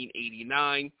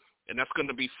 1789, and that's going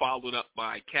to be followed up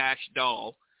by Cash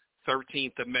Doll,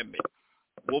 13th Amendment.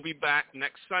 We'll be back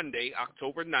next Sunday,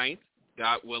 October 9th,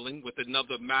 God willing, with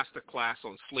another masterclass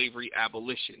on slavery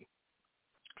abolition.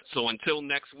 So until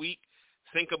next week,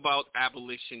 think about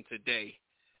abolition today.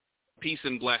 Peace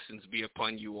and blessings be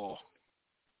upon you all.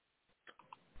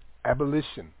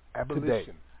 Abolition today.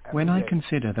 When I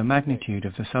consider the magnitude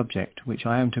of the subject which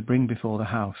I am to bring before the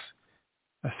House,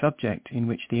 a subject in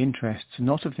which the interests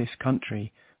not of this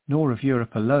country, nor of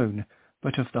Europe alone,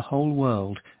 but of the whole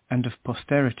world and of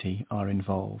posterity are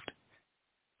involved,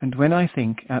 and when I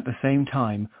think at the same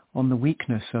time on the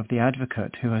weakness of the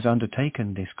advocate who has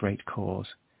undertaken this great cause,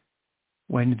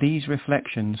 when these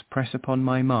reflections press upon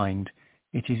my mind,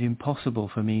 it is impossible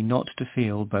for me not to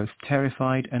feel both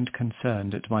terrified and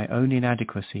concerned at my own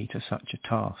inadequacy to such a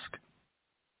task.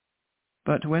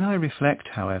 But when I reflect,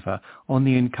 however, on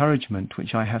the encouragement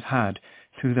which I have had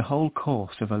through the whole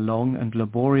course of a long and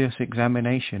laborious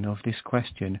examination of this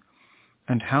question,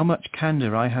 and how much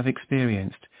candour I have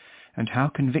experienced, and how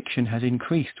conviction has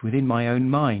increased within my own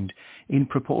mind in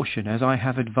proportion as I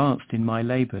have advanced in my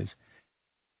labours,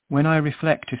 when I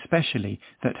reflect especially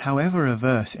that however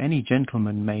averse any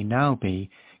gentleman may now be,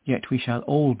 yet we shall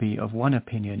all be of one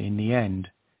opinion in the end,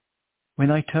 when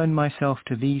I turn myself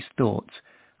to these thoughts,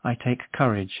 I take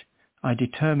courage, I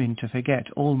determine to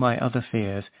forget all my other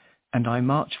fears, and I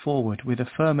march forward with a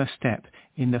firmer step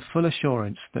in the full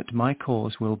assurance that my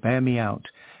cause will bear me out,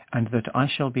 and that I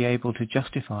shall be able to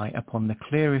justify upon the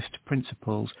clearest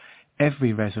principles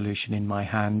every resolution in my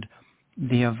hand,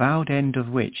 the avowed end of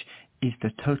which is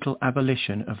the total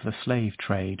abolition of the slave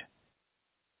trade.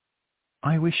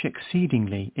 I wish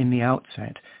exceedingly in the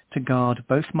outset to guard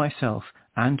both myself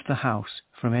and the House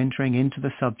from entering into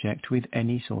the subject with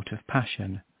any sort of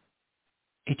passion.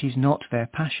 It is not their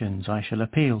passions I shall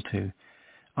appeal to.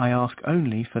 I ask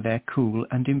only for their cool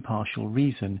and impartial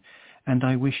reason, and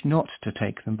I wish not to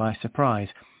take them by surprise,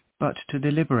 but to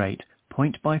deliberate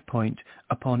point by point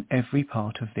upon every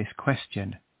part of this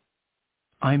question.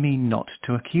 I mean not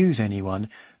to accuse anyone,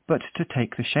 but to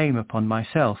take the shame upon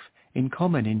myself, in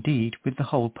common indeed with the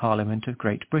whole Parliament of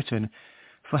Great Britain,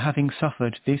 for having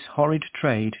suffered this horrid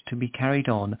trade to be carried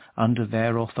on under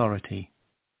their authority.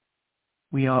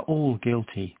 We are all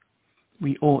guilty.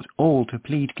 We ought all to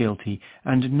plead guilty,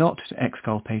 and not to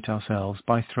exculpate ourselves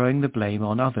by throwing the blame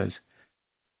on others,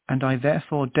 and I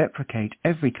therefore deprecate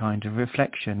every kind of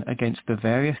reflection against the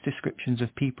various descriptions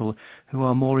of people who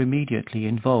are more immediately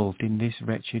involved in this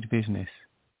wretched business.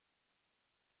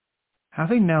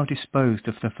 Having now disposed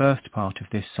of the first part of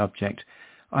this subject,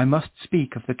 I must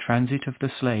speak of the transit of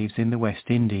the slaves in the West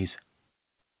Indies.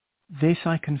 This,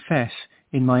 I confess,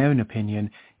 in my own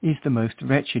opinion, is the most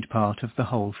wretched part of the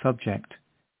whole subject.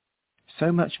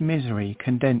 So much misery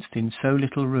condensed in so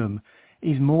little room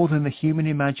is more than the human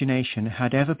imagination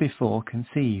had ever before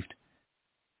conceived.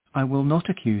 I will not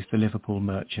accuse the Liverpool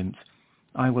merchants.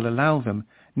 I will allow them,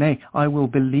 nay, I will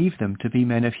believe them to be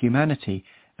men of humanity,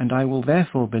 and I will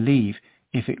therefore believe,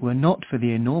 if it were not for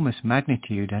the enormous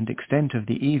magnitude and extent of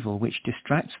the evil which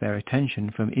distracts their attention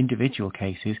from individual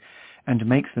cases, and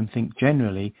makes them think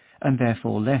generally, and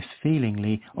therefore less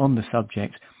feelingly, on the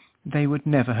subject, they would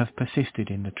never have persisted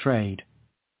in the trade.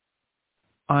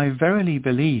 I verily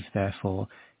believe, therefore,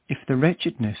 if the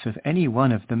wretchedness of any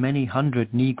one of the many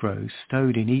hundred negroes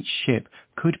stowed in each ship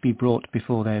could be brought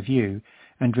before their view,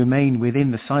 and remain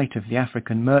within the sight of the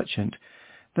African merchant,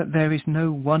 that there is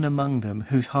no one among them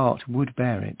whose heart would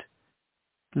bear it.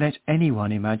 Let any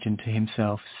one imagine to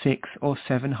himself 600 or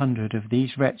 700 of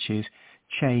these wretches,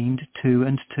 chained 2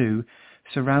 and 2,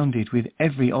 surrounded with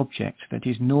every object that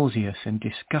is nauseous and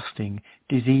disgusting,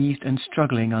 diseased and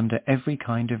struggling under every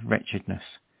kind of wretchedness.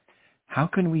 How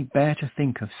can we bear to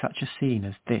think of such a scene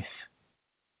as this?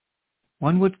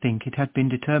 One would think it had been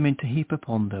determined to heap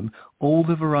upon them all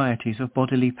the varieties of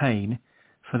bodily pain,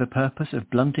 for the purpose of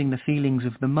blunting the feelings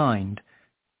of the mind,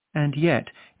 And yet,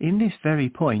 in this very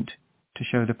point, to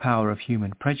show the power of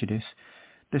human prejudice,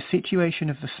 the situation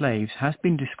of the slaves has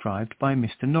been described by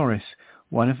Mr. Norris,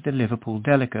 one of the Liverpool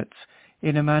delegates,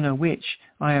 in a manner which,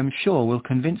 I am sure, will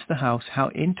convince the House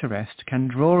how interest can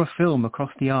draw a film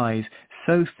across the eyes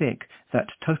so thick that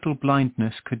total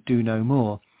blindness could do no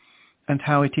more, and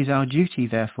how it is our duty,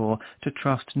 therefore, to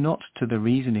trust not to the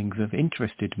reasonings of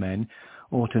interested men,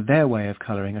 or to their way of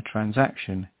colouring a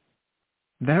transaction.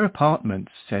 Their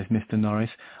apartments, says Mr.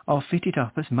 Norris, are fitted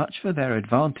up as much for their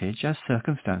advantage as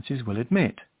circumstances will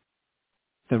admit.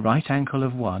 The right ankle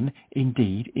of one,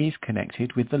 indeed, is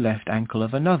connected with the left ankle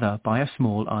of another by a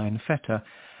small iron fetter,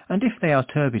 and if they are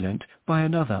turbulent, by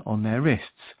another on their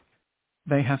wrists.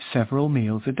 They have several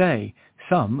meals a day,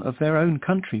 some of their own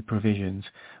country provisions,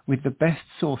 with the best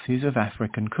sauces of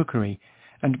African cookery,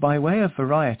 and by way of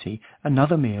variety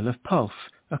another meal of pulse,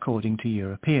 according to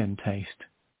European taste.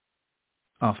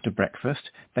 After breakfast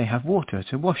they have water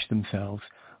to wash themselves,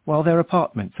 while their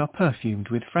apartments are perfumed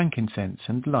with frankincense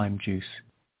and lime juice.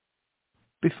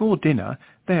 Before dinner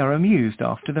they are amused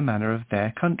after the manner of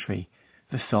their country.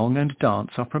 The song and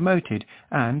dance are promoted,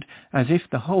 and, as if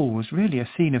the whole was really a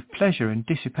scene of pleasure and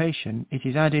dissipation, it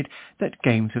is added that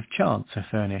games of chance are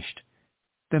furnished.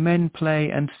 The men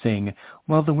play and sing,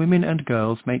 while the women and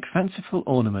girls make fanciful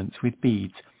ornaments with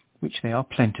beads, which they are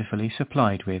plentifully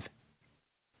supplied with.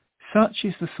 Such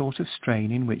is the sort of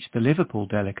strain in which the Liverpool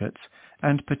delegates,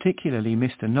 and particularly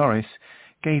Mr. Norris,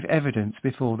 gave evidence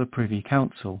before the Privy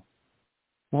Council.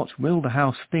 What will the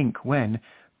House think when,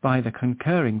 by the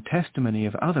concurring testimony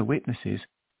of other witnesses,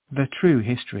 the true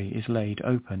history is laid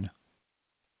open?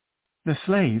 The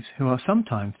slaves, who are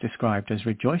sometimes described as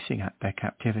rejoicing at their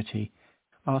captivity,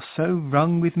 are so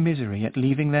wrung with misery at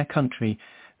leaving their country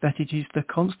that it is the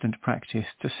constant practice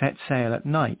to set sail at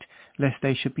night, lest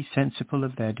they should be sensible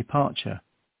of their departure.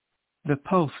 The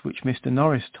pulse which Mr.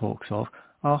 Norris talks of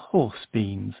are horse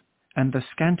beans, and the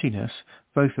scantiness,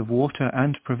 both of water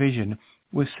and provision,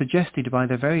 was suggested by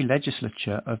the very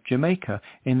legislature of Jamaica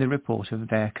in the report of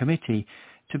their committee,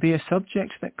 to be a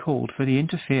subject that called for the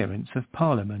interference of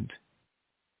Parliament.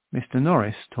 Mr.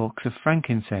 Norris talks of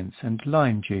frankincense and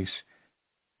lime juice,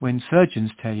 when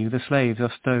surgeons tell you the slaves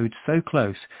are stowed so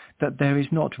close that there is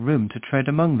not room to tread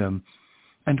among them,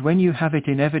 and when you have it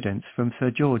in evidence from Sir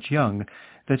George Young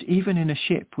that even in a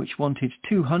ship which wanted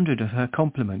 200 of her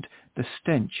complement the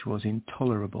stench was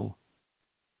intolerable.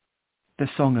 The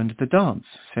song and the dance,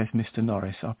 says Mr.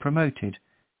 Norris, are promoted.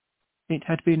 It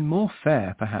had been more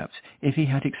fair, perhaps, if he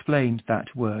had explained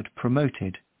that word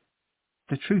promoted.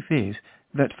 The truth is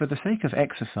that for the sake of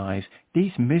exercise,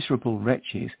 these miserable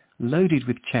wretches, loaded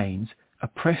with chains,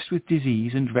 oppressed with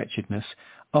disease and wretchedness,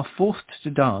 are forced to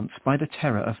dance by the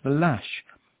terror of the lash,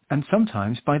 and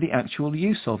sometimes by the actual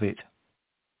use of it.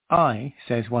 I,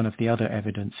 says one of the other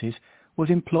evidences, was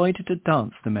employed to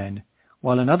dance the men,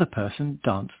 while another person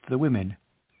danced the women.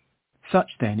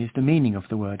 Such then is the meaning of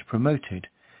the word promoted,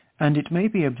 and it may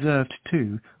be observed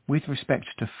too, with respect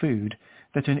to food,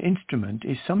 that an instrument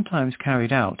is sometimes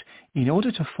carried out in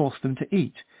order to force them to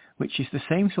eat, which is the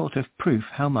same sort of proof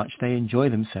how much they enjoy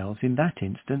themselves in that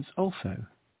instance also.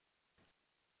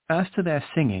 As to their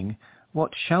singing,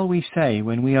 what shall we say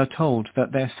when we are told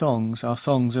that their songs are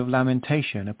songs of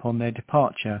lamentation upon their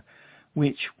departure,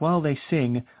 which, while they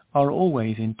sing, are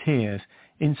always in tears,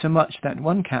 insomuch that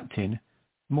one captain,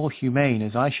 more humane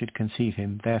as I should conceive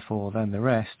him therefore than the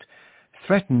rest,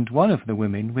 threatened one of the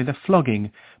women with a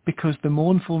flogging because the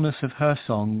mournfulness of her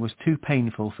song was too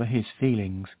painful for his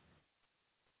feelings.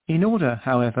 In order,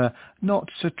 however, not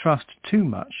to trust too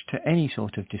much to any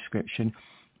sort of description,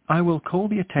 I will call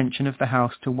the attention of the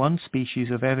House to one species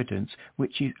of evidence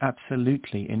which is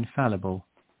absolutely infallible.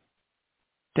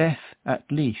 Death, at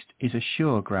least, is a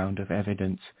sure ground of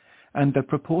evidence, and the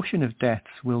proportion of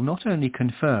deaths will not only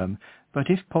confirm, but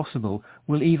if possible,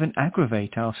 will even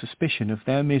aggravate our suspicion of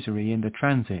their misery in the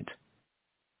transit.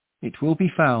 It will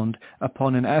be found,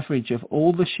 upon an average of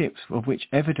all the ships of which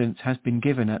evidence has been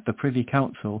given at the Privy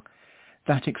Council,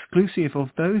 that exclusive of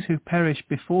those who perish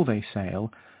before they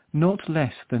sail, not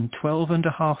less than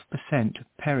 12.5%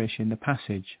 perish in the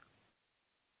passage.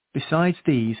 Besides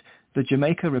these, the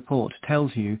Jamaica report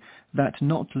tells you that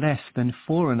not less than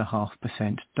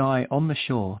 4.5% die on the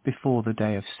shore before the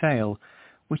day of sail,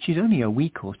 which is only a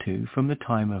week or two from the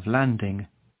time of landing.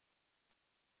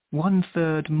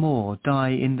 1/3 more die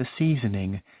in the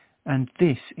seasoning, and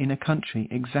this in a country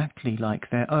exactly like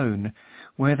their own,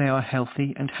 where they are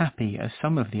healthy and happy as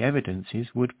some of the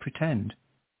evidences would pretend.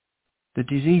 The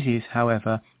diseases,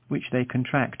 however, which they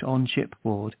contract on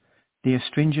shipboard, the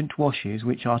astringent washes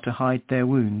which are to hide their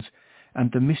wounds,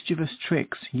 and the mischievous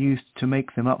tricks used to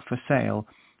make them up for sale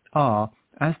are,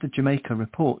 as the Jamaica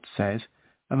report says,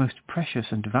 a most precious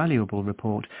and valuable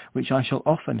report which I shall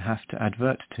often have to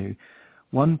advert to,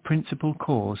 one principal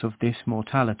cause of this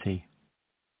mortality.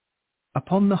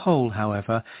 Upon the whole,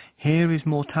 however, here is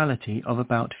mortality of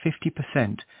about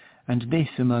 50%, and this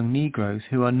among Negroes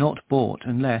who are not bought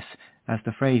unless, as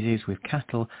the phrase is with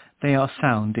cattle, they are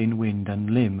sound in wind and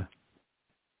limb.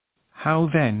 How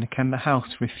then can the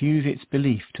House refuse its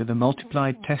belief to the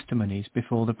multiplied testimonies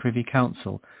before the Privy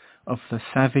Council of the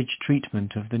savage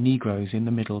treatment of the Negroes in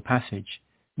the Middle Passage?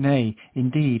 Nay,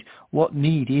 indeed, what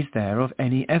need is there of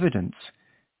any evidence?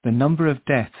 The number of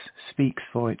deaths speaks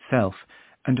for itself,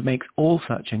 and makes all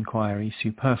such enquiry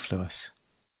superfluous.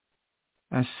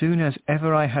 As soon as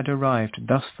ever I had arrived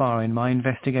thus far in my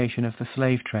investigation of the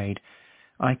slave trade,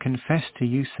 I confess to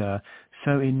you, sir,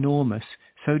 so enormous,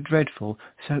 so dreadful,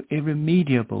 so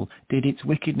irremediable did its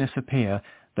wickedness appear,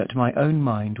 that my own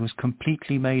mind was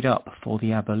completely made up for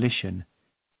the abolition.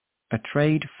 A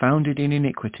trade founded in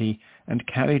iniquity, and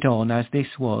carried on as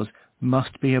this was,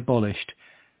 must be abolished.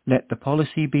 Let the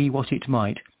policy be what it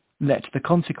might, let the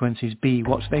consequences be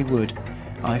what they would,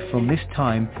 I from this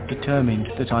time determined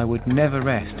that I would never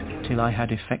rest till I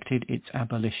had effected its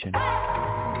abolition.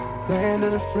 Land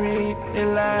of the free, they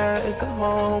lie, it's the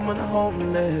home of the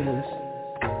homeless.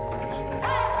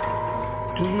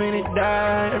 Too many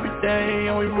die every day,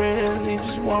 and we really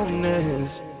just want this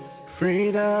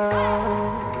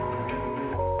freedom.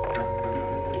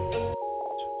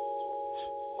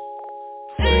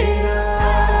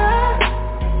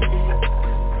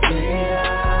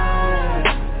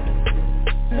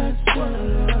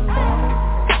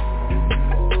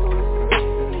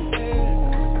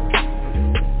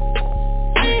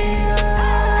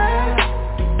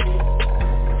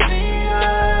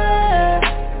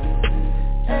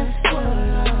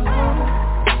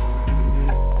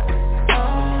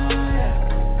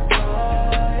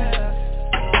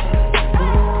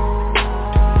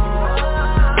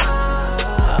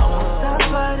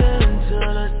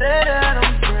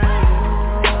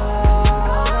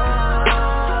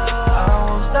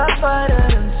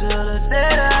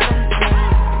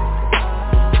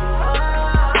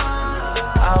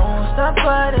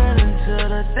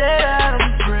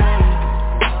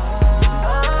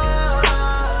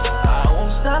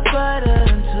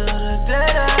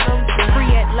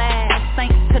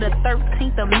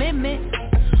 Amendment.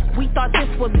 We thought this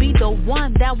would be the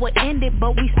one that would end it,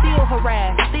 but we still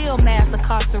harass, still mass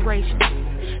incarceration.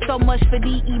 So much for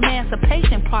the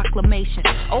Emancipation Proclamation.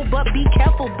 Oh, but be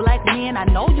careful, black men, I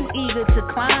know you eager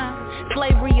to climb.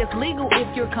 Slavery is legal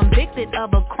if you're convicted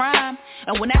of a crime.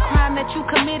 And when that crime that you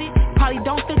committed probably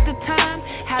don't fit the time,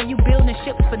 how you building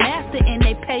ships for NASA and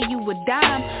they pay you a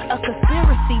dime. A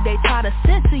conspiracy, they try to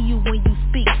censor you when you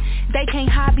speak. They can't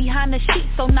hide behind the sheets,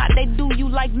 so not they do you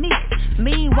like me.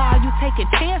 Meanwhile, you taking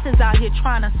chances out here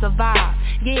trying to survive.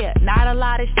 Yeah, not a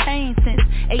lot has changed since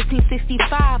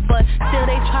 1865, but still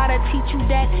they try to teach you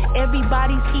that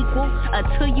everybody's equal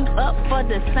until you up for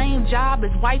the same job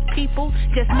as white people.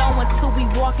 Just know until we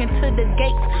walk into the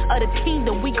gates of the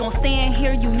kingdom, we gon' stand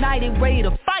here united, ready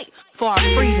to fight for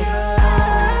our freedom.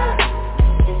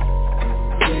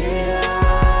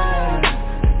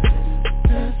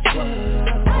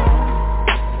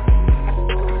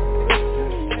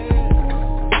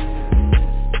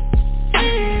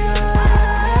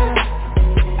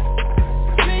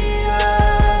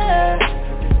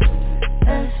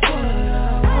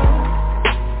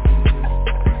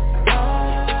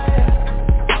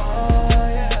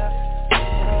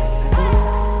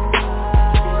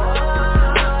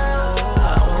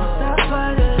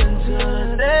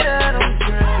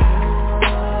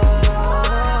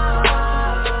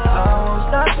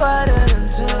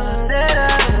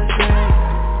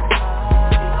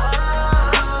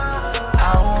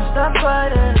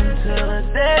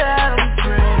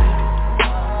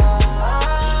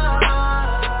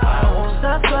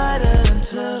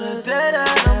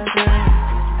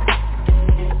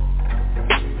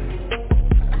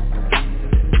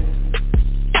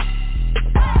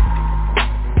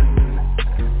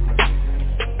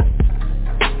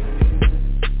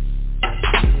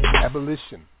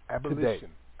 Abolition.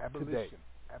 Today.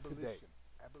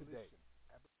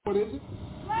 What is it?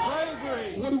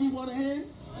 Slavery. What do we want to hear?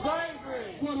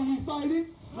 Slavery. What are we fighting?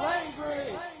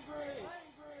 Slavery.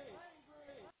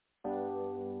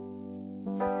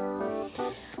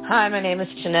 Hi, my name is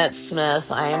Jeanette Smith.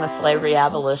 I am a slavery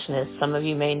abolitionist. Some of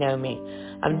you may know me.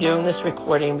 I'm doing this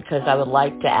recording because I would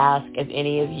like to ask if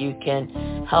any of you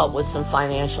can help with some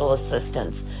financial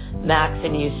assistance. Max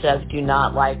and Yusuf do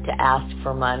not like to ask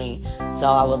for money, so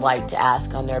I would like to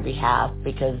ask on their behalf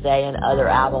because they and other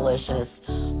abolitionists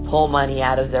pull money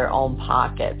out of their own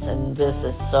pockets, and this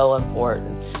is so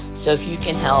important. So if you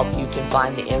can help, you can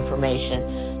find the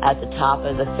information at the top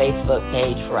of the Facebook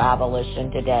page for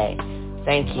Abolition Today.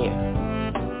 Thank you.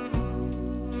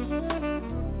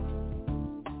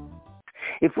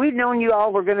 If we'd known you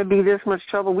all were going to be this much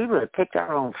trouble, we would have picked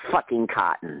our own fucking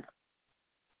cotton.